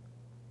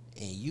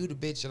 and you the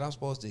bitch that I'm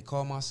supposed to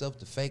call myself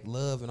to fake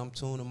love, and I'm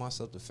tuning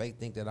myself to fake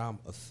think that I'm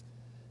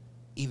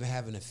even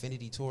have an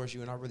affinity towards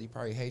you, and I really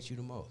probably hate you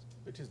the most.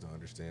 Bitches don't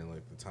understand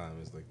like the time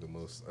is like the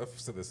most. I've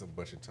said this a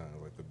bunch of times.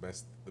 Like the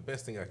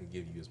best thing I can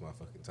give you is my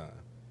fucking time.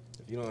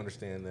 If you don't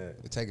understand that,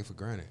 I take it for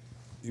granted.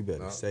 You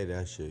better No. say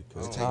that shit,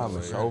 because I don't time know,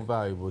 is man. so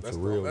valuable to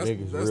real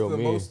niggas, that's real the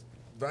men. most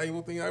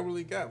valuable thing I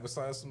really got,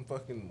 besides some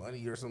fucking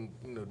money or some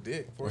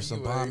dick for Or you,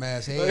 some like- bomb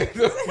ass head.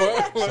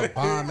 Some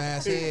bomb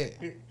ass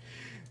head.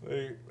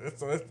 Like,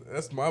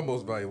 that's my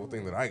most valuable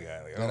thing that I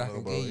got. Like, That I don't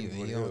know can about give you, and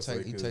anybody you don't else, take-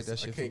 like, you 'cause take that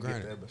shit I for can't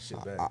granted. get that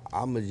shit back.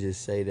 I'ma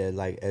just say that,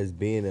 like, as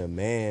being a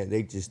man,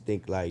 they just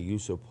think like you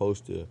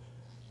supposed to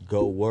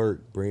go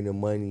work, bring the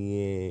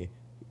money in,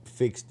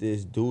 fix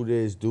this, do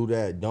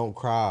that, don't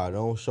cry,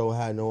 don't show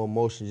how no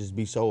emotion, just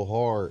be so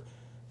hard.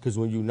 Cause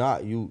when you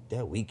not, you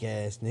that weak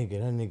ass nigga,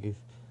 that nigga,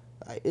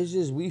 like, it's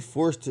just we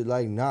forced to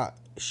like not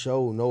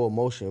show no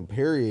emotion,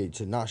 period,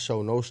 to not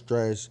show no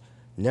stress,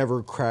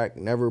 never crack,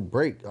 never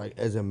break. Like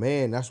as a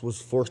man, that's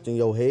what's forced in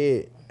your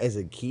head as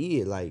a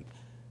kid. Like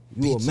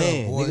you Be a tough,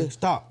 man, boy. nigga.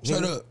 Stop.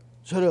 Shut nigga. up.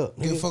 Shut up.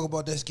 Give a Nigga. fuck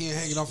about that skin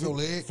hanging off your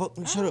leg. Fuck.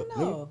 I Shut up. don't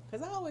Nigga. know,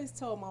 cause I always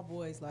told my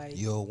boys like,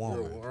 You're a You're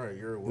woman. a, right,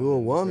 you're a woman. You a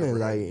woman, You're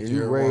like, right. you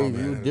You're a raised-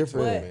 woman you and a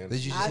different. man.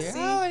 Did you I say, see-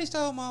 I always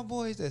told my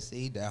boys that,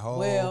 see, that whole.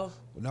 Well-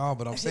 no,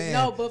 but I'm saying.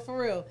 no, but for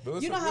real, But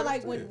it's you know a how real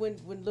like shit.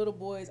 when little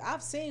boys,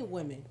 I've seen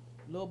women,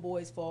 little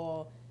boys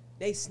fall,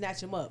 they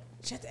snatch them up,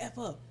 shut the f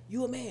up,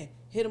 you a man,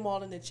 hit them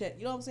all in the chest.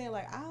 You know what I'm saying?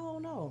 Like I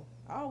don't know.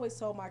 I always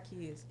told my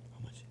kids,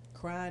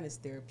 crying is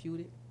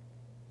therapeutic.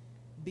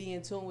 Be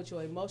in tune with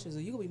your emotions, or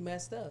you gonna be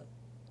messed up.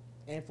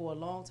 And for a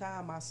long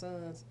time, my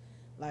sons,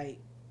 like,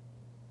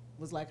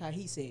 was like how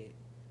he said,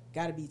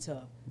 gotta be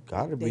tough.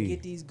 Gotta They be.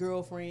 get these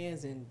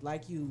girlfriends and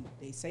like you,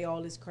 they say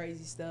all this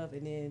crazy stuff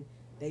and then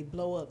they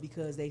blow up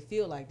because they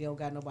feel like they don't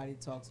got nobody to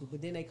talk to.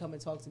 But then they come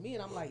and talk to me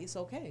and I'm like, it's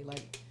okay.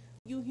 Like,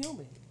 you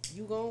human.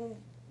 You gonna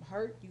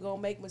hurt, you gonna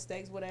make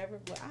mistakes, whatever.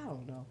 But I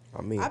don't know.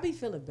 I mean, I be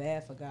feeling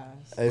bad for guys.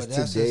 as But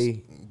that's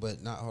today,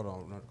 but not, hold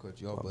on, not to cut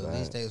you off, My but at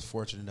least bad. they was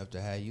fortunate enough to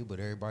have you, but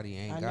everybody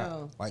ain't I got,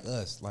 know. like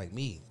us, like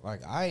me.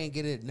 Like, I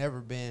ain't never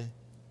been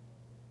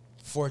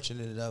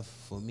fortunate enough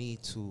for me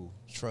to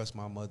trust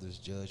my mother's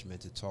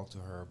judgment to talk to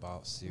her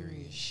about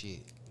serious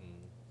shit.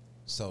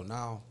 So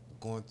now,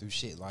 going through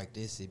shit like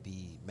this, it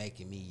be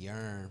making me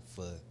yearn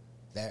for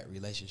that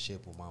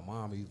relationship with my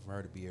mom, even for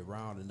her to be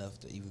around enough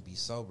to even be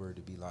sober,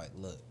 to be like,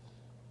 look,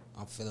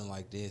 I'm feeling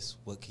like this,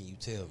 what can you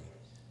tell me?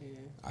 Yeah.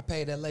 I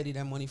paid that lady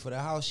that money for the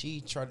house.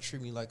 She tried to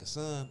treat me like a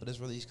son, but it's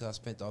really because I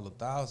spent all the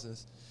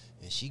thousands.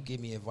 And she give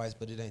me advice,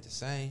 but it ain't the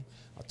same.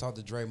 I talked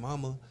to Dre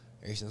mama.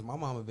 Ever since my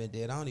mama been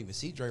dead, I don't even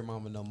see Dre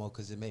mama no more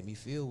because it make me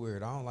feel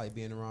weird. I don't like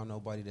being around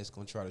nobody that's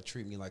going to try to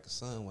treat me like a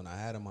son when I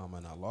had a mama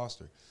and I lost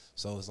her.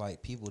 So it's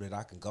like people that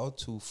I can go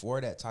to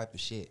for that type of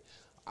shit.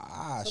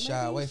 I So shy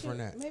maybe you away should- from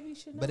that. maybe you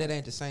should But know. it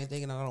ain't the same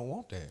thing, and I don't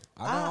want that.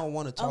 I don't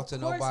want to talk to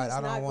Of course nobody. it's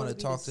I not don't want gonna to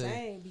be talk the to.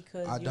 same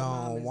because I your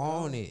mom don't is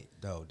want gone. it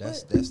though.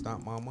 That's But- that's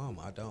not my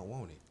mama. I don't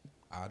want it.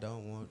 I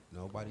don't want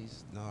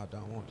nobody's. No, I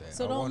don't want that.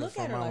 So I don't want it look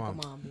from at her my like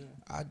mama. a mom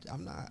then.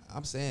 I'm not.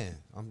 I'm saying.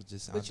 I'm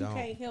just. But I you don't.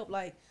 can't help,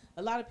 like,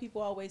 a lot of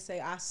people always say,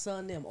 I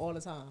son them all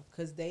the time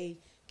because they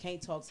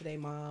can't talk to their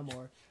mom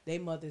or their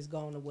mother's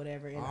gone or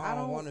whatever. And I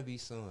don't want to be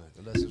son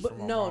unless it's But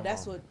from my no, mama.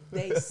 that's what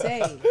they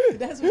say.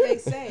 That's what they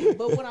say.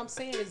 But what I'm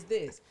saying is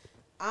this.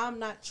 I'm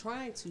not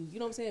trying to, you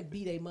know what I'm saying,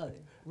 be their mother.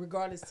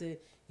 Regardless to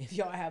if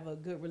y'all have a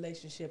good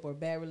relationship or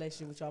bad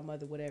relationship with y'all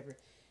mother, whatever.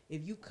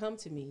 If you come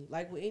to me,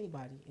 like with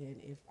anybody, and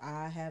if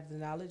I have the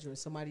knowledge or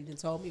somebody done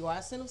told me or I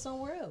send them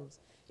somewhere else,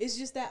 it's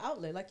just that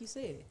outlet, like you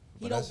said.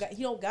 He But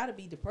he don't gotta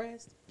be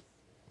depressed.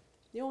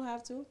 You don't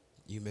have to.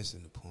 You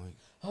missing the point.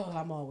 Oh,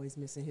 I'm always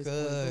missing his point.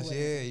 but Cause whatever.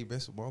 yeah, you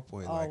missed my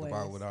point. Like about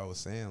Always. what I was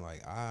saying.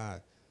 Like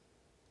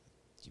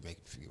you make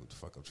me forget what the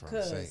fuck I'm trying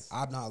to say. 'Cause-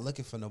 I'm not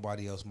looking for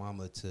nobody else,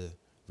 mama, to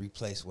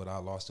replace what I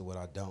lost or what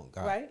I don't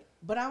got. Right?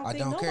 But I don't I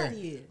think don't care.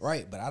 nobody is.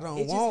 Right, but I don't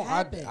It just want.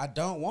 happened. I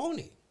don't want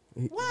it.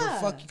 Why? The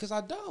fuck, because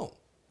I don't.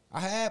 I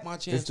had my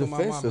chance It's when my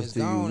mama defensive is to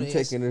you. gone. You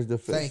It's- taking it as Thank you.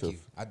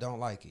 defensive. I don't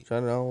like it.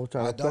 trying I to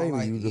don't play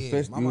like me. You it, yeah.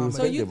 defense. My You mama-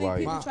 So you offended think by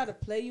people it. try to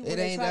play you when It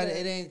they ain't try that. to...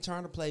 It ain't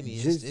trying to play me.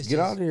 Just get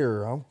out of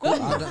here. I'm cool.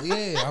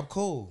 Yeah, I'm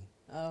cool.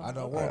 Oh, I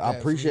don't okay. want. I that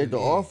appreciate from the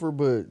you, yeah. offer,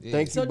 but Yeah.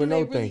 thank So you, do but they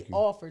no really thank you.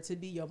 offer to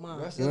be your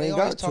mom? Rest You of they ain't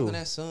always got talking to.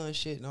 that son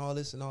shit and all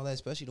this and all that,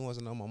 especially the ones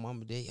that know my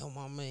mama did. Yo,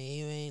 mama,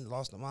 you ain't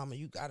lost a mama.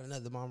 You got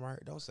another mama. Right?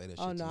 Don't say that shit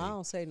Oh to no, me. I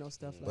don't say no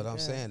stuff like But that. I'm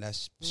saying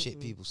that's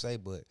shit people say.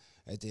 But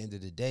at the end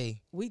of the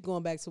day, We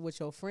going back to what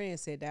your friend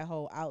said, that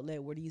whole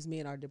outlet where these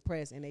men are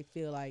depressed and they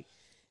feel like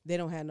they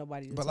don't have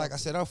nobody to but talk like I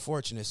to. said, I'm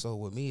fortunate. So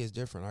with me, it's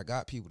different. I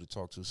got people to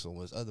talk to. So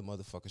when other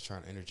motherfuckers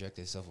trying to interject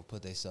themselves or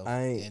put themselves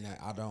I ain't- in,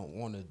 I don't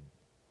want to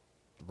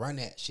run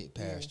that shit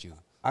past you.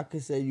 I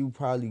could say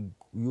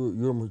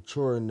you're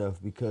mature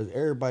enough because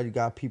everybody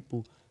got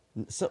people.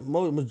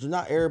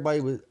 Not everybody,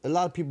 but a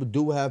lot of people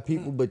do have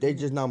people, but they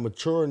just not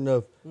mature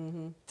enough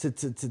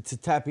to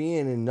tap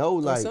in and know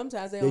Or like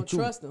sometimes they that don't you-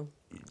 trust them.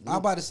 I'm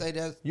about to say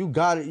that. You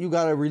got it. You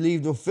gotta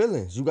relieve them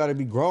feelings. You gotta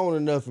be grown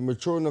enough and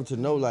mature enough to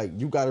know like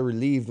you gotta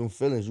relieve them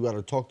feelings. You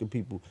gotta talk to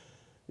people.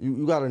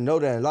 You gotta know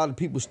that a lot of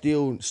people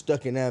still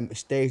stuck in that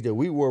stage that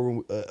we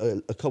were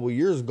a couple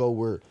years ago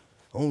where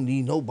I don't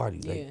need nobody.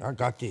 Like Yeah. I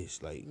got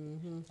this. Like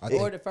I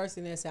think, Or the first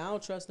thing they say, I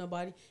don't trust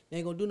nobody. They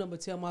ain't gonna do nothing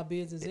but tell my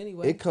business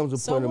anyway. it comes a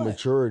So point what? of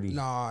maturity.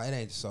 nah, it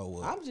ain't so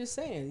what. I'm just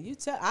saying,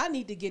 I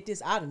need to get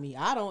this out of me.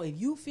 I don't.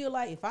 If you feel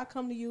like if I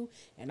come to you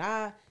and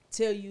I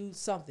tell you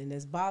something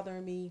that's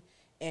bothering me,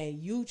 and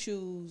you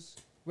choose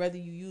whether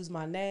you use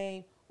my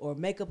name or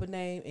make up a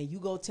name, and you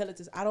go tell it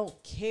to, I don't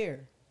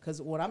care, because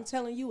what I'm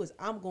telling you is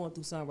I'm going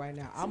through something right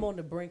now. I'm on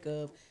the brink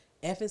of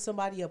effing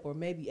somebody up or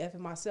maybe effing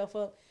myself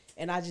up,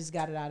 and I just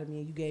got it out of me,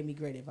 and you gave me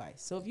great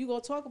advice. So if you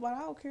go talk about it,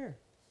 I don't care.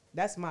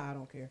 That's my I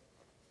don't care.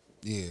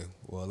 Yeah,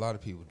 well, a lot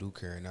of people do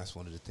care, and that's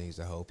one of the things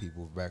that hold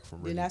people back from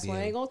really Then that's being.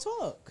 why I ain't gonna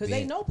talk, because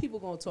they being- know people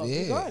gonna talk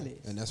Yeah,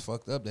 regardless. and that's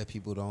fucked up that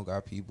people don't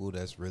got people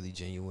that's really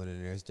genuine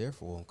and that's there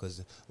for them. Because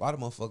a lot of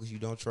motherfuckers you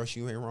don't trust,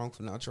 you ain't wrong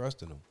for not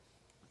trusting them.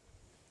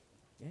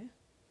 Yeah,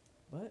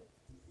 but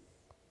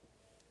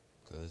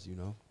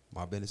because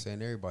my business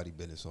ain't everybody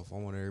business. So if I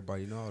want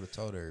everybody to know, I would have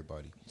told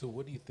everybody. So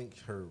what do you think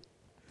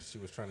she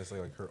was trying to say,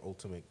 like her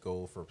ultimate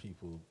goal for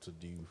people to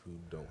do who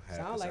don't have?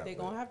 Sound this like they're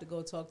outlet? gonna have to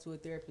go talk to a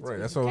therapist. Right,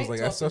 'cause that's you what I was can't like.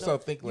 talk That's to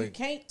what I think. You Like,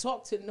 can't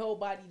talk to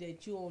nobody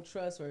that you don't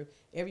trust, or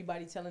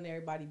everybody telling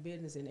everybody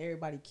business and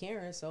everybody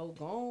caring. So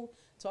go on,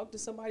 talk to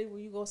somebody where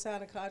you go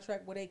sign a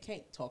contract where they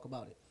can't talk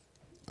about it.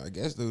 I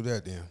guess do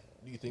that then.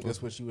 do you think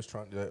that's what she was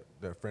trying?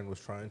 That friend was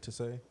trying to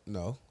say?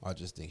 No, I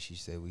just think she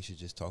said we should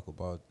just talk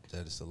about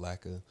that it's a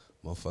lack of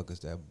motherfuckers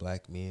that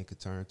black men could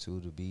turn to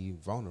be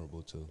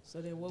vulnerable to.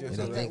 So then, what Yeah, would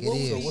so be that- I think what it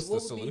would is. be- What's the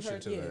what would be solution her-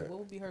 to yeah, that? What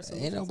would be her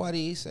solution? Ain't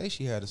nobody say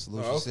she had a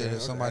solution. Oh, She said okay, if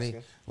okay, somebody,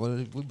 asking.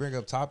 when we bring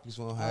up topics,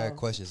 we don't have Oh.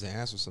 questions and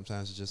answers.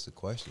 Sometimes it's just a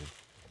question.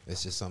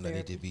 It's just something that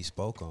Therapy. need to be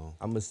spoke on.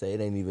 I'm gonna say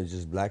it ain't even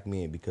just black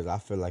men because I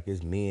feel like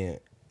it's men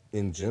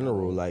in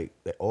general. Like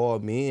all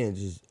men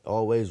just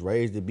always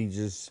raised to be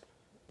just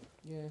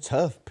Yeah.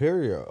 tough.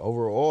 Period.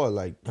 Overall,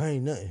 like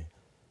ain't nothing.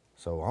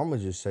 So I'm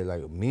gonna just say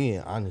like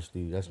men.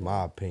 Honestly, that's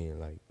my opinion.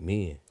 Like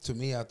men, To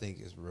me, I think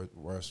it's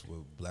worse with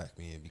black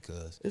men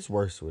because it's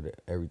worse with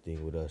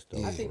everything with us though.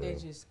 Yeah. I think for they real.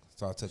 just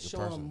so I took it show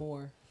them personal.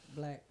 more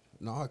black.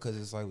 No, because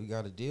it's like we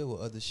got to deal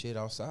with other shit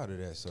outside of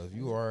that. So if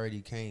you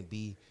already can't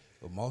be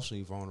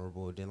emotionally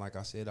vulnerable, then like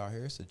I said out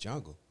here, it's a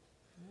jungle.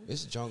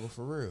 It's a jungle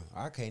for real.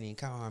 I can't even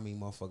count how many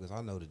motherfuckers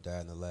I know that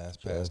died in the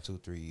last Sure. past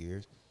 2-3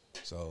 years.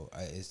 So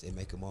it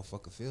make a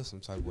motherfucker feel some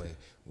type of way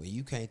when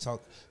you can't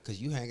talk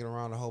because you hanging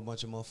around a whole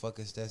bunch of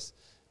motherfuckers that's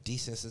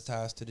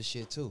desensitized to the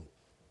shit too.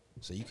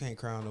 So you can't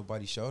cry on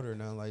nobody's shoulder or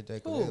nothing like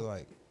that. Cause Who? they're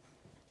like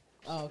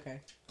Oh, okay.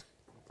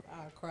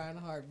 I'll cry in a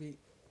heartbeat.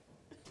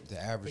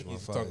 the average He's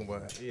motherfucker. talking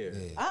about Yeah.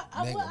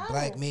 I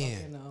black don't men.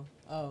 fucking know.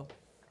 Oh,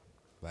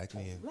 Black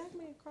men. black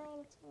men cry all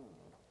the time.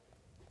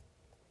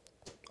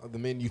 The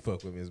men you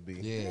fuck with, Ms. B.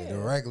 Yeah, the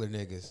Yeah. regular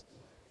niggas.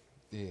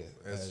 Yeah.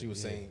 As she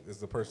was yeah. saying, as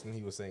the person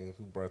he was saying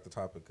who brought the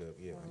topic up.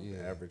 Yeah, Yeah.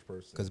 the average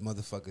person. Because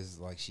motherfuckers,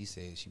 like she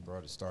said,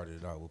 started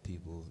it out with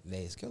people,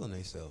 nays killing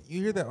themselves.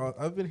 You hear that?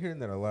 I've been hearing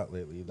that a lot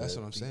lately. That's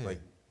that what I'm saying.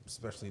 Like,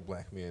 especially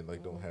black men,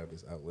 like don't have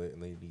this outlet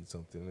and they need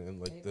something. And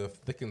like They-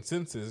 the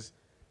consensus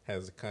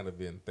has kind of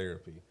been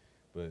therapy,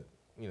 but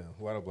you know,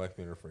 a lot of black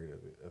men are afraid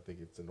of it. I think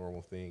it's a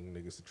normal thing,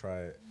 niggas to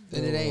try it.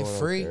 And it ain't Going up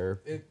free.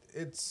 there.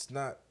 It's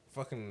not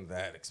fucking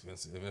that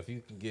expensive. If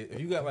you can get, if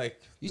you got like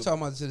You the-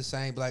 talking about to the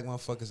same black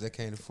motherfuckers that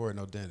can't afford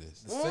no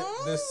dentist.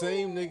 the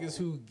same niggas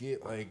who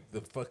get like the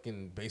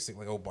fucking basic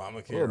like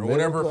Obamacare Or or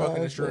whatever middle fucking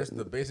class, insurance, but-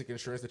 the basic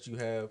insurance that you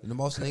have. And the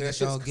most that niggas shit's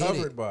don't get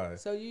covered it. by.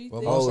 So you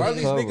Well, think most A lot of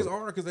these covered. niggas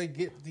are because they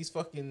get these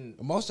fucking.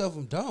 Most of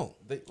them don't.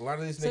 A lot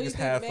of these So you niggas think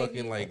have maybe-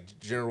 fucking like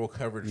general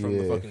coverage from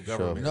the Yeah, fucking sure.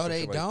 government. No, and they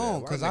shit like that. don't, A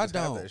lot of 'cause I niggas have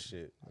don't. that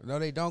shit. No,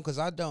 they don't, because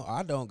I don't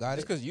got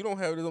Just it. because you don't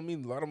have it, don't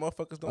mean a lot of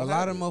motherfuckers don't. A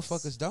lot have of it.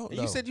 motherfuckers don't, And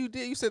though. you said you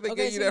did. You said they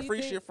Okay, gave you so that you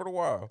free think- shit for the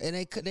while. And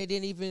they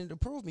didn't even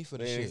approve me for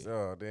the They ain't- shit.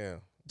 Oh damn.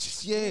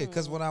 Yeah,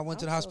 because when I went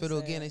to the I'm so hospital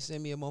sad. again, they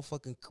sent me a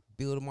motherfucking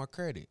bill to my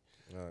credit.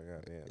 Oh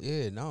goddamn.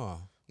 Yeah, no.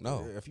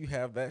 If you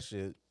have that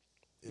shit,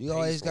 it You pays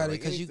always for, got it like,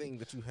 because anything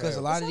that you because a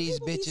have. lot Some of these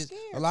people be bitches,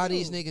 scared, a lot of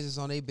these too. niggas is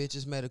on they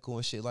bitches medical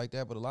and shit like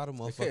that. But a lot of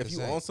Okay, motherfuckers if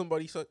you ain't. on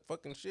somebody's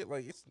fucking shit,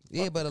 like it's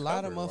Yeah, but a fucking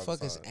lot of covered all the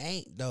motherfuckers time.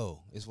 ain't though.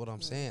 Is what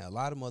I'm saying. A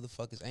lot of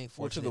motherfuckers ain't Or to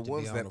fortunate the to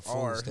ones be on that the food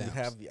are who stamps.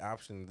 have the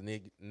option,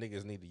 the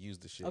niggas need to use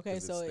the shit. Okay,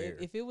 'cause so it's there.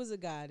 if it was a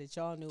guy that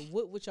y'all knew,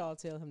 what would y'all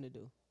tell him to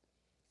do?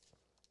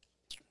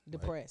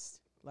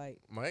 Depressed, like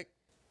Mike,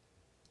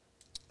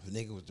 If a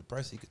nigga was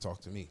depressed, he could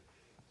talk to me.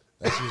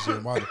 That's usually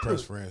what my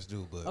depressed friends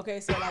do. But okay.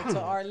 So like to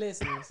our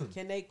listeners,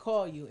 can they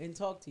call you and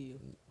talk to you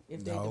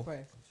if they're No.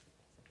 depressed?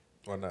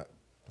 or not?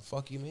 the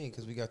fuck you mean?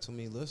 Because we got too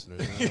many listeners.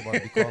 And nobody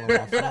be calling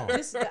my phone.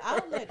 This is the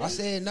outlet. I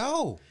said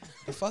no.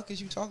 The fuck is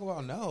you talking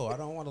about? No, I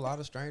don't want a lot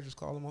of strangers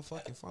calling my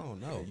fucking phone.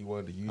 No. You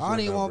wanted to use. I don't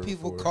your even want number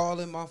people for-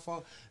 calling my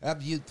phone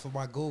after you for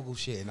my Google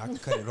shit, and I can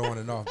cut it on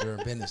and off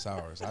during business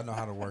hours. I know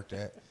how to work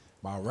that.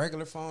 My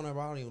regular phone number,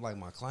 I don't even like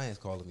my clients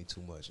calling me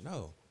too much.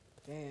 No.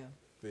 Damn.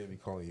 They be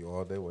calling you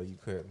all day while you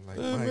cutting. Like,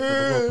 Mike, for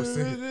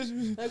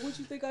the 1%. Like, what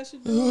you think I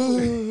should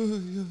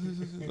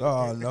do?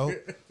 Oh no,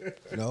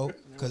 no,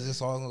 because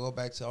it's all gonna go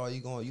back to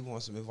you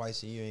want some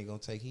advice and you ain't gonna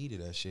take heed of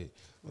that shit.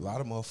 A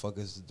lot of motherfuckers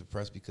is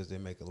depressed because they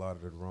make a lot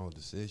of the wrong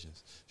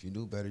decisions. If you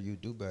knew better, you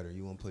do better.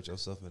 You won't put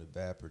yourself in a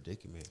bad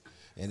predicament,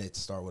 and it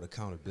start with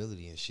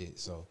accountability and shit.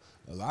 So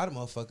a lot of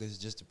motherfuckers is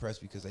just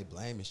depressed because they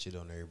blaming shit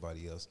on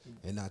everybody else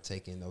and not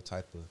taking no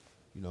type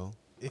of,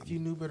 If you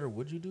knew better,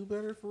 would you do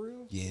better for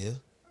real? yeah.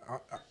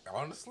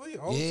 Honestly,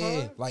 all the Yeah,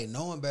 time. like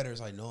knowing better is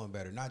like knowing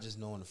better. Not just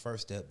knowing the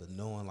first step, but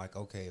knowing like,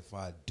 okay, if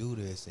I do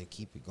this and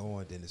keep it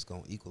going, then it's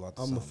gonna equal out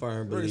to I'm a something.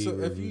 firm Right, so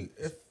believer.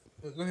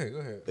 go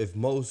ahead. If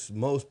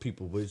most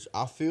people, which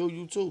I feel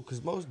you too,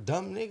 because most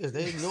dumb niggas,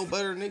 they know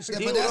better than niggas. Yeah,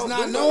 still but that's don't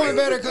not do knowing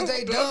better because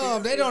they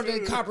dumb. They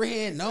don't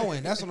comprehend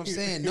knowing. That's what I'm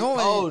saying. Knowing,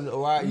 Oh,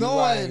 no, right, you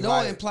knowing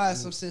right.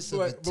 implies some sense of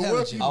But what if you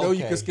intelligence. know you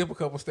Okay. can skip a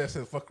couple steps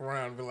and fuck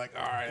around and be like,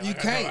 all right, You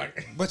like, I know can't,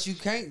 I- but you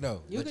can't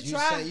though. You but could you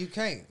try. say you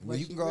can't. But But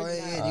you can you go really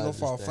ahead not. and you I gonna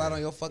fall flat understand.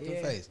 on your fucking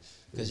Yeah. face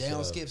because Yes, they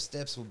don't sir. skip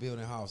steps for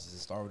building houses. It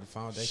start with the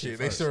foundation. Shit,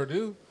 they first. sure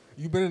do.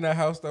 You been in that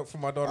house that for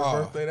my daughter's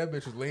Oh. birthday? That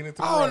bitch was leaning to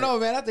the I don't right. know,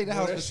 man. I think the Bro,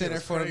 house that was shit sitting there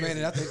was for a crazy.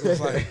 minute. I think it was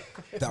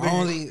like the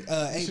only You should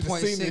have 8.6.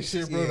 seen this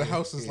shit, bro. The Yeah,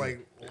 house is yeah.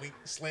 like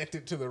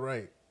slanted to the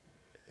right.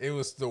 It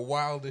was the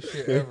wildest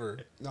shit ever.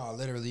 No,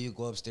 literally, you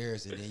go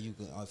upstairs and then you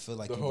can feel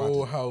like The you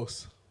whole about to.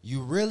 house.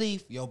 You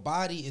really, your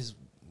body is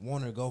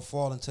wanting to go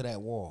fall into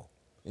that wall.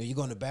 And you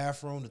go in the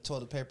bathroom, the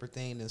toilet paper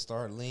thing, then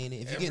start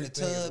leaning. If you get in the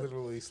Everything is tub,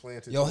 literally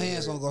slanted. your to the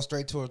hands right. gonna go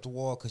straight towards the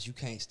wall because you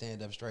can't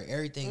stand up straight.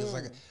 Everything is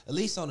like at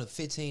least on a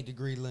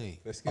 15-degree lean.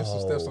 Let's skip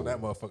some steps on Oh.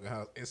 that motherfucking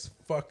house. It's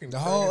fucking The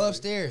whole crazy.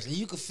 upstairs, and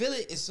you can feel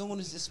it as soon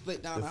as it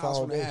split down The the, house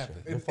when it foundation.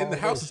 happened. And the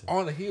house is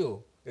on a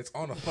hill. It's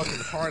on a fucking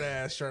hard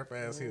ass, sharp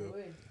ass hill.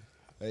 And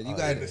Oh, you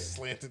got And it's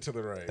slanted to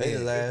the right. They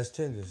the last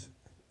tenders.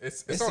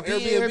 It's it's on the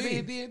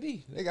Airbnb.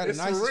 Airbnb. They got a It's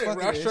nice for rent, fucking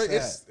bro. I straight-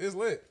 inside. it's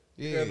lit.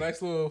 Yeah. Yeah,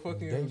 nice little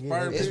fucking They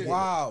fire get- It's pit.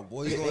 wild,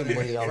 boy. You go in there and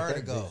Money get out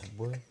that vertigo. bitch,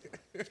 boy.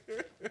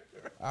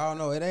 I don't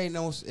know. It ain't.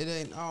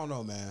 I don't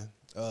know, man.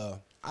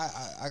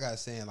 I got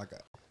saying like,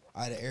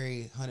 out of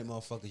every 100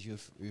 motherfuckers you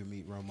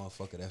meet, real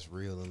motherfucker that's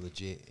real and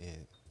legit,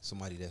 and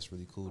somebody that's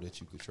really cool that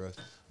you could trust.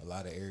 A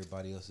lot of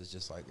everybody else is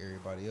just like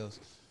everybody else.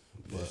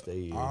 Yes, But they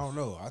is. I don't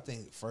know. I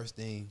think first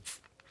thing,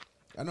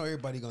 I know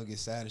everybody gonna get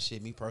sad and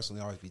shit. Me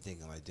personally, I always be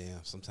thinking like,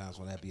 damn. Sometimes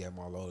when I be at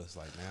Marlowe, it's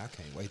like, man, I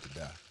can't wait to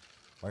die.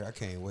 Like I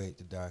can't wait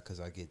to die because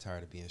I get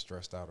tired of being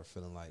stressed out or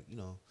feeling like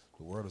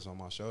the world is on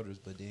my shoulders.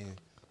 But then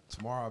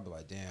tomorrow I'll be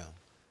like, damn.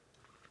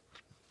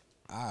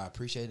 I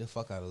appreciate the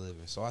fuck out of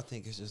living. So I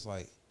think it's just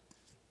like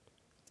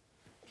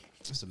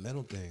it's a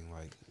mental thing.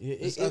 Like Yeah,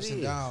 it's it ups and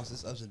is. downs.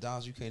 It's ups and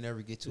downs. You can't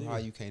never get too high.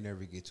 Yeah. You can't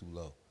never get too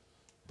low.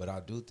 But I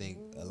do think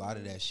a lot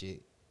of that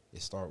shit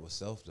it start with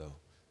self though.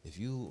 If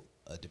you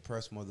a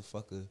depressed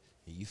motherfucker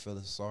and you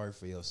feeling sorry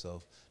for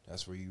yourself,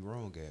 that's where you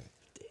wrong at.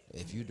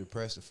 If you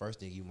depressed, the first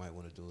thing you might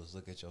want to do is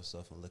look at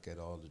yourself and look at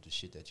all of the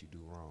shit that you do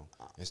wrong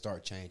and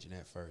start changing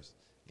that first.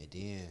 And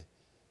then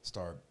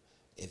start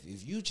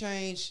if you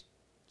change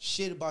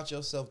shit about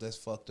yourself that's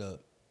fucked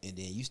up and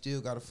then you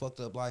still got a fucked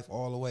up life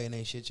all the way and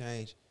ain't shit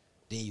changed,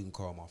 then you can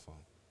call my phone.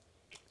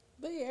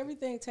 But yeah,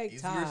 everything take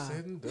Easier time.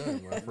 said than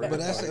done, my friend. But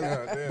that's Like,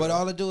 goddamn. but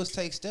all it do is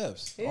take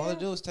steps. All Yeah. it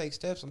do is take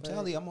steps. I'm But-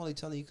 telling you, I'm only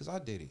telling you because I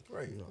did it.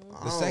 right.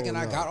 The second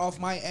I got off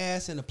my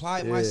ass and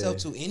applied Yeah. myself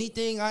to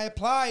anything I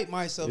applied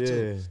myself Yeah.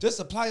 to, just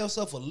apply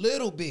yourself a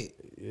little bit.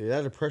 Yeah,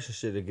 that depression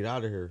shit to get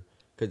out of here.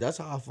 Cause that's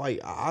how I fight.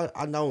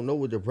 I don't know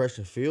what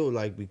depression feel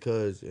like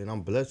because, and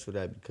I'm blessed for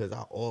that because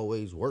I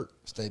always work.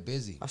 Stay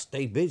busy. I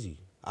stay busy.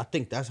 I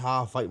think that's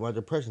how I fight my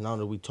depression. Now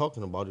that we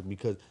talking about it,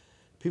 because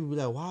people be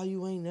like, "Why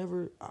you ain't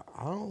never?"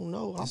 I don't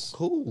know. I'm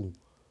cool.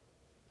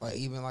 Like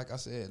even like I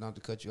said, not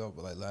to cut you off,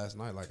 but like last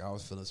night, like I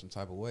was feeling some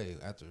type of way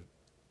after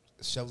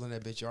shoveling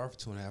that bitch yard for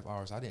 2.5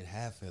 hours. I didn't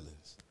have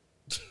feelings.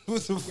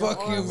 What the fuck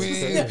you arms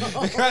mean?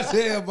 was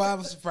Goddamn, but I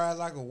was surprised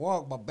I could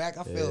walk. My back,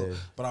 I felt, Yeah.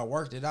 but I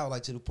worked it out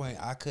like to the point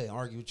I couldn't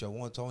argue with your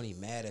one toe. I ain't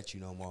mad at you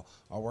no more.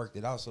 I worked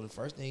it out. So the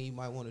first thing you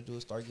might want to do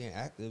is start getting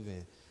active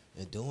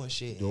and doing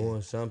shit.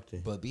 Doing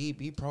something. But be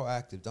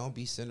proactive. Don't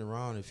be sitting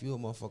around. If you a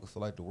motherfucker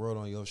feel like the world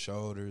on your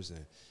shoulders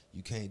and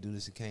you can't do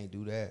this and can't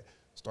do that,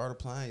 start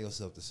applying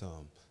yourself to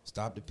something.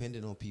 Stop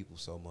depending on people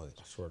so much.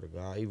 I swear to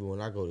God, even when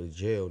I go to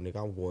jail,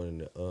 nigga, I'm going in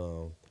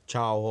the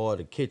child hall,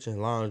 the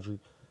kitchen, laundry.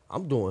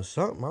 I'm doing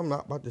something. I'm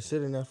not about to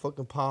sit in that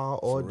fucking pile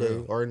all For day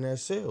real. or in that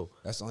cell.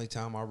 That's the only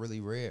time I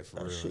really read for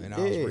That real. shit And I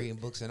was dead. reading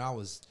books and I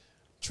was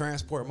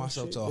transporting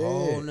myself shit to a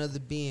whole dead. nother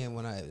being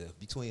when I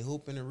between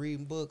hooping and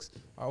reading books,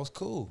 I was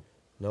cool.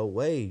 No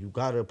way. You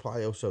gotta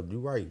apply yourself. You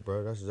right,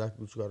 bro. That's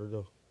exactly what you gotta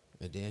do.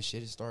 And then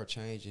shit start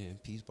changing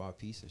piece by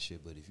piece and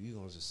shit. But if you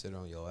gonna just sit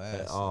on your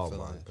ass, Oh and feel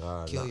my like,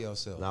 God. kill not,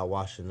 yourself. Not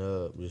washing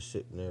up, just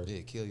sitting there.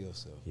 Yeah, kill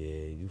yourself. Yeah,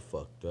 you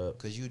fucked up.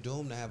 Cause you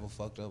doomed to have a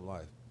fucked up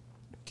life.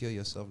 Kill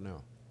yourself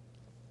now.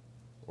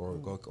 Or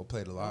go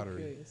play the Go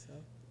lottery. kill yourself.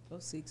 Go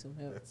seek some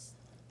help. That's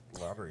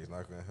lottery's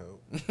not gonna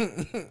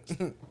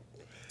help.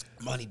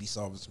 Money be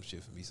solving some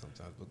shit for me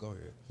sometimes, but go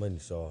ahead. Money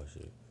saw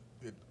shit.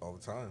 It, all the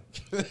time.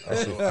 I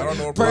don't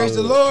know what Praise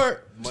the problem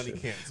Lord. money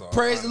can't solve.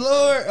 Praise the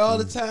Lord all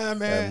the time,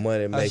 man. That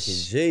money making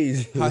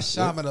Jesus.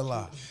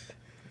 Hashamadallah.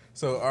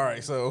 So all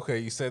right, so okay,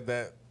 you said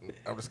that.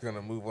 I'm just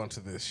gonna move on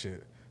to this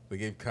shit. They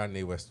gave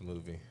Kanye West a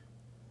movie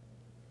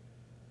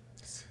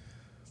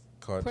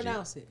called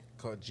Pronounce it.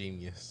 called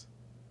Genius.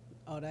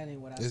 Oh, that ain't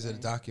what I Is said. it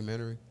a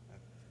documentary?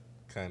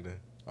 Kinda.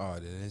 Oh,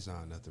 then there's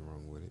not nothing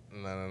wrong with it.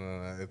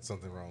 No. It's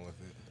something wrong with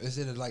it. Is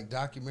it a like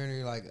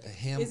documentary, like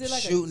him Is it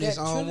like shooting a his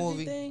that own Trinity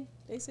movie? thing?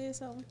 They said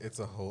something. It's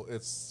a whole.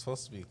 It's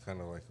supposed to be kind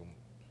of like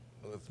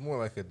a. It's more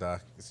like a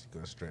doc. It's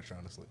gonna stretch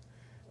honestly,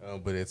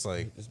 but it's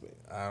like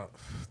I don't,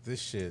 this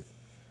shit.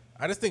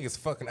 I just think it's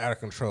fucking out of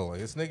control. Like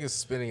this nigga's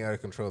spinning out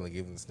of control and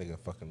giving this nigga a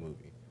fucking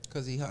movie.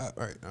 Cause he hot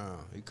right now.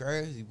 He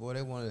crazy, boy.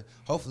 They want to.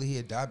 Hopefully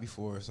he'll die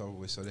before it's over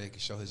with, so they can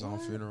show his own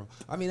funeral.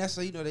 I mean, that's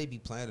how you know they be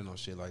planning on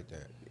shit like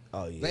that.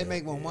 Oh yeah. They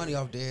make more money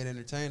off dead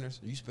entertainers.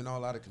 You spend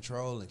all out of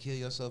control and kill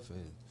yourself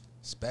and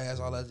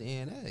spaz all at the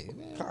end. Hey,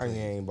 man. Kanye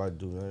ain't about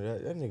to do none of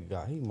that. That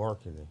nigga he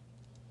marketing.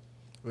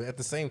 But at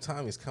the same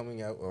time, he's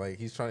coming out like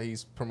he's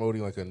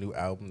promoting like a new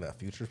album that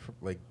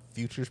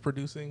Future's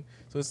producing.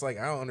 So it's like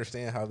I don't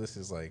understand how this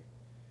is like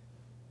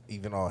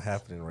even all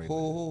happening right now.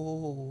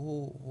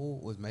 Who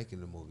was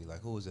making the movie?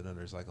 Like, who was it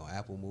under? It's like on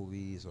Apple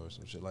Movies or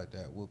some shit like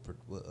that.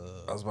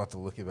 I was about to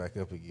look it back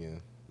up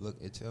again. Look,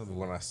 it tell me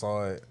When I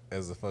saw it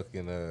as a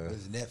fucking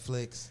it's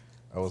Netflix.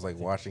 I was like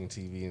watching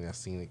TV and I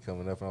seen it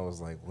coming up and I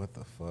was like, what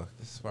the fuck?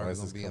 It's Why probably is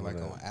gonna this be like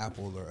coming on up?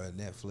 Apple or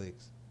Netflix.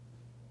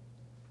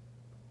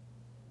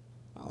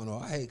 I don't know.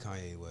 I hate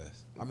Kanye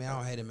West. I mean, I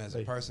don't hate him as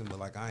a person, but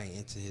like I ain't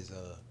into his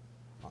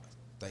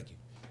thank you.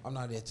 I'm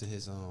not into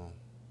his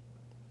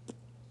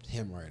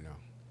him right now.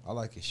 I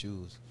like his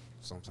shoes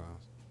sometimes.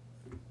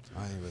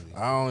 I ain't really.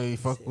 I don't even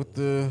fuck with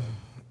the.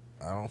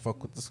 I don't fuck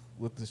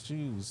with the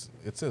shoes.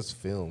 It says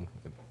film.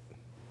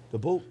 The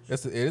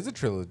boots. It is a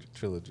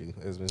trilogy,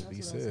 as Ms. B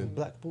The said.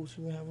 black boots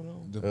you been having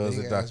on. The It was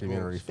a big-ass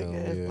documentary boots. film.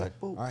 Big ass Yeah. black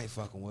boots. I ain't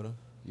fucking with him.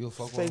 You'll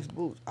fuck with Space him?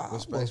 boots. I What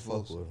won't space fuck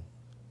boots? with them.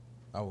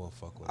 I won't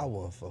fuck with I him.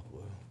 won't fuck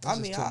with them. That's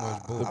I mean, just too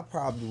much boot. I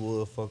probably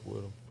would fuck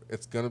with them.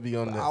 It's gonna be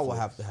on Netflix. I would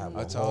have to have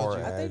I a told hard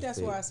you. I think ass that's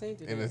dick. why I seen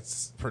it. and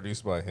it's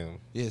produced by him.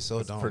 Yeah, so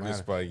it It's don't produced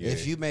matter. by Ye.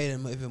 If you made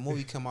if a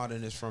movie come out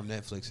and it's from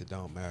Netflix, it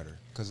don't matter.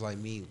 Cause like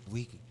me,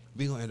 we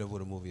gonna end up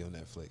with a movie on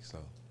Netflix. So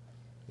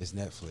it's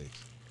Netflix.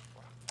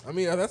 I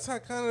mean, that's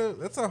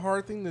a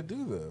hard thing to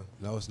do though.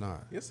 No, it's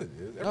not. Yes, it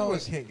is. No, Everyone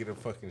it's- can't get a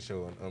fucking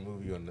show on a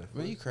movie on Netflix.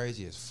 Man, you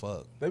crazy as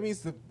fuck. That means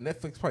the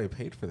Netflix probably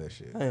paid for that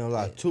shit. I ain't gonna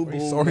lie. Two Or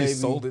he's Boo already maybe.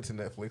 sold it to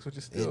Netflix, which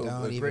is It still a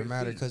don't even great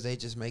matter feat. because they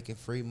just making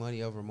free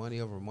money over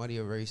money over money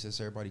already since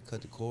everybody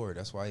cut the cord.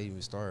 That's why I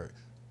even started.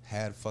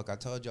 I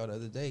told y'all the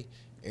other day,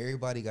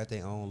 everybody got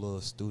their own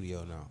little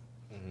studio now.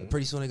 And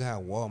pretty soon they gonna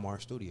have Walmart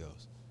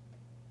studios.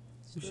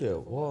 You said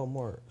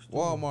Walmart.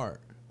 Walmart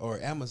or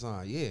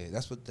Amazon, yeah,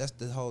 that's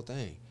the whole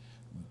thing.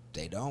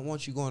 They don't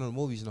want you going to the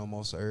movies no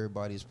more, so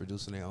everybody is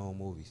producing their own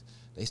movies.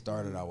 They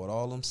started out with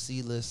all them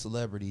C-list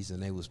celebrities,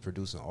 and they was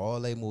producing all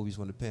their movies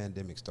when the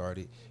pandemic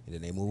started, and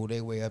then they moved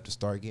their way up to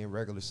start getting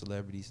regular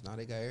celebrities. Now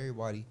they got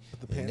everybody.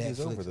 But the in pandemic's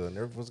Netflix. over though, and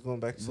everyone's going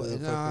back to But the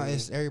nah, fucking-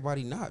 it's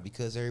everybody not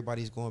because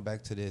everybody's going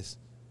back to this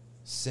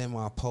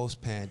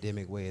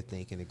semi-post-pandemic way of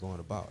thinking and going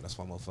about. That's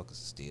why motherfuckers are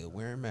still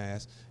wearing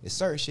masks. It's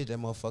certain shit that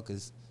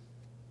motherfuckers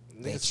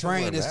they Niggas still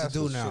trained wear us to masks,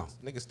 do but now.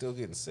 shit, niggas still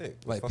getting sick.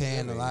 Like Fuck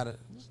paying that a mean? lot of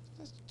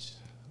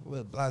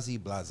well,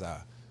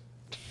 blaza.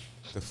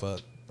 The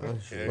fuck.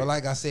 Okay. But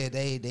like I said,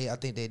 they I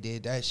think they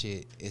did that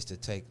shit is to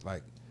take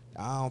like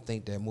I don't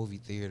think that movie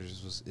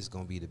theaters is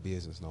gonna be the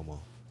business no more.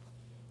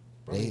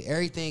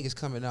 Everything is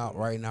coming out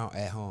right now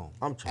at home.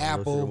 I'm trying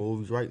to go to the Apple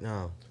movies right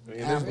now. I mean,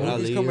 there's Apple.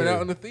 movies Leave coming here.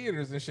 out in the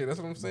theaters and shit. That's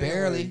what I'm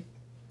saying.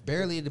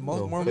 barely the most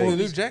No, more Like, the new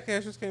movies.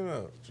 Jackass just came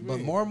out. What you But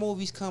mean? more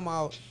movies come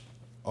out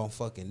on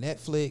fucking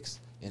Netflix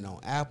and on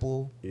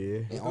Apple Yeah.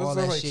 and Those all are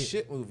that like shit.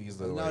 shit movies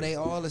though. No, like- they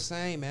all the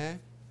same, man.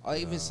 Or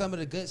even some of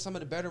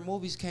the better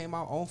movies came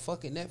out on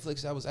fucking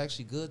Netflix that was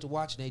actually good to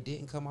watch and they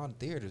didn't come out in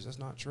theaters. That's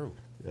not true.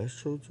 That's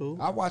true too.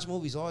 I watch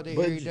movies all day,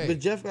 every day. But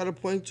Jeff got a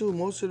point too.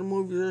 Most of the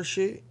movies are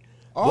shit.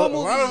 all but- a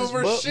lot of movies, them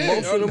are But shit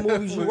most of the on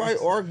movies you Netflix. write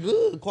are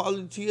good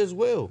quality as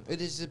well. it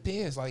just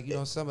depends. Like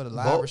some of the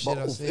live shit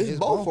I both. said, It's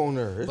both on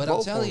there. It's but I'm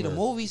both telling you, on the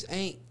there. movies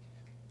ain't.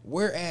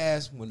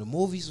 Whereas when the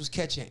movies was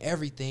catching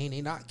everything,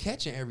 they not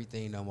catching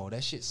everything no more.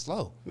 That shit's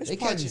slow. There's They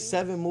probably catching.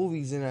 7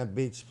 movies in that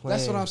bitch playing.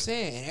 That's what I'm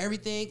saying. And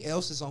everything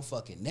else is on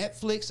fucking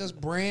Netflix. That's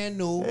brand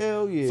new.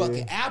 Hell yeah.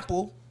 Fucking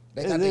Apple.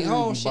 They They got their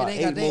literally own shit. about They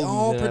got 8 their movies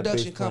own in that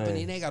production bitch company.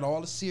 playing. They got all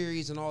the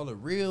series and all the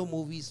real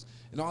movies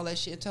and all that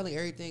shit. And telling you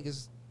everything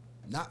is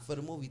not for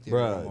the movie theater.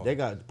 no Bruh, more. they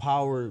got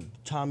Power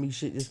Tommy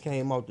shit just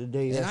came out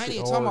today. And That I ain't shit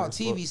even talking hard about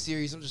as fuck. TV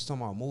series. I'm just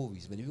talking about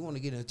movies. But if you want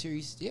to get into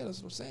series, yeah, that's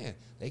what I'm saying.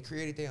 They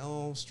created their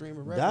own stream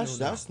of revenue.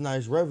 That's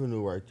nice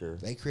revenue right there.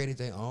 They created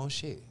their own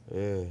shit.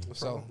 Yeah.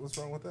 What's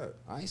wrong with that?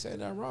 I ain't saying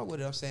nothing wrong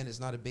with it. I'm saying it's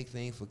not a big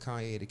thing for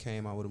Kanye to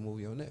came out with a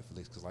movie on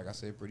Netflix. Because like I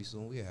said, pretty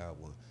soon we'll have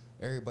one.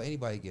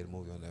 Anybody get a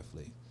movie on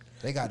Netflix.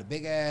 They got the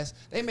big ass.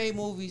 They made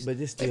movies. But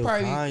it's they still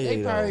probably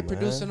Kanye though,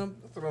 producing man. them.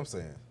 That's what I'm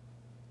saying.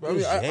 But I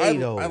It's mean, Jay,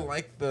 though. I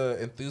like the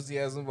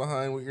enthusiasm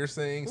behind what you're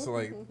saying. So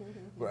like,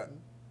 but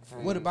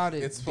What about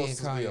it It's supposed being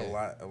to be Kanye?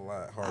 a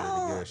lot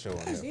harder to get a show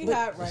on He Netflix.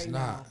 hot right It's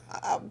now.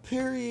 not.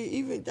 Period.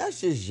 Even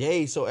that's just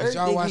Jay. So Did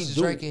y'all everything watch he the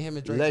do, Drake and him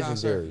and Drake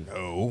legendary. concert?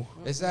 No,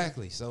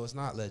 Exactly. So it's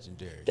not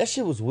legendary. That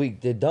shit was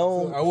weak. The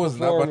dome. I was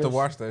not about to performance,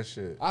 watch that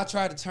shit. I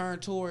tried to turn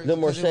towards The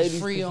it 'cause it Mercedes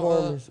was free on.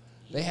 performance.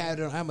 They had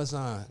it on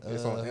Amazon.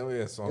 It's on.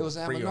 It's on it was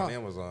free Amazon. on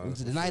Amazon.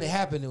 The night it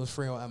happened, it was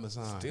free on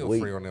Amazon. Still Wait.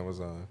 free on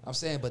Amazon. I'm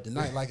saying, but the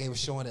night like they was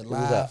showing it was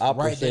an live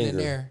opera right then and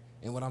singer. there.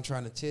 And what I'm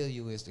trying to tell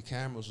you is the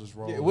cameras was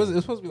rolling. Yeah, it was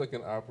supposed to be like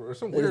an opera or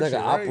some It was weird like shit,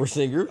 an right? opera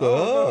singer. Oh,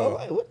 Oh, no.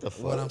 like, what the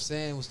fuck? What I'm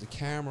saying was the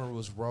camera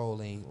was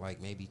rolling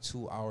like maybe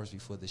 2 hours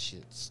before the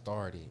shit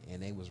started,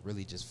 and they was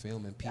really just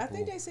filming people. I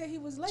think they said he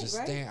was late, just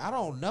right? staring. I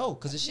don't know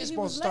because the Yeah, shit's he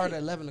supposed was to start late.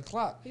 at 11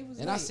 o'clock. He was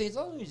and I late. said,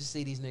 "Oh, let me just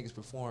see these niggas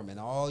perform." And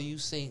all you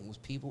seen was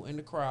people in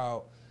the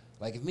crowd.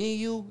 Like if me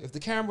and you, if the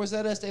camera was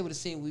at us, they would have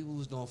seen what we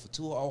was doing for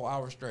 2 whole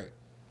hours straight.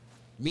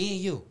 Me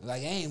and you,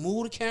 like, I ain't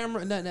move the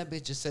camera or nothing. That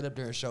bitch just sat up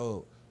there and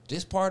showed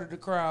this part of the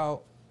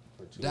crowd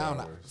For 2 down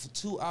hours. for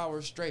 2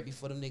 hours straight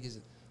before them niggas.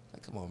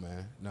 Like, come on,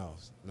 man. No.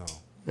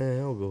 Man, I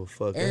don't give a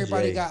fuck. That's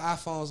Everybody Jay. got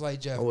iPhones like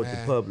Jeff, I want the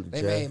man. public,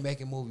 They Jeff. made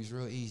making movies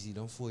real easy.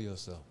 Don't fool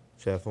yourself.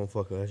 Jeff, I'm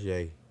fucking. That's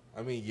Jay.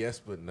 I mean, yes,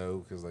 but no,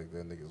 because like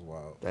that nigga's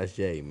wild. That's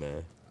Jay,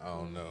 man. I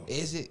don't know.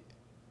 Is it?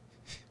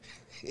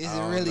 Is I it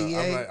don't really?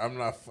 know. Yeah. I'm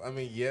not. I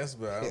mean, yes,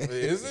 but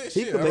is it?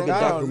 He Shit, could I make a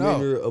don't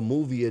know.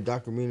 documentary, a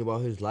documentary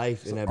about his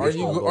life, and that Are bitch you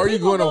gonna go- go. are you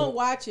People gonna-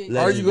 watch it?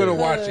 Are you gonna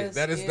watch because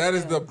it? That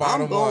is the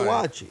bottom I'm gonna line.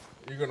 watch it.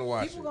 You're gonna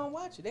watch People it. gonna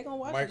watch it. They gonna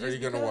watch Mike, it. are you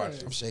just gonna watch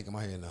because. it? I'm shaking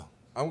my head no.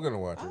 I'm gonna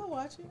watch it. I'll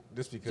watch it.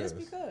 Just because.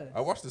 Just because. I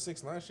watched the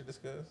 6ix9ine shit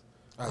just because.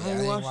 I ain't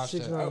didn't watched watch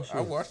 6ix9ine. that.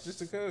 I watched just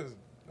because.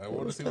 I want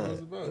to was see what it was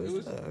that? about. What It was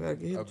was that? I gotta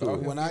get hip to about it.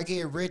 him. When I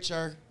get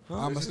richer, I'm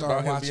gonna This is start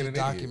about him watching being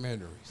an idiot.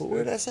 documentaries. But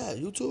where that's at?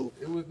 YouTube?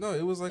 It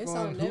was like It's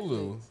on on Hulu.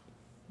 Netflix.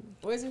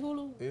 Or is it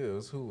Hulu? Yeah, it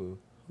was Hulu.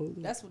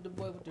 That's what the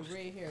boy with the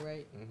red hair,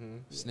 right?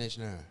 Snitch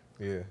 9.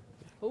 Yeah.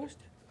 Who?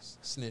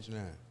 Snitch 9.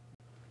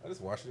 I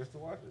just watched it just to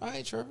watch it. I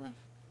ain't tripping.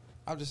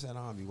 I'm just saying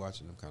I don't be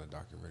watching them kind of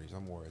documentaries.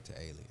 I'm more into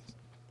aliens.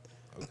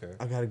 Okay.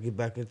 I gotta get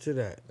back into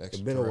that. It's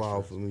been a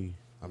while for me.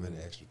 I'm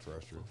into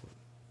extraterrestrial.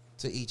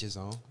 To each his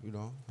own, you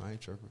know. I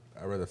ain't tripping.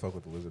 I'd rather fuck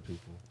with the lizard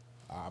people.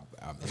 I'm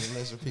into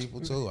lizard people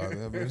too.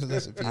 I'm into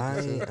lizard people I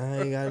too.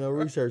 ain't got no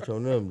research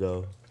on them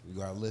though. You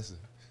gotta listen.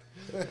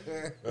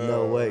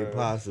 No way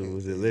possible.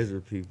 Was it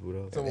lizard people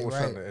though? Someone was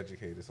right. trying to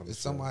educate us on the It's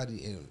show.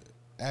 somebody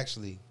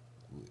actually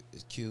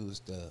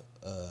accused the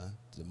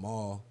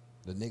mall,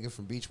 the nigga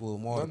from Beechwood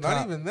Mall. No, the not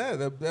cop. even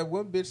that. That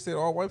one bitch said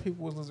all white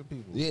people was lizard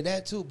people. Yeah,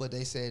 that too. But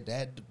they said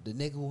that the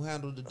nigga who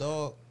handled the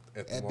dog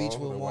At at the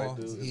Beechwood the Mall, white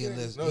dude. he a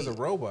lizard. No, it's a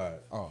robot.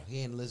 Oh, he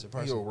ain't a lizard He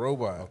person. a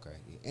robot. Okay,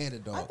 and a I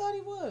dog. thought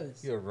he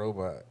was. He a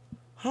robot.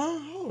 Huh?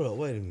 Hold up.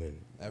 Wait a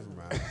minute. Never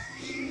mind.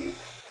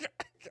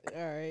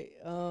 All right.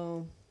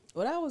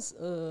 What I was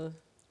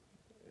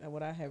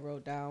what I had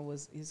wrote down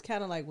was it's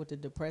kind of like with the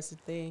depressive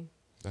thing.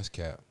 That's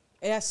cap.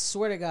 And I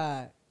swear to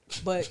God,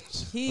 but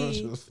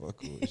he Just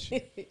fucking with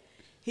you.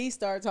 he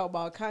started talking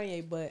about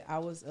Kanye. But I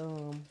was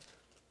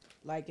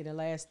like in the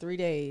last 3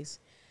 days,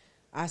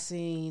 I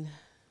seen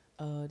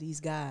these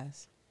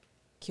guys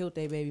killed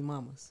their baby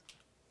mamas.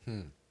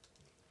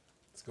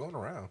 It's going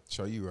around.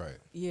 Show you right.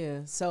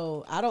 Yeah,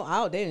 so I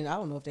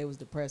don't know if they was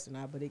depressed or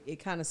not, but it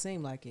kind of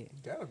seemed like it.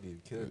 Gotta be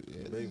a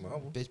kid. Big mama.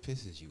 Bitch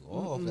pisses you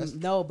off. That's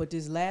No, but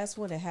this last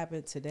one that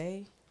happened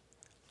today,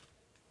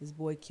 this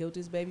boy killed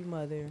his baby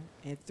mother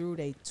and threw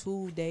their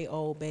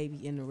 2-day-old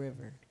baby in the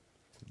river.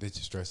 bitch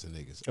is stressing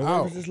niggas. And where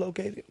out. was this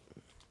located?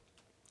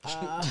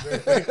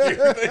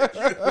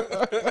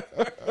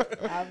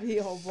 I'll be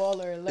on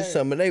baller alert. It's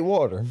some of they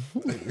water.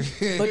 But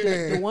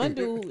the one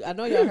dude, I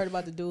know y'all heard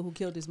about the dude who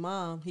killed his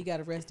mom. He got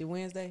arrested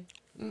Wednesday.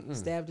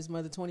 Stabbed his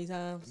mother 20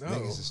 times. No.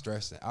 Niggas is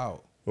stressing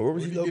out. Where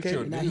was Where he you get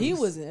your located? Now he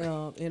was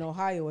in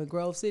Ohio in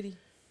Grove City.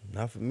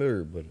 Not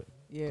familiar, but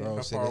Yeah, Bro,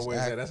 How said far it's away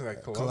is that? That's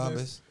like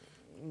Columbus.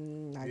 I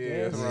Yeah,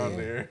 guess. it's around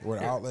there. Where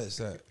the outlets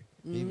at.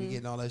 He be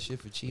getting all that shit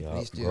for cheap and Yeah,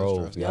 he still bro,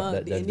 stressed yeah. out. Young, that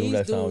and dude these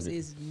that dudes sounded-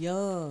 is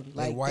young.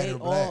 Like white they or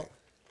all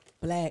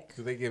black.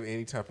 Did they give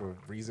any type of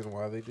reason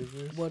why they did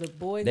this? Well, the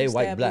boy They who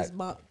white stabbed black. his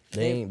mom,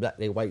 they ain't black.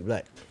 They white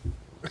black.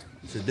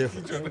 It's a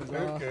difference.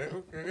 Okay,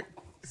 okay.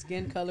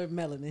 skin color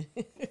melanin.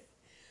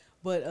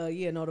 But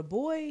the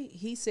boy,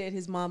 he said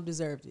his mom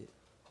deserved it.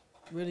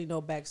 Really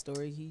no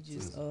backstory. He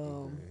just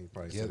Yeah, he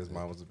probably Yeah. said his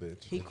mom was a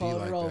bitch. he be called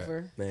like her that.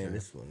 over. Man,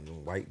 this one,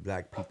 them white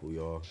black people,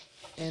 y'all.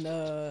 And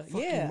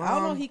Fuck yeah, you, I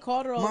don't know. Mom. He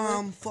called her over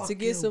Mom, fuck to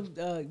get you.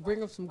 some, bring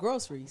her some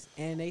groceries.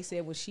 And they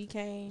said when she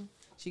came,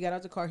 she got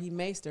out the car. He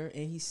maced her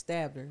and he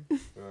stabbed her.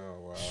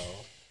 Oh wow.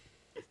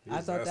 I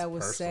thought that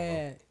was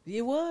sad.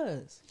 It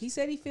was. He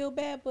said he feel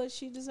bad, but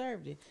she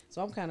deserved it.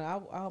 So I'm kind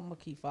of, I'm gonna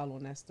keep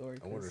following that story.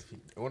 I wonder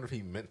 'cause if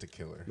he meant to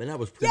kill her. Man, that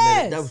was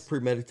Yes! that was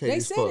premeditated. They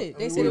as said fuck. it.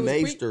 They He said it was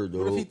maced her,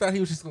 What if he dude. thought he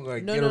was just gonna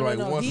like No, get no, her no, like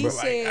no. once, He but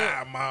said-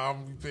 like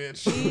mom, you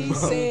bitch. he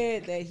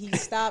said that he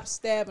stopped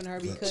stabbing her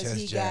Yeah, because chest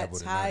he jab got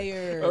with a knife.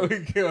 tired. Oh,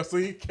 he killed. So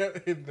he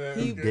kept in there.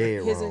 He,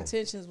 Dead his wrong.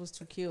 intentions was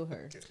to kill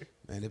her.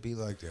 Man, it be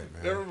like that,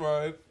 man. Never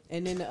mind.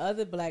 And then the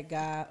other black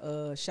guy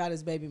shot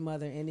his baby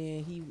mother, and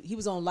then he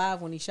was on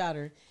live when he shot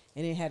her,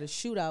 and then had a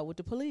shootout with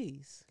the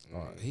police.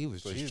 He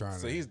was So just trying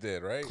so to. he's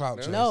dead, right? clout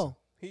chase. No,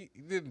 He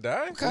didn't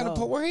die. What kind of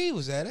No. where he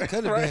was at? It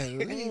could have been.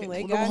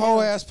 they Them got whole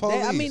him. ass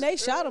police. They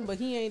shot him, but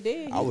he ain't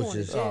dead. He I was going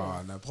to just- jail.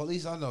 Oh, no,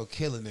 police I know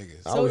killing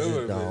niggas. I was So-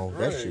 just down. That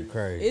Right. shit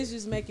crazy. It's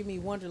just making me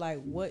wonder,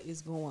 like, what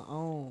is going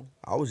on?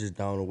 I was just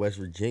down in West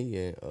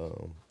Virginia.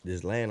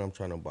 This land I'm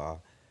trying to buy.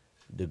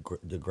 The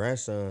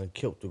grandson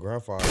killed the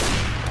grandfather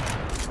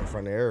in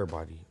front of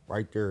everybody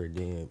right there.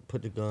 Then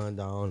put the gun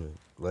down and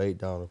laid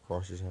down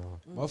across his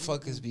house.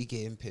 Motherfuckers be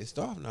getting pissed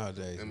off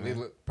nowadays. I mean, they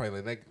Man.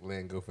 probably let that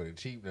land go for the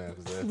cheap now.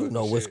 You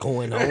know what's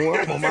going on.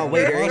 I'm on my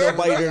way there. Ain't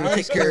nobody there to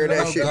take care of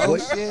that shit, boy.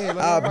 Yeah, let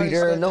I'll be everybody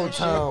there in step no that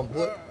shit. time,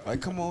 boy.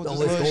 Like, come on, Know with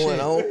what's this going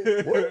little on?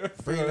 What?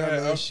 shit. Bring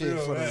that little shit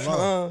for the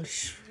law.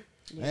 Shh.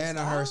 And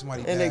I heard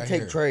somebody And they died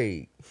take here.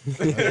 trade.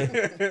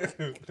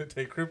 They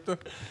take crypto.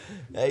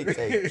 They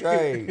take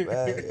trade,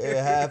 man.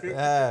 Yeah, half and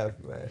half,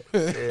 man.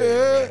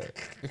 Yeah,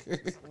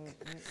 man.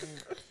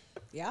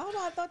 Yeah, I don't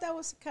know. I thought that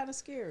was kind of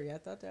scary. I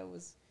thought that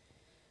was.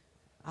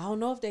 I don't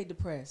know if they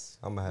depressed.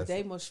 I'ma But have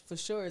they must for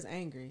sure is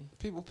angry.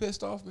 People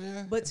pissed off,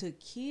 man. But to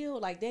kill,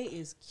 like they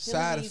is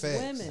killing Side these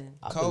effects. women.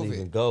 I COVID. believe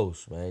in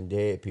ghosts, man.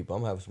 Dead people.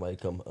 I'm having somebody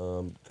come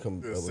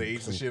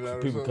Sage the shit out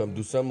or people something? come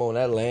do something on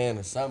that land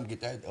or something.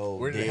 Get that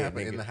Where did it dead happen?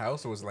 nigga In the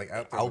house or was it like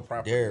out there on the out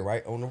property? there,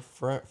 right on the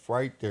front,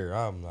 right there.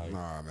 I'm like,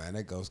 Nah, man,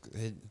 that ghost.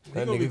 He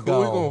that gonna be nigga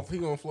cool. gone. He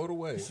gonna float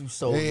away. You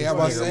so Yeah, I'm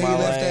about to say he my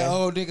left that land.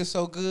 old nigga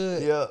so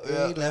good.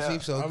 Yeah, he left him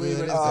so I mean, good.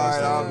 but That all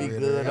ghost right, I'll so be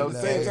good. At I'm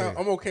the same saying. time,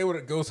 I'm okay with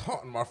a ghost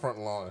haunting my front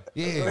lawn.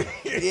 Yeah,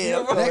 Yeah,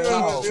 I'm that coming keep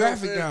out. the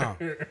traffic down.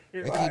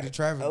 That keep the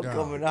traffic I'm down.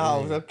 coming to the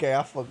house. Yeah. Okay,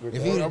 I fuck with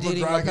If that. he I'ma did it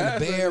drive like in the past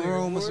that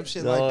bedroom nigga, or some boy.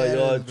 shit No, like that,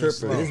 y'all it'd been tripping.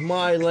 slow. This is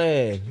my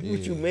land. What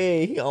you Yeah.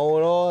 mean? He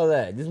own all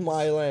that. This is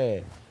my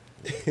land.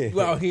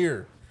 You out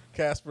here,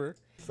 Casper.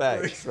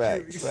 Facts, You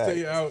facts,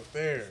 stay facts. out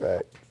there.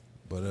 Facts.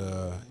 But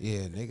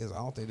yeah, niggas, I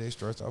don't think they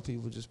stressed out.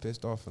 People just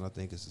pissed off, and I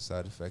think it's a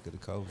side effect of the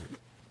COVID.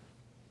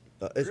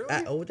 It's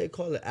Really? what they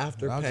call it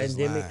after I'm just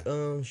pandemic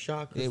lying.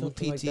 shock. Or Yeah, with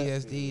something like that.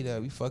 PTSD,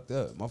 that we fucked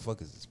up.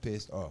 Motherfuckers is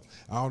pissed off.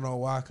 I don't know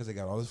why, because they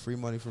got all this free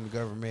money from the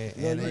government,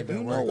 No, and you they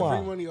been know working. why.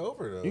 Free money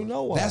over though. You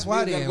know why? That's why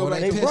Niggas gotta then, go when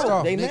back they to pissed broke.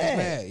 off, They niggas mad.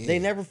 mad. Yeah. They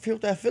never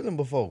felt that feeling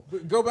before.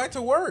 Go back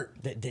to work.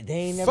 They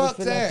ain't never Fuck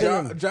felt that.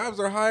 that feeling. Jobs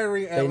are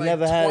hiring at They like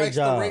never had a twice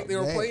the job. rate they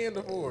were paying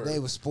before. They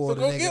was spoiled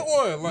So a go nigga. get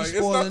one. Like, you it's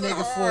spoil not a that nigga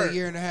for hard. a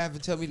year and a half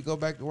and tell me to go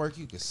back to work,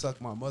 you can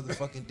suck my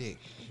motherfucking dick.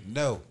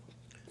 No.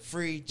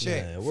 Free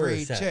check. Man, where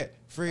free is that? check.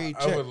 Free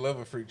I check. would love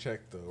a free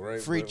check though,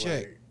 right? Free But,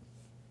 check.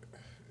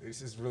 like, it's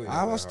just really. not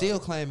I that was still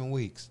hard. claiming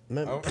weeks.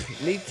 Man, Oh.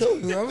 me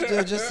too. I'm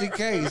still just in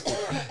case.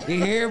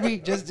 You hear me?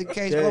 Just in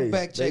case my Hey,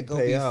 back they check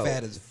gonna pay be out.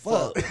 fat as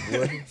fuck.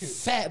 boy.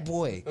 Fat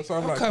boy. That's why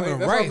I'm, I'm not coming claiming.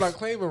 That's why I'm right. not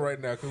claiming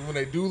right now. Because when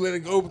they do let it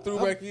go through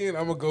back in,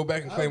 I'm gonna go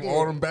back and claim Okay.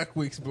 all them back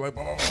weeks. And be like,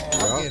 I'm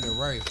oh. getting a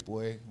Rafe,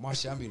 boy. My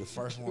shit, I'll be the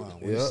first one.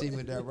 When you Yep. see me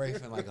with that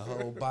Rafe and like a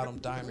whole bottom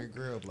diamond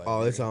grill, like,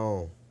 Oh, it's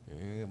nigga, on.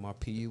 yeah, my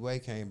PUA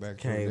came back.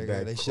 Came Nigga.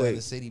 back They shut quick.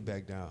 the city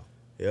back down.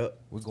 Yep.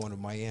 We're going to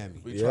Miami.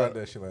 We Yeah. tried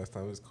that shit last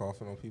time. We was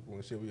coughing on people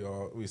and shit.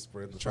 We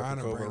spread the Trying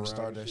to fucking COVID bring around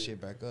start and that shit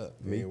back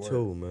up. Me Yeah, word.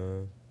 too,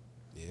 man.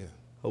 Yeah.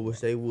 I wish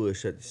they would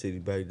shut the city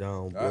back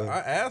down, boy. I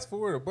asked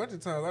for it a bunch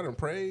of times. I done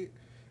prayed.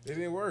 It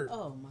didn't work.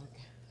 Oh my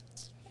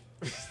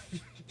god.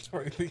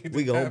 Why you think it We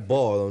didn't gonna happen?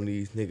 ball on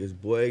these niggas,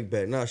 boy. They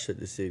better not shut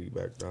the city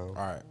back down. All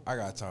right, I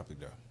got a topic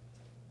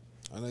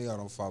though. I know y'all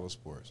don't follow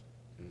sports,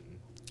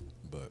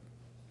 but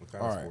What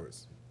kind All of right.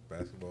 sports?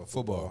 Basketball,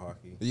 football,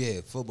 hockey.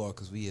 Yeah, football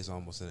because we is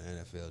almost in the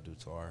NFL due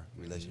to our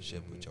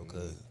relationship with your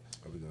cousin.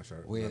 Are we gonna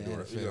start? We We in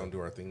gonna, the we NFL. gonna do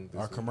our thing. This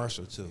Our week?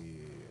 commercial too.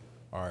 Yeah.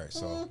 All right,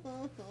 so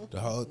the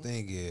whole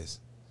thing is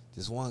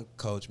this one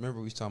coach. Remember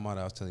we was talking about?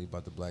 I was telling you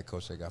about the black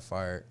coach that got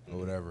fired or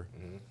whatever.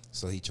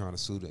 So he trying to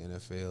sue the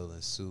NFL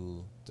and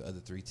sue the other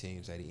 3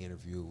 teams that he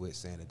interviewed with,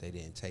 saying that they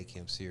didn't take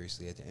him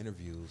seriously at the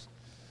interviews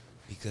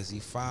because he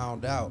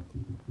found out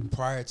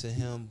prior to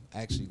him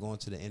actually going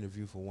to the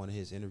interview for one of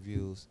his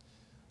interviews,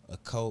 a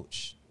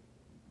coach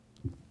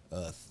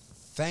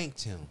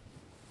thanked him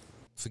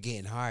for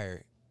getting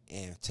hired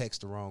and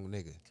text the wrong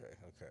nigga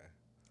Okay.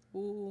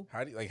 Ooh.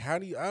 How do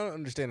you? I don't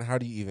understand. How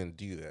do you even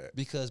do that?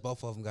 because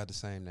both of them got the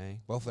same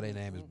name. Both of their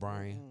name is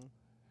Brian,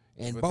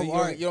 and But both then you,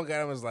 are. don't, you don't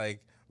got him as like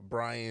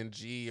Brian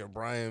G or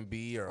Brian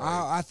B or like,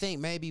 I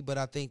think maybe, but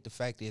I think the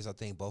fact is, I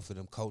think both of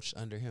them coached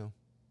under him,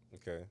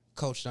 okay.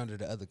 coached under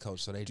the other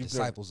coach, so they You could-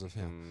 disciples of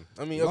him.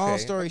 I mean, okay. Long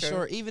story okay.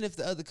 short, even if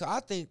the other, I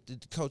think the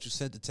coach who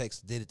sent the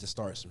text did it to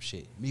start some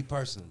shit. Me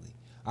personally,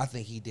 I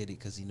think he did it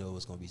because he knew it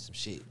was gonna be some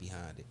shit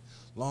behind it.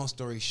 Long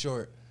story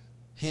short,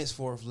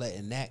 henceforth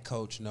letting that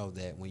coach know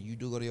that when you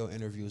do go to your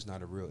interview, it's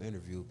not a real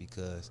interview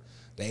because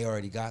they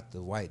already got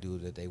the white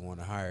dude that they want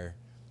to hire,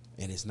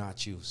 and it's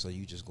not you. So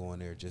you just go in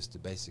there just to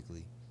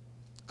basically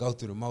go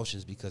through the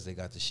motions because they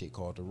got the shit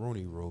called the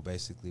Rooney Rule,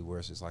 basically, where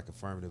it's just like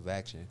affirmative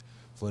action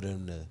for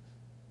them to,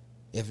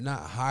 if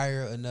not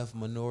hire enough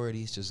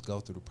minorities, just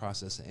go through the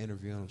process of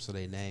interviewing them so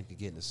their name can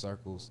get in the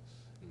circles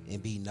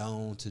and be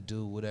known to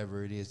do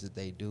whatever it is that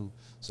they do.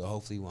 So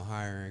hopefully when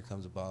hiring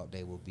comes about,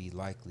 they will be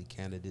likely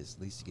candidates,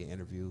 at least to get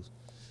interviews.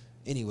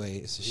 Anyway,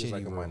 it's a He was shitty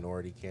like a rule.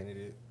 minority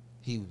candidate.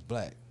 He was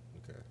black.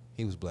 Okay.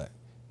 He was black.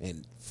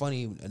 And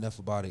funny enough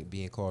about it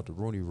being called the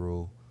Rooney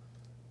Rule,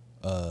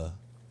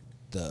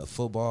 the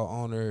football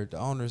owner, the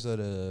owners of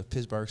the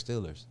Pittsburgh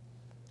Steelers,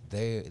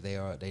 they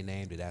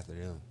named it after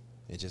them.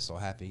 It just so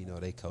happened, you know,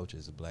 they coach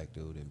is a black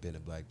dude and been a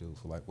black dude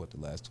for like the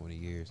last 20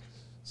 years.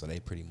 So they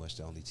pretty much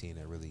the only team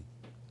that really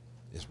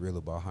is real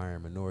about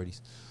hiring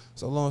minorities.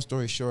 So long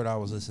story short, I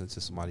was listening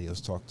to somebody else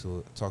talk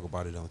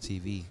about it on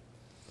TV.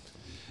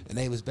 And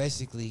they was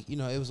basically, you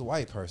know, it was a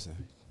white person.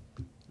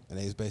 And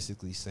they was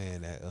basically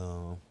saying that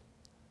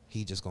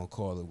he just gonna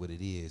call it what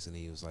it is, and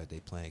he was like, they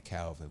playing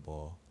Calvin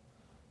ball.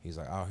 He's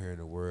like, out here in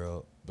the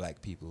world,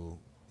 black people,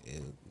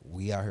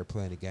 we out here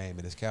playing the game,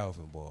 and it's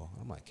Calvin ball.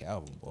 I'm like,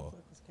 Calvin ball.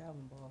 Fuck is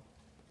Calvin Ball?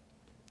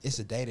 It's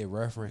a dated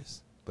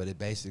reference, but it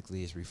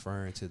basically is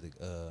referring to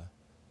the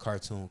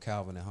cartoon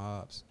Calvin and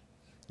Hobbes.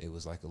 It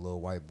was like a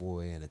little white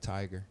boy and a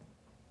tiger.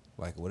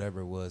 like whatever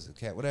it was, a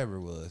cat, whatever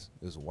it was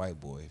a white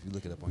boy. If you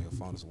look it up on your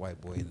phone, it's a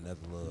white boy and another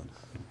little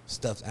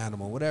stuffed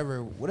animal,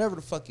 whatever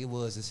the fuck it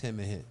was, it's him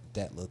and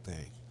that little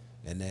thing.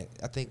 And that,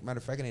 I think, matter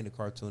of fact, it ain't a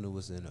cartoon. It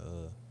was in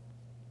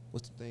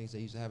what's the things they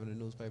used to have in the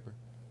newspaper?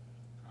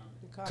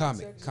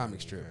 Comic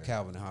strip.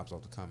 Calvin and Hobbes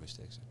off the comic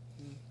section.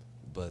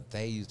 But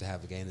they used to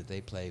have a game that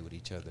they played with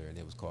each other, and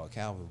it was called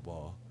Calvin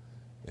Ball.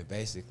 And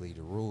basically,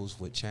 the rules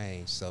would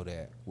change so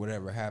that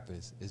whatever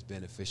happens is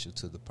beneficial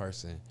to the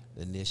person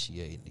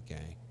initiating the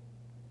game.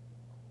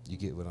 You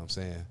get what I'm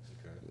saying?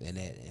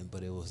 Okay.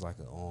 But it was like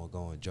an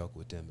ongoing joke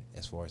with them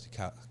as far as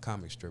the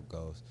comic strip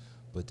goes.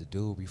 But the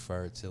dude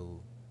referred to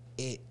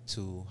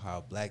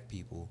how black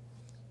people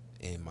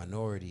and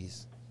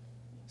minorities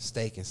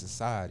stake in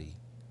society.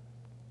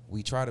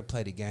 We try to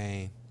play the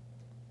game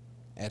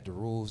at the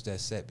rules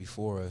that's set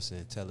before us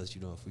and tell us,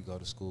 if we go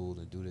to school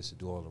and do this and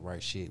do all the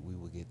right shit, we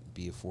will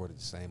be afforded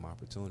the same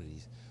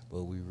opportunities.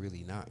 But we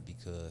really not,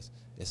 because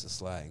it's a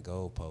sliding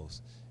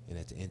goalpost. And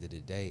at the end of the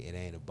day, it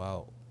ain't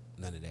about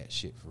none of that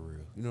shit for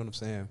real. You know what I'm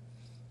saying?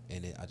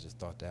 And I just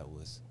thought that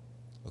was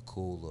a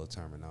cool little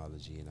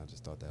terminology, and I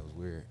just thought that was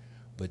weird.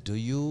 But do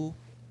y'all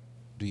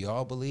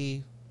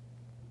believe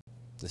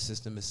the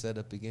system is set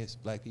up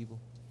against black people?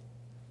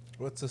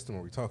 What system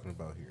are we talking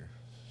about here?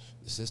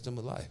 The system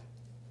of life.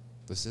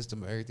 The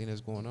system of everything that's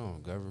going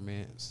on.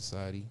 Government,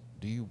 society.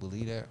 Do you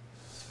believe that?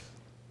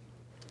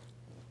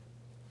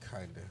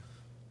 Kinda.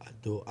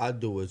 I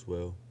do as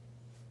well.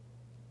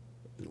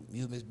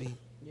 You, Miss B?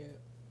 Yeah.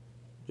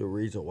 The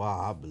reason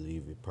why I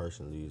believe it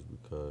personally is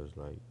because,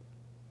 like,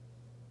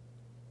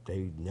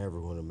 they never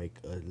gonna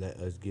let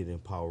us get in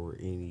power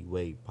any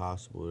way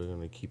possible. They're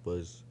gonna keep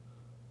us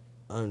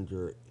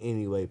under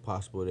any way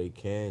possible they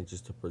can,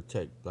 just to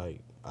protect,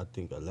 like, I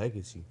think, a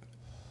legacy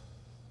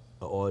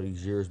of all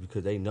these years,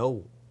 because they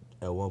know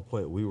at one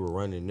point we were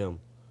running them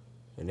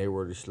and they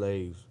were the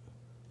slaves.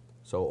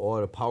 So all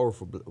the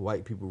powerful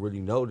white people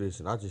really know this,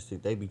 and I just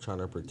think they be trying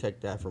to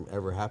protect that from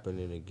ever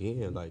happening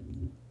again, like,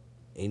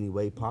 any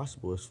way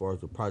possible. As far as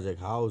the project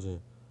housing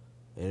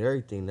and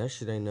everything, that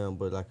shit ain't nothing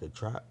but like a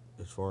trap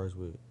as far as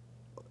with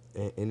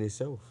in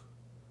itself.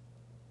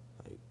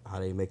 Like, how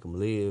they make them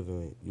live,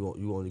 and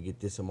you only get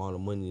this amount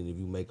of money, and if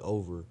you make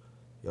over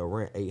your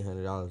rent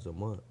 $800 a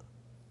month,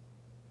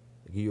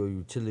 they give you a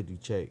utility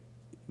check,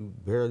 you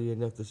barely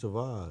enough to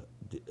survive,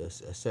 a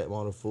set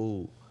amount of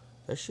food.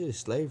 That shit is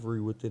slavery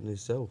within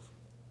itself,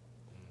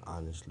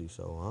 honestly.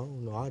 So I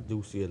don't know. I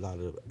do see a lot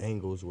of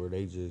angles where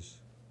they just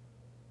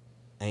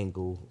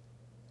angle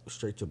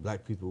straight to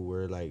black people,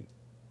 where, like,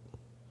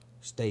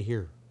 stay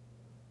here,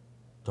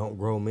 don't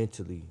grow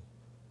mentally.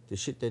 The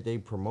shit that they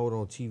promote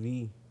on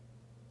TV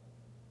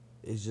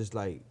is just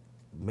like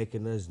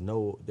making us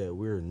know that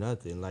we're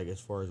nothing. Like, as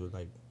far as with,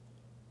 like,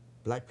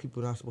 black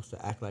people not supposed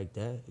to act like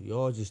that.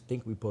 Y'all just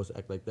think we supposed to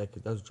act like that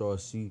because that's what y'all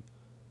see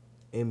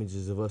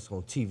images of us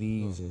on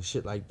TVs and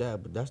shit like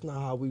that. But that's not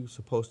how we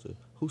supposed to.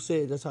 Who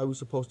said that's how we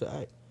supposed to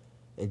act?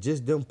 And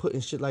just them putting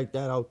shit like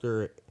that out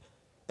there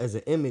as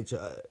an image,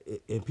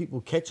 and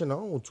people catching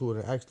on to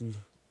it and actually,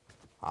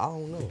 I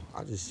don't know.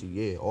 I just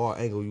see, all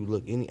angle you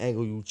look, any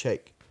angle you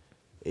check,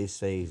 it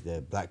says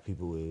that black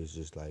people is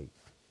just like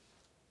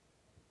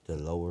the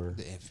lower,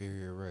 the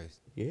inferior race.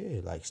 Yeah,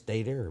 like,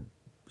 stay there,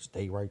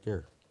 stay right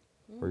there,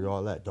 where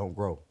y'all at. Don't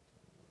grow.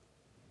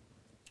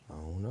 I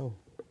don't know.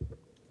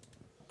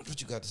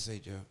 What you got to say,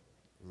 Joe?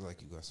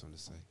 Like you got something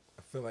to say.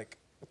 I feel like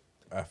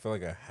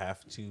I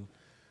have to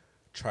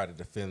try to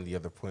defend the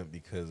other point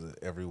because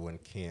everyone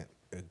can't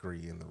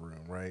agree in the room,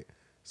 right?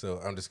 So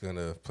I'm just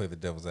gonna play the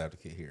devil's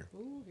advocate here.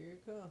 Ooh, here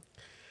it comes.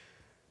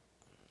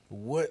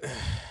 What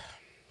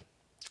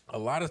a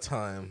lot of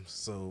times,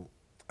 so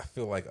I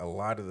feel like a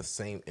lot of the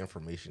same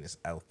information is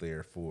out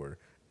there for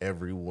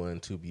everyone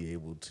to be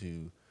able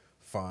to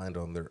find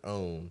on their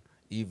own,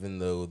 even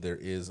though there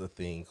is a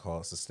thing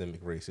called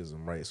systemic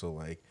racism, right? So,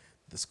 like,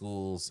 the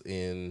schools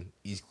in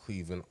East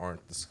Cleveland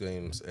aren't the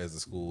same as the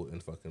school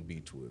in fucking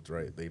Beechwoods,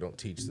 right? They don't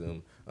teach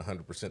them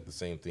 100% the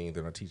same thing.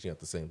 They're not teaching out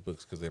the same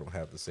books because they don't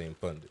have the same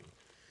funding.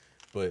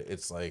 But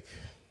it's like,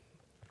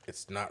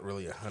 it's not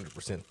really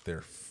 100%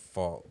 their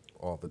fault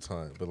all the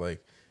time. But,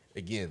 like,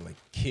 again, like,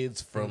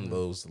 kids from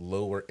those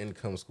lower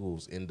income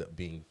schools end up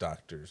being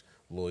doctors,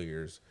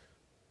 lawyers,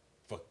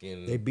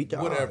 fucking They beat the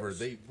whatever. odds.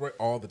 They right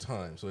all the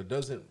time. So it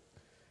doesn't.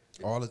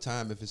 All the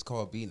time, if it's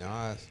called beating the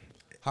odds.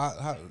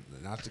 How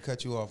not to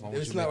cut you off, I want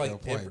It's you to not make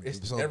like your point.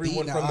 it's So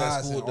everyone beating from the that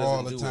odds school and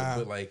all doesn't the do it, time.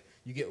 but, like,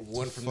 you get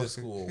one from this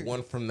school,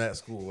 one from that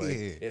school. Like,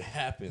 Yeah. it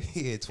happens.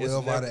 Yeah, It's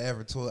 12 out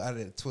never- of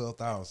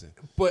 12,000.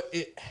 But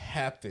it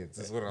happens.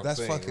 Is what I'm That's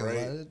saying. fucking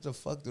right? what the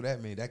fuck do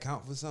that mean? That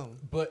count for something?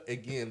 But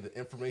again, the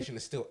information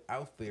is still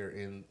out there,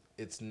 and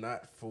it's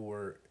not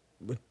for.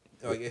 But-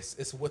 Like,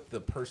 it's what the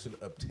person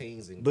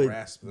obtains and But-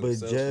 grasps but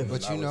themselves. Jeff- from the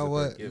But you knowledge know that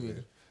what? they're given.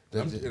 The-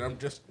 And I'm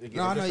just again,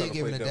 No, I I'm know just you're trying to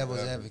giving play a devil's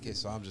advocate. advocate,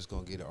 so I'm just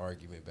gonna get an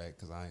argument back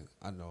because I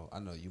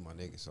know you my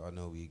nigga, so I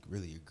know we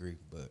really agree.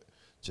 But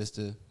just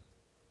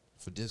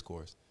for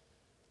discourse,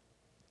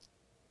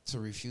 to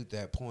refute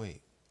that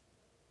point,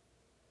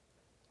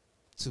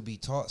 to be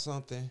taught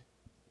something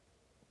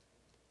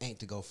ain't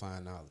to go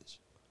find knowledge.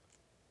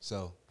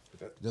 So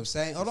But them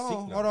saying, hold seek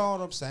on,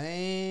 knowledge. them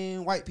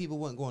saying white people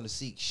wasn't going to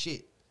seek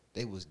shit.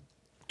 They was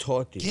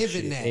Taught this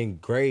Given shit, that.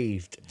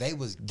 engraved, they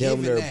was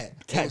damn giving near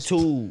that. They was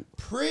tattooed,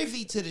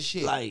 privy to the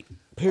shit. like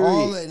period.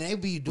 All and they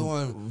be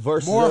doing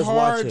Versus more us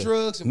hard watching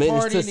drugs and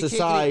Menace partying to and kicking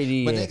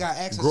Society, it, but they and got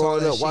access to all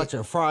growing that up shit.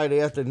 watching Friday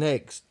After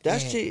Next.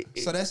 That And shit.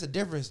 So that's the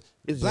difference.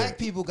 It's Black a-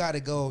 people got to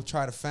go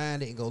try to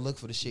find it and go look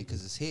for the shit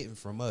because it's hidden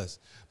from us.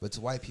 But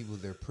to white people,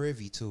 they're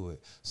privy to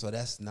it. So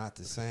that's not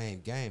the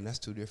same game. That's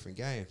two different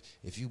games.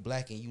 If you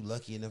black and you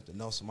lucky enough to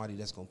know somebody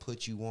that's going to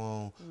put you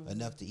on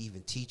enough to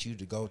even teach you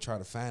to go try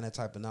to find that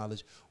type of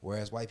knowledge,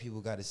 whereas white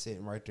people got it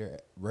sitting right there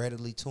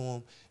readily to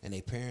them, and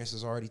their parents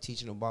is already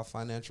teaching them about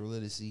financial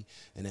literacy,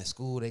 and at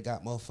school they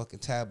got motherfucking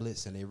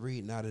tablets and they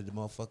reading out of the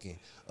motherfucking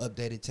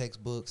updated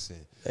textbooks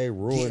and They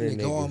ruining getting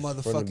to go on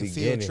niggas from the motherfucking field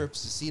beginning.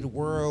 trips to see the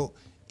world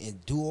and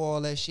do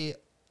all that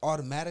shit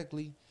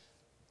automatically.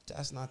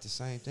 That's not the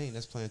same thing.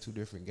 That's playing two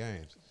different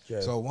games. Yeah.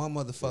 So one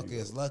motherfucker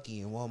is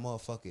lucky and one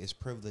motherfucker is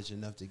privileged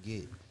enough to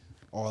get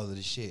all of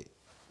the shit.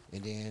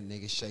 And then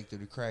niggas shake through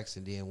the cracks,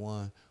 and then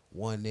one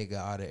nigga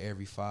out of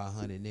every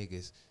 500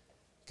 niggas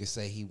could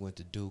say he went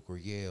to Duke or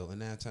Yale, and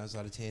 9 times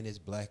out of 10 his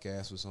black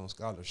ass was on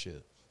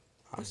scholarship.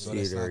 I So see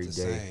that's it not every the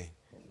day.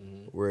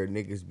 same. Where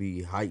niggas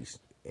be heist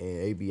and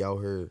they be out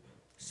here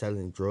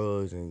selling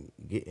drugs and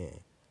getting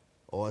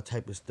all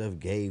type of stuff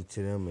gave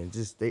to them, and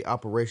just they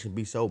operation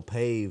be so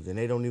paved and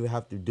they don't even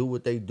have to do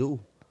what they do.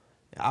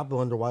 I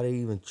wonder why they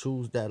even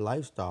choose that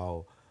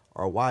lifestyle,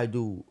 or why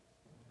do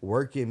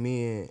working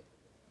men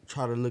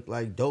try to look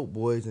like dope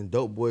boys and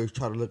dope boys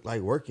try to look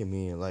like working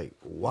men. Like,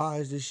 why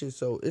is this shit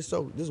so? It's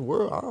so this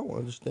world. I don't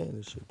understand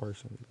this shit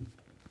personally.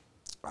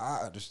 I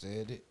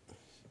understand it.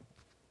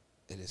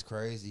 And it's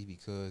crazy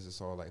because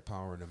it's all like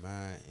power in the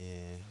mind,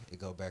 and it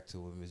go back to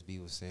what Miss B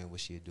was saying, what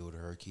she'd do to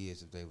her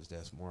kids if they was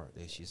that smart.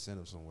 They should send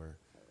them somewhere.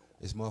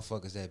 It's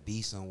motherfuckers that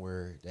be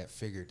somewhere that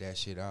figured that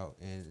shit out,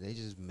 and they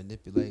just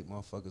manipulate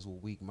motherfuckers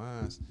with weak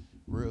minds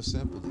real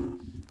simply.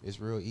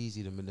 It's real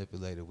easy to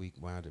manipulate a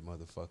weak-minded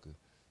motherfucker.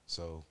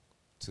 So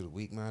to the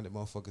weak-minded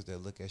motherfuckers that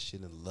look at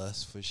shit and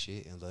lust for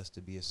shit and lust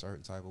to be a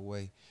certain type of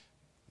way,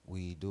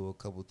 we do a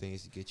couple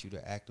things to get you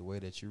to act the way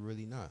that you're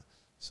really not.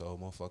 So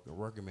motherfucking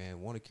working man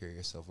want to carry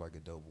himself like a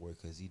dope boy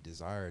because he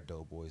desired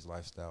dope boy's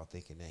lifestyle,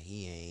 thinking that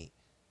he ain't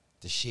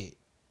the shit.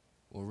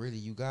 Well, really,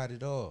 you got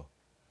it all.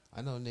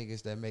 I know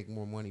niggas that make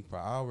more money per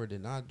hour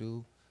than I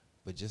do,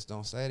 but just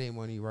don't say they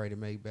money right and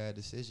make bad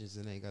decisions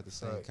and ain't got the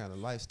same kind of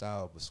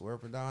lifestyle. But swear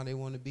up and down they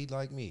want to be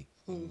like me.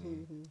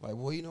 Like,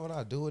 well, you know what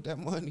I do with that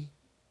money?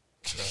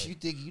 You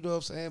think you know what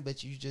I'm saying?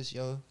 But you just,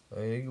 yo,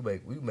 We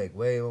make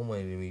way more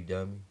money than me,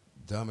 dummy.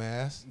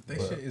 dumbass. That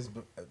shit is.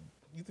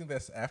 You think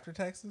that's after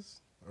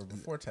taxes or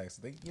before taxes?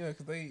 They, you know,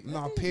 because they.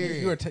 No,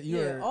 period.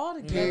 You're all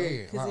together.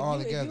 period. Because Like, all if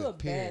you together, a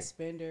period. bad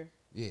spender,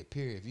 Yeah,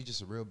 period. If you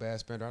just a real bad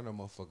spender, I know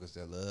motherfuckers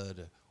that love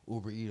to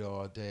Uber eat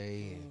all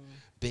day and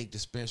big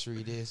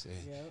dispensary this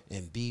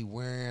and be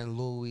wearing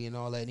Louis and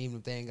all that. And even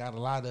if they ain't got a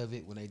lot of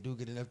it, when they do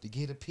get enough to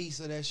get a piece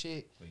of that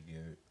shit, They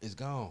get it. it's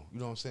gone. You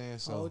know what I'm saying?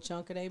 So whole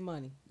chunk of their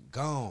money.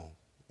 gone.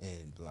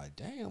 And like,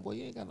 damn, boy,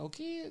 you ain't got no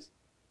kids.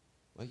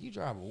 Like, you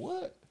driving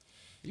what?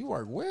 You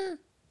work where?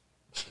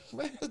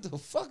 Man, what the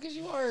fuck is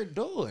you out here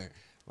doing?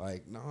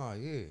 Like, nah,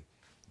 yeah.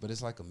 But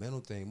it's like a mental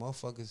thing.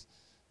 Motherfuckers,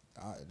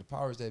 the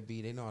powers that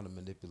be, they know how to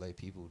manipulate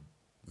people's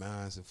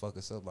minds and fuck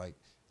us up. Like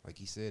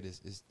he said,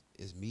 it's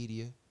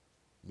media.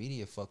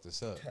 Media fucked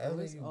us up.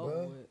 It's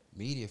over with.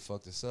 Media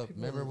fucked us up.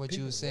 Remember what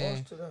you was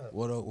saying?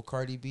 What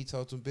Cardi B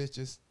told them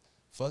bitches?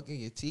 Fucking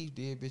your teeth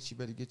did, bitch. You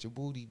better get your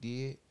booty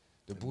did.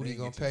 The booty then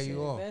gonna get your pay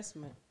you off.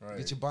 Investment. Right.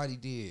 Get your body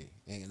did.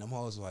 And them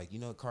hoes like, you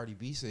know what Cardi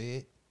B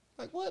said?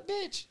 Like, what,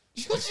 bitch?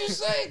 What you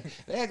say?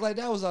 They act like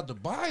that was out the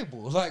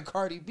Bible. Like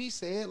Cardi B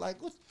said,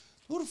 like, what?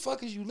 Who the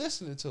fuck is you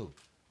listening to?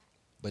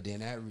 But then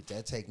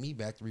that take me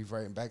back to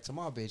reverting back to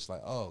my bitch.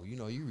 Like, oh, you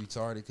know, you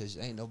retarded because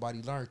ain't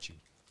nobody learned you.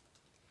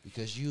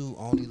 Because you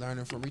only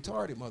learning from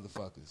retarded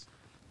motherfuckers.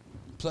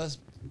 Plus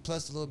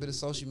a little bit of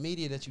social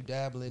media that you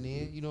dabbling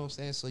in. You know what I'm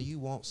saying? So you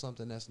want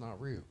something that's not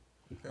real.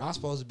 Okay. I'm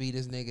supposed to be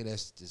this nigga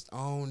that's just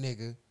own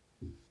nigga.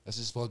 That's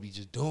just supposed to be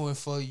just doing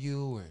for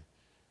you and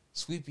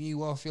sweeping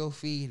you off your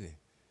feet. And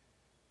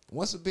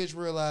once a bitch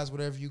realize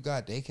whatever you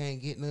got, they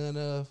can't get none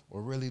of,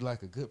 or really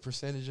like a good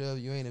percentage of,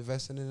 you ain't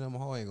investing in them,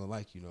 hoe ain't gonna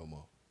like you no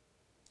more.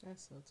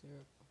 That's so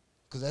terrible.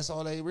 Cause that's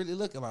all they really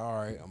looking like. All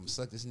right, I'm gonna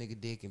suck this nigga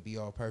dick and be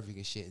all perfect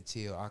and shit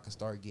until I can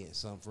start getting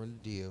something from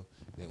the deal.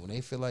 Then when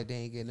they feel like they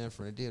ain't getting nothing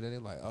from the deal, then they're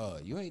like, oh,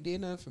 you ain't did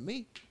nothing for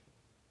me.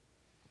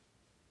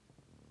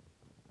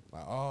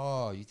 Like,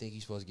 oh, you think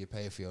you supposed to get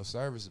paid for your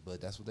services, but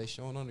that's what they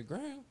showing on the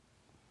ground.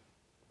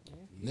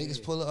 Yeah.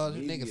 Niggas pull up,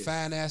 nigga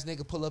fine ass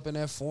nigga pull up in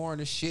that foreign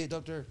and shit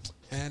up there,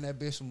 hand that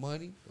bitch some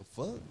money. The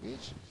fuck,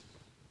 bitch?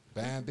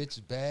 Buying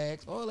bitches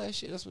bags, all that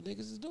shit. That's what niggas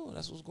is doing.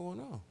 That's what's going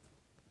on.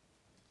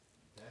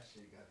 That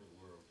shit got the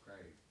world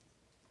crazy.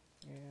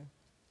 Yeah.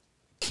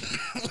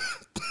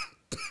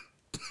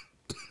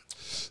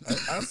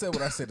 I said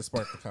what I said to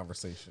spark the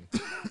conversation.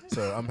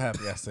 So I'm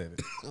happy I said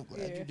it. I'm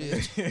glad you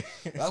did.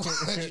 I'm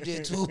glad you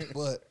did too.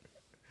 But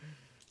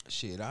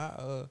shit,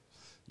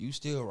 you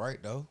still right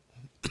though,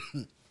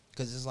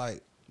 because it's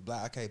like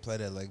I can't play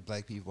that like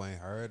black people ain't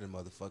heard and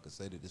motherfuckers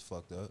say that it's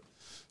fucked up.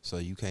 So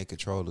you can't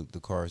control the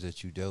cards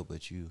that you dealt,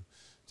 but you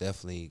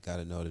definitely got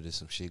to know that there's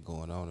some shit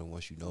going on, and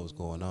once you know what's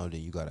going on,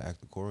 then you got to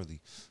act accordingly.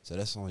 So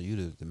that's on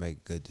you to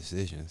make good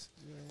decisions.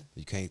 Yeah.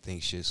 You can't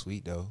think shit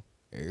sweet though.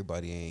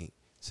 Everybody ain't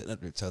sitting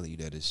up there telling you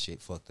that this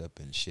shit fucked up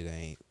and shit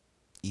ain't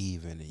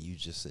even, and you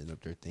just sitting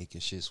up there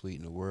thinking shit sweet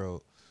in the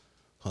world,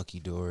 hunky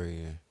dory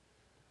and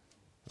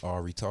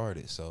all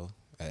retarded. So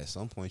at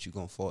some point you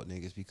gonna fault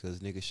niggas because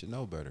niggas should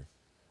know better.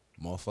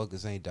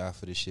 Motherfuckers ain't die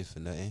for this shit for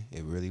nothing.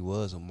 It really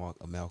was a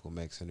Malcolm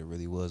X, and it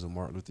really was a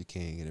Martin Luther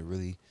King, and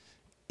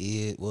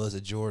it was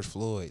a George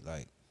Floyd.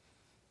 Like,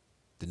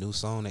 the new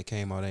song that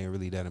came out ain't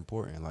really that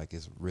important. Like,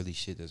 it's really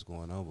shit that's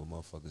going on, but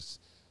motherfuckers,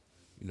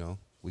 you know,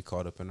 we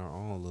caught up in our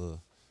own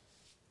little,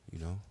 you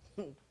know.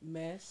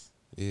 Mess.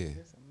 Yeah.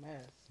 It's a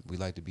mess. We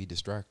like to be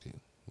distracted.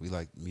 We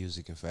like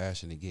music and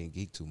fashion and getting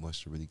geeked too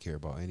much to really care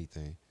about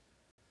anything.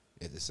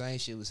 If the same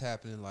shit was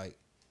happening, like,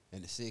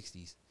 in the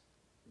 60s,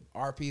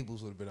 our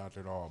peoples would have been out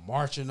there all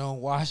marching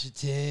on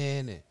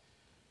Washington and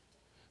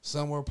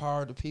somewhere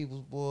power to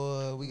people's,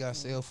 boy. We got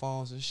cell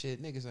phones and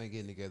shit. Niggas ain't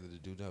getting together to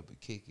do nothing but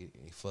kick it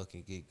and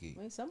fucking get geeked.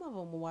 I mean, some of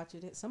them will watch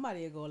it.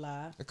 Somebody will go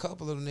live. A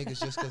couple of them niggas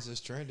just because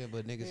it's trending,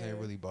 but niggas ain't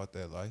really bought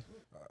that life.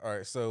 All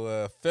right,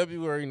 so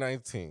February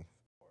 19th.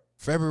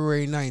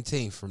 February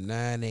 19th from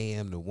 9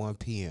 a.m. to 1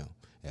 p.m.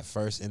 at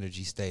First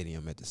Energy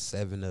Stadium at the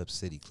 7-Up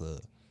City Club.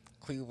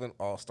 Cleveland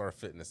All-Star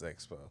Fitness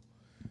Expo.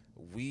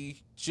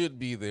 We should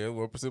be there.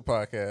 1%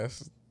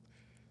 Podcast.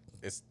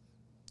 It's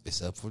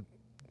up for,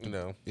 You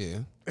know, yeah.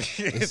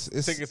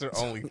 tickets are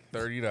only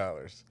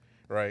 $30,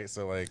 right?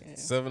 So like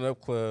 7-Up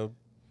Club,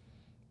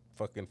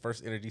 fucking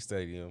First Energy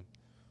Stadium,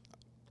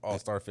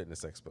 All-Star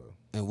Fitness Expo.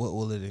 And what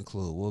will it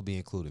include? What will be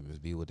included, Ms.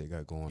 B? What they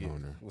got going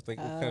on there? What kind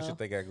of shit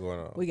they got going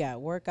on? We got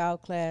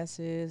workout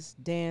classes,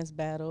 dance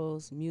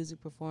battles,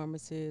 music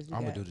performances.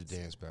 I'm gonna do the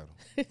dance battle.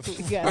 We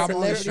got I'm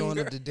only celebrity- showing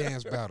up the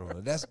dance battle.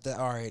 That's the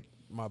all right.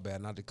 My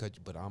bad, not to cut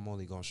you, but I'm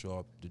only gonna show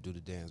up to do the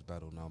dance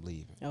battle, and I'm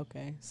leaving.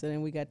 Okay, so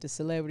then we got the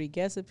celebrity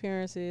guest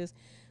appearances.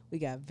 We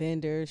got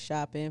vendors,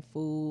 shopping,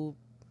 food,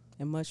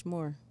 and much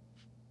more.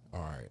 All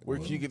right. Where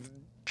can you get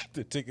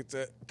the tickets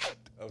at?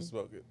 I'm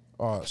smoking.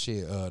 Oh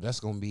shit, that's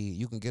gonna be.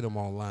 You can get them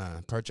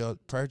online.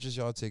 Purchase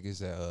y'all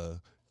tickets at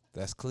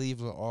that's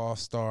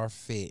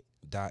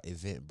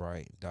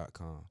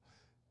ClevelandAllStarFit.eventbrite.com.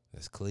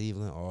 That's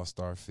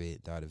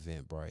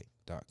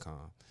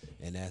ClevelandAllStarFit.eventbrite.com,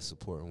 and that's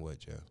supporting what,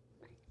 Jeff?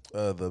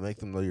 The Make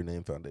Them Know Your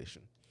Name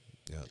Foundation.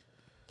 Yep.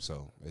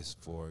 So it's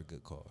for a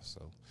good cause.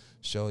 So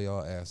show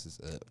y'all asses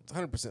up.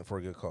 100% for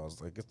a good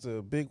cause. Like, it's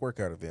a big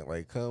workout event.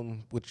 Like,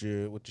 come with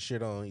your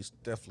shit on.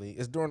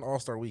 It's during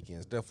All-Star Weekend.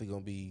 It's definitely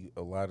gonna be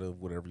a lot of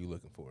whatever you're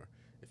looking for.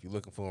 If you're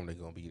looking for them, they're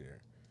gonna be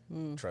there.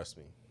 Trust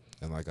me.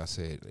 And like I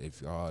said,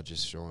 if y'all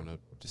just showing up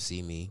to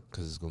see me,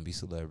 because it's gonna be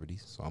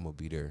celebrities, so I'm gonna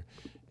be there.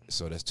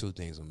 So that's two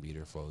things I'm gonna be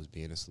there for: is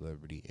being a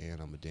celebrity and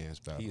I'm a dance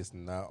battle. He is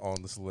not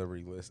on the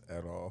celebrity list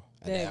at all.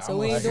 Dang, so I'm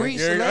we a ain't free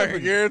doing- I can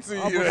celebrity. guarantee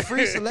I'm you a that.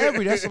 free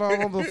celebrity. That's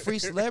what I'm a free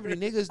celebrity.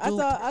 Niggas do.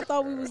 I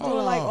thought we was doing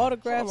Hold like on,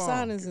 autograph hold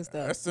on. signings and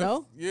stuff. That's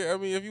No? yeah, I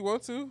mean, if you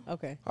want to.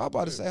 Okay. I'm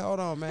about to say, hold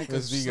on, man,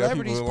 because Because you got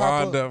celebrities people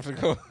pop lined up. up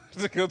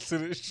to go to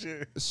this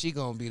shit. She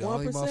gonna be the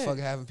only 1%. motherfucker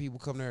having people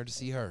come there to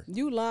see her.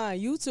 You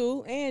lying. You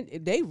too. And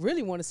they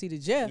really want to see the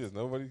Jeff. There's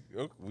nobody.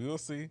 Okay, we'll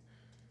see.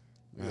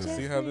 We'll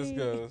see how this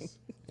goes.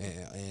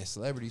 And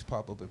celebrities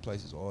pop up in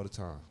places all the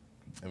time.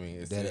 I mean,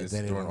 it's That ain't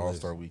during on the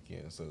All-Star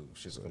Weekend, so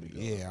shit's gonna be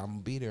going. Yeah, I'm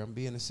gonna be there. I'm gonna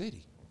be in the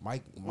city.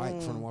 Mike from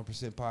the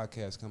 1%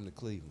 Podcast come to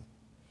Cleveland.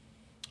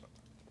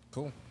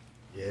 Cool.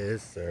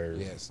 Yes, sir.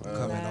 Yes, I'm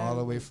coming all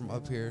the way from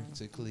up here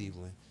to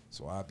Cleveland,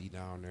 so I'll be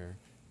down there.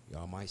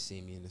 Y'all might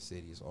see me in the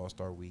city. It's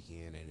All-Star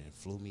Weekend, and then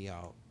flew me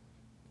out.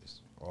 It's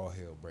all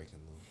hell breaking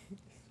loose.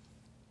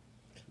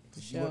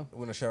 Sure.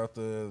 Want to shout out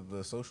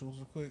the socials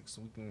real quick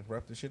so we can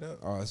wrap this shit up?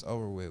 Oh, it's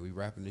over with. We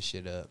wrapping this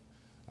shit up.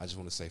 I just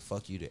want to say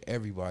fuck you to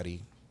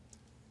everybody.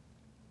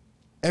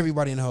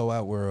 Everybody in the whole wide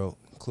world,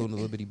 including the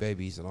little bitty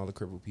babies and all the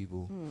crippled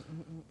people.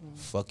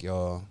 Fuck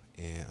y'all,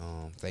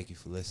 and thank you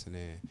for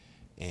listening,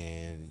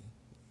 and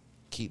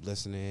keep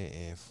listening.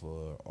 And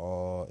for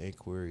all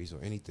inquiries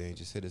or anything,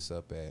 just hit us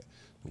up at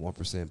the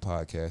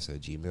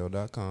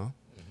 1%podcast@gmail.com.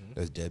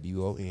 That's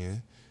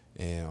WON,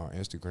 and our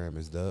Instagram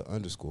is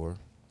 _1%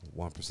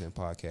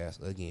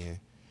 podcast again.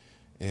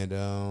 And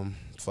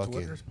fucking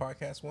Twitter's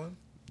Podcast One.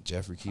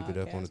 Jeffrey, keep it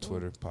up on the Podcast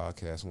Twitter.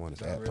 Podcast One.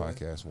 It's Not at really.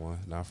 Podcast One.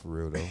 Not for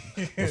real though.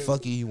 But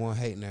fuck you want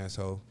hating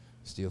asshole.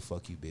 Still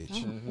fuck you, bitch.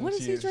 What is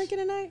he Cheers. drinking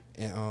tonight?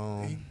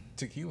 And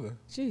Tequila.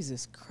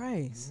 Jesus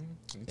Christ.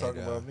 You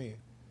talking about me?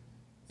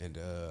 and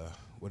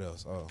what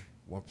else? Oh,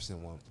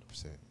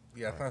 1%.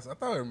 Yeah, I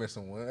thought we were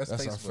missing one. That's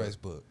That's Facebook. our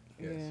Facebook.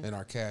 Yeah. And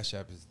our Cash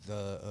App is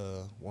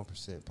the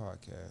 1%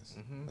 Podcast.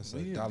 That's We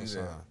a need to dollar do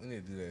sign. that. We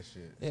need to do that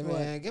shit. Yeah,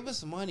 man, give us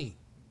some money.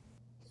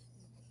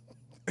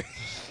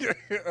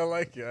 I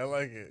like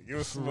it. Give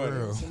us some money.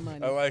 real. Some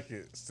money. I like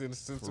it. Send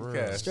some real.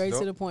 cash. Straight to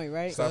Don't- the point,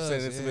 right? Stop Cuz,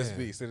 sending it to Miss yeah.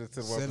 B. Send it to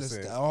the Send us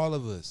 1%. all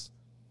of us.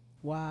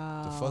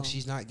 Wow. The fuck,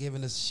 she's not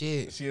giving us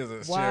shit. She is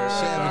a Wow.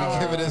 She share.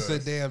 ain't giving us a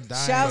damn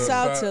dime. Shouts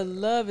out Stop. to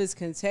Love is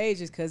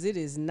Contagious because it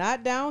is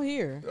not down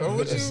here. Oh,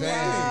 what you Just saying.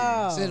 mean?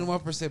 Wow. Send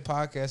 1%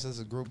 podcast as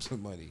a group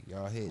some money.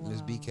 Y'all hitting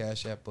this B Wow.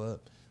 Cash App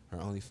up. Her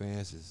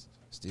OnlyFans is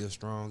still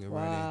strong and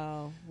running.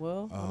 Wow.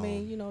 Well, I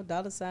mean, you know,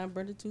 $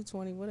 Brenda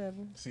 220, whatever.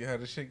 See how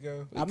this shit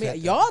go? I cut mean, that.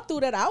 y'all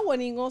threw that. I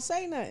wasn't even gonna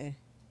say nothing.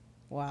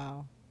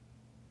 Wow.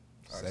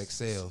 Sex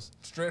sales.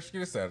 Stretch,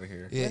 get us out of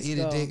here. Yeah, Let's eat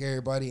go. a dick,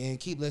 everybody, and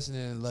keep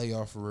listening and love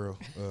y'all for real.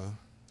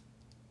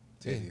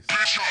 Titties.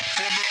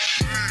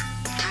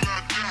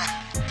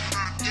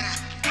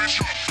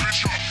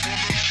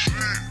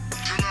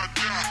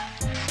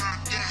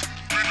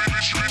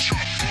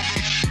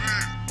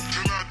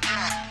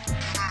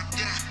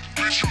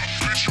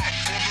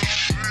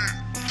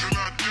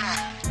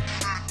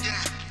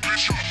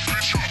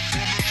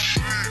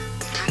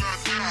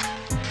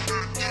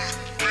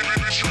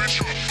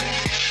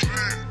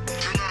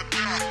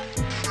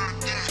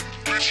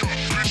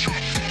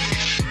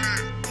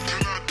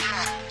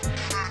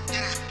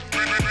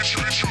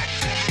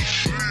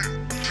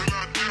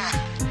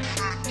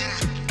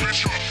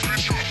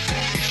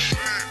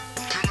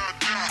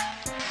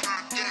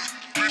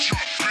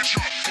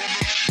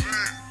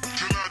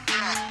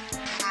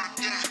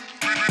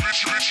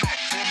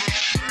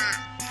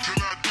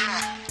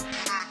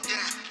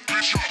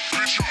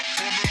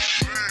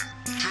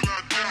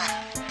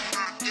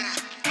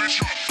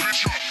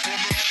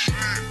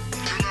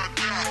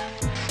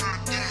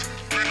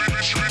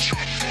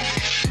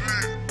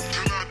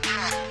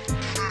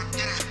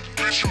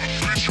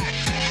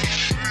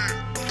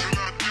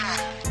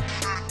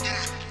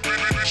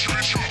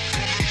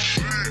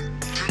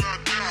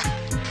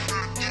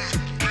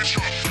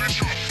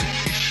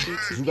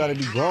 You gotta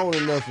be grown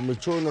enough and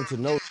mature enough to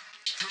know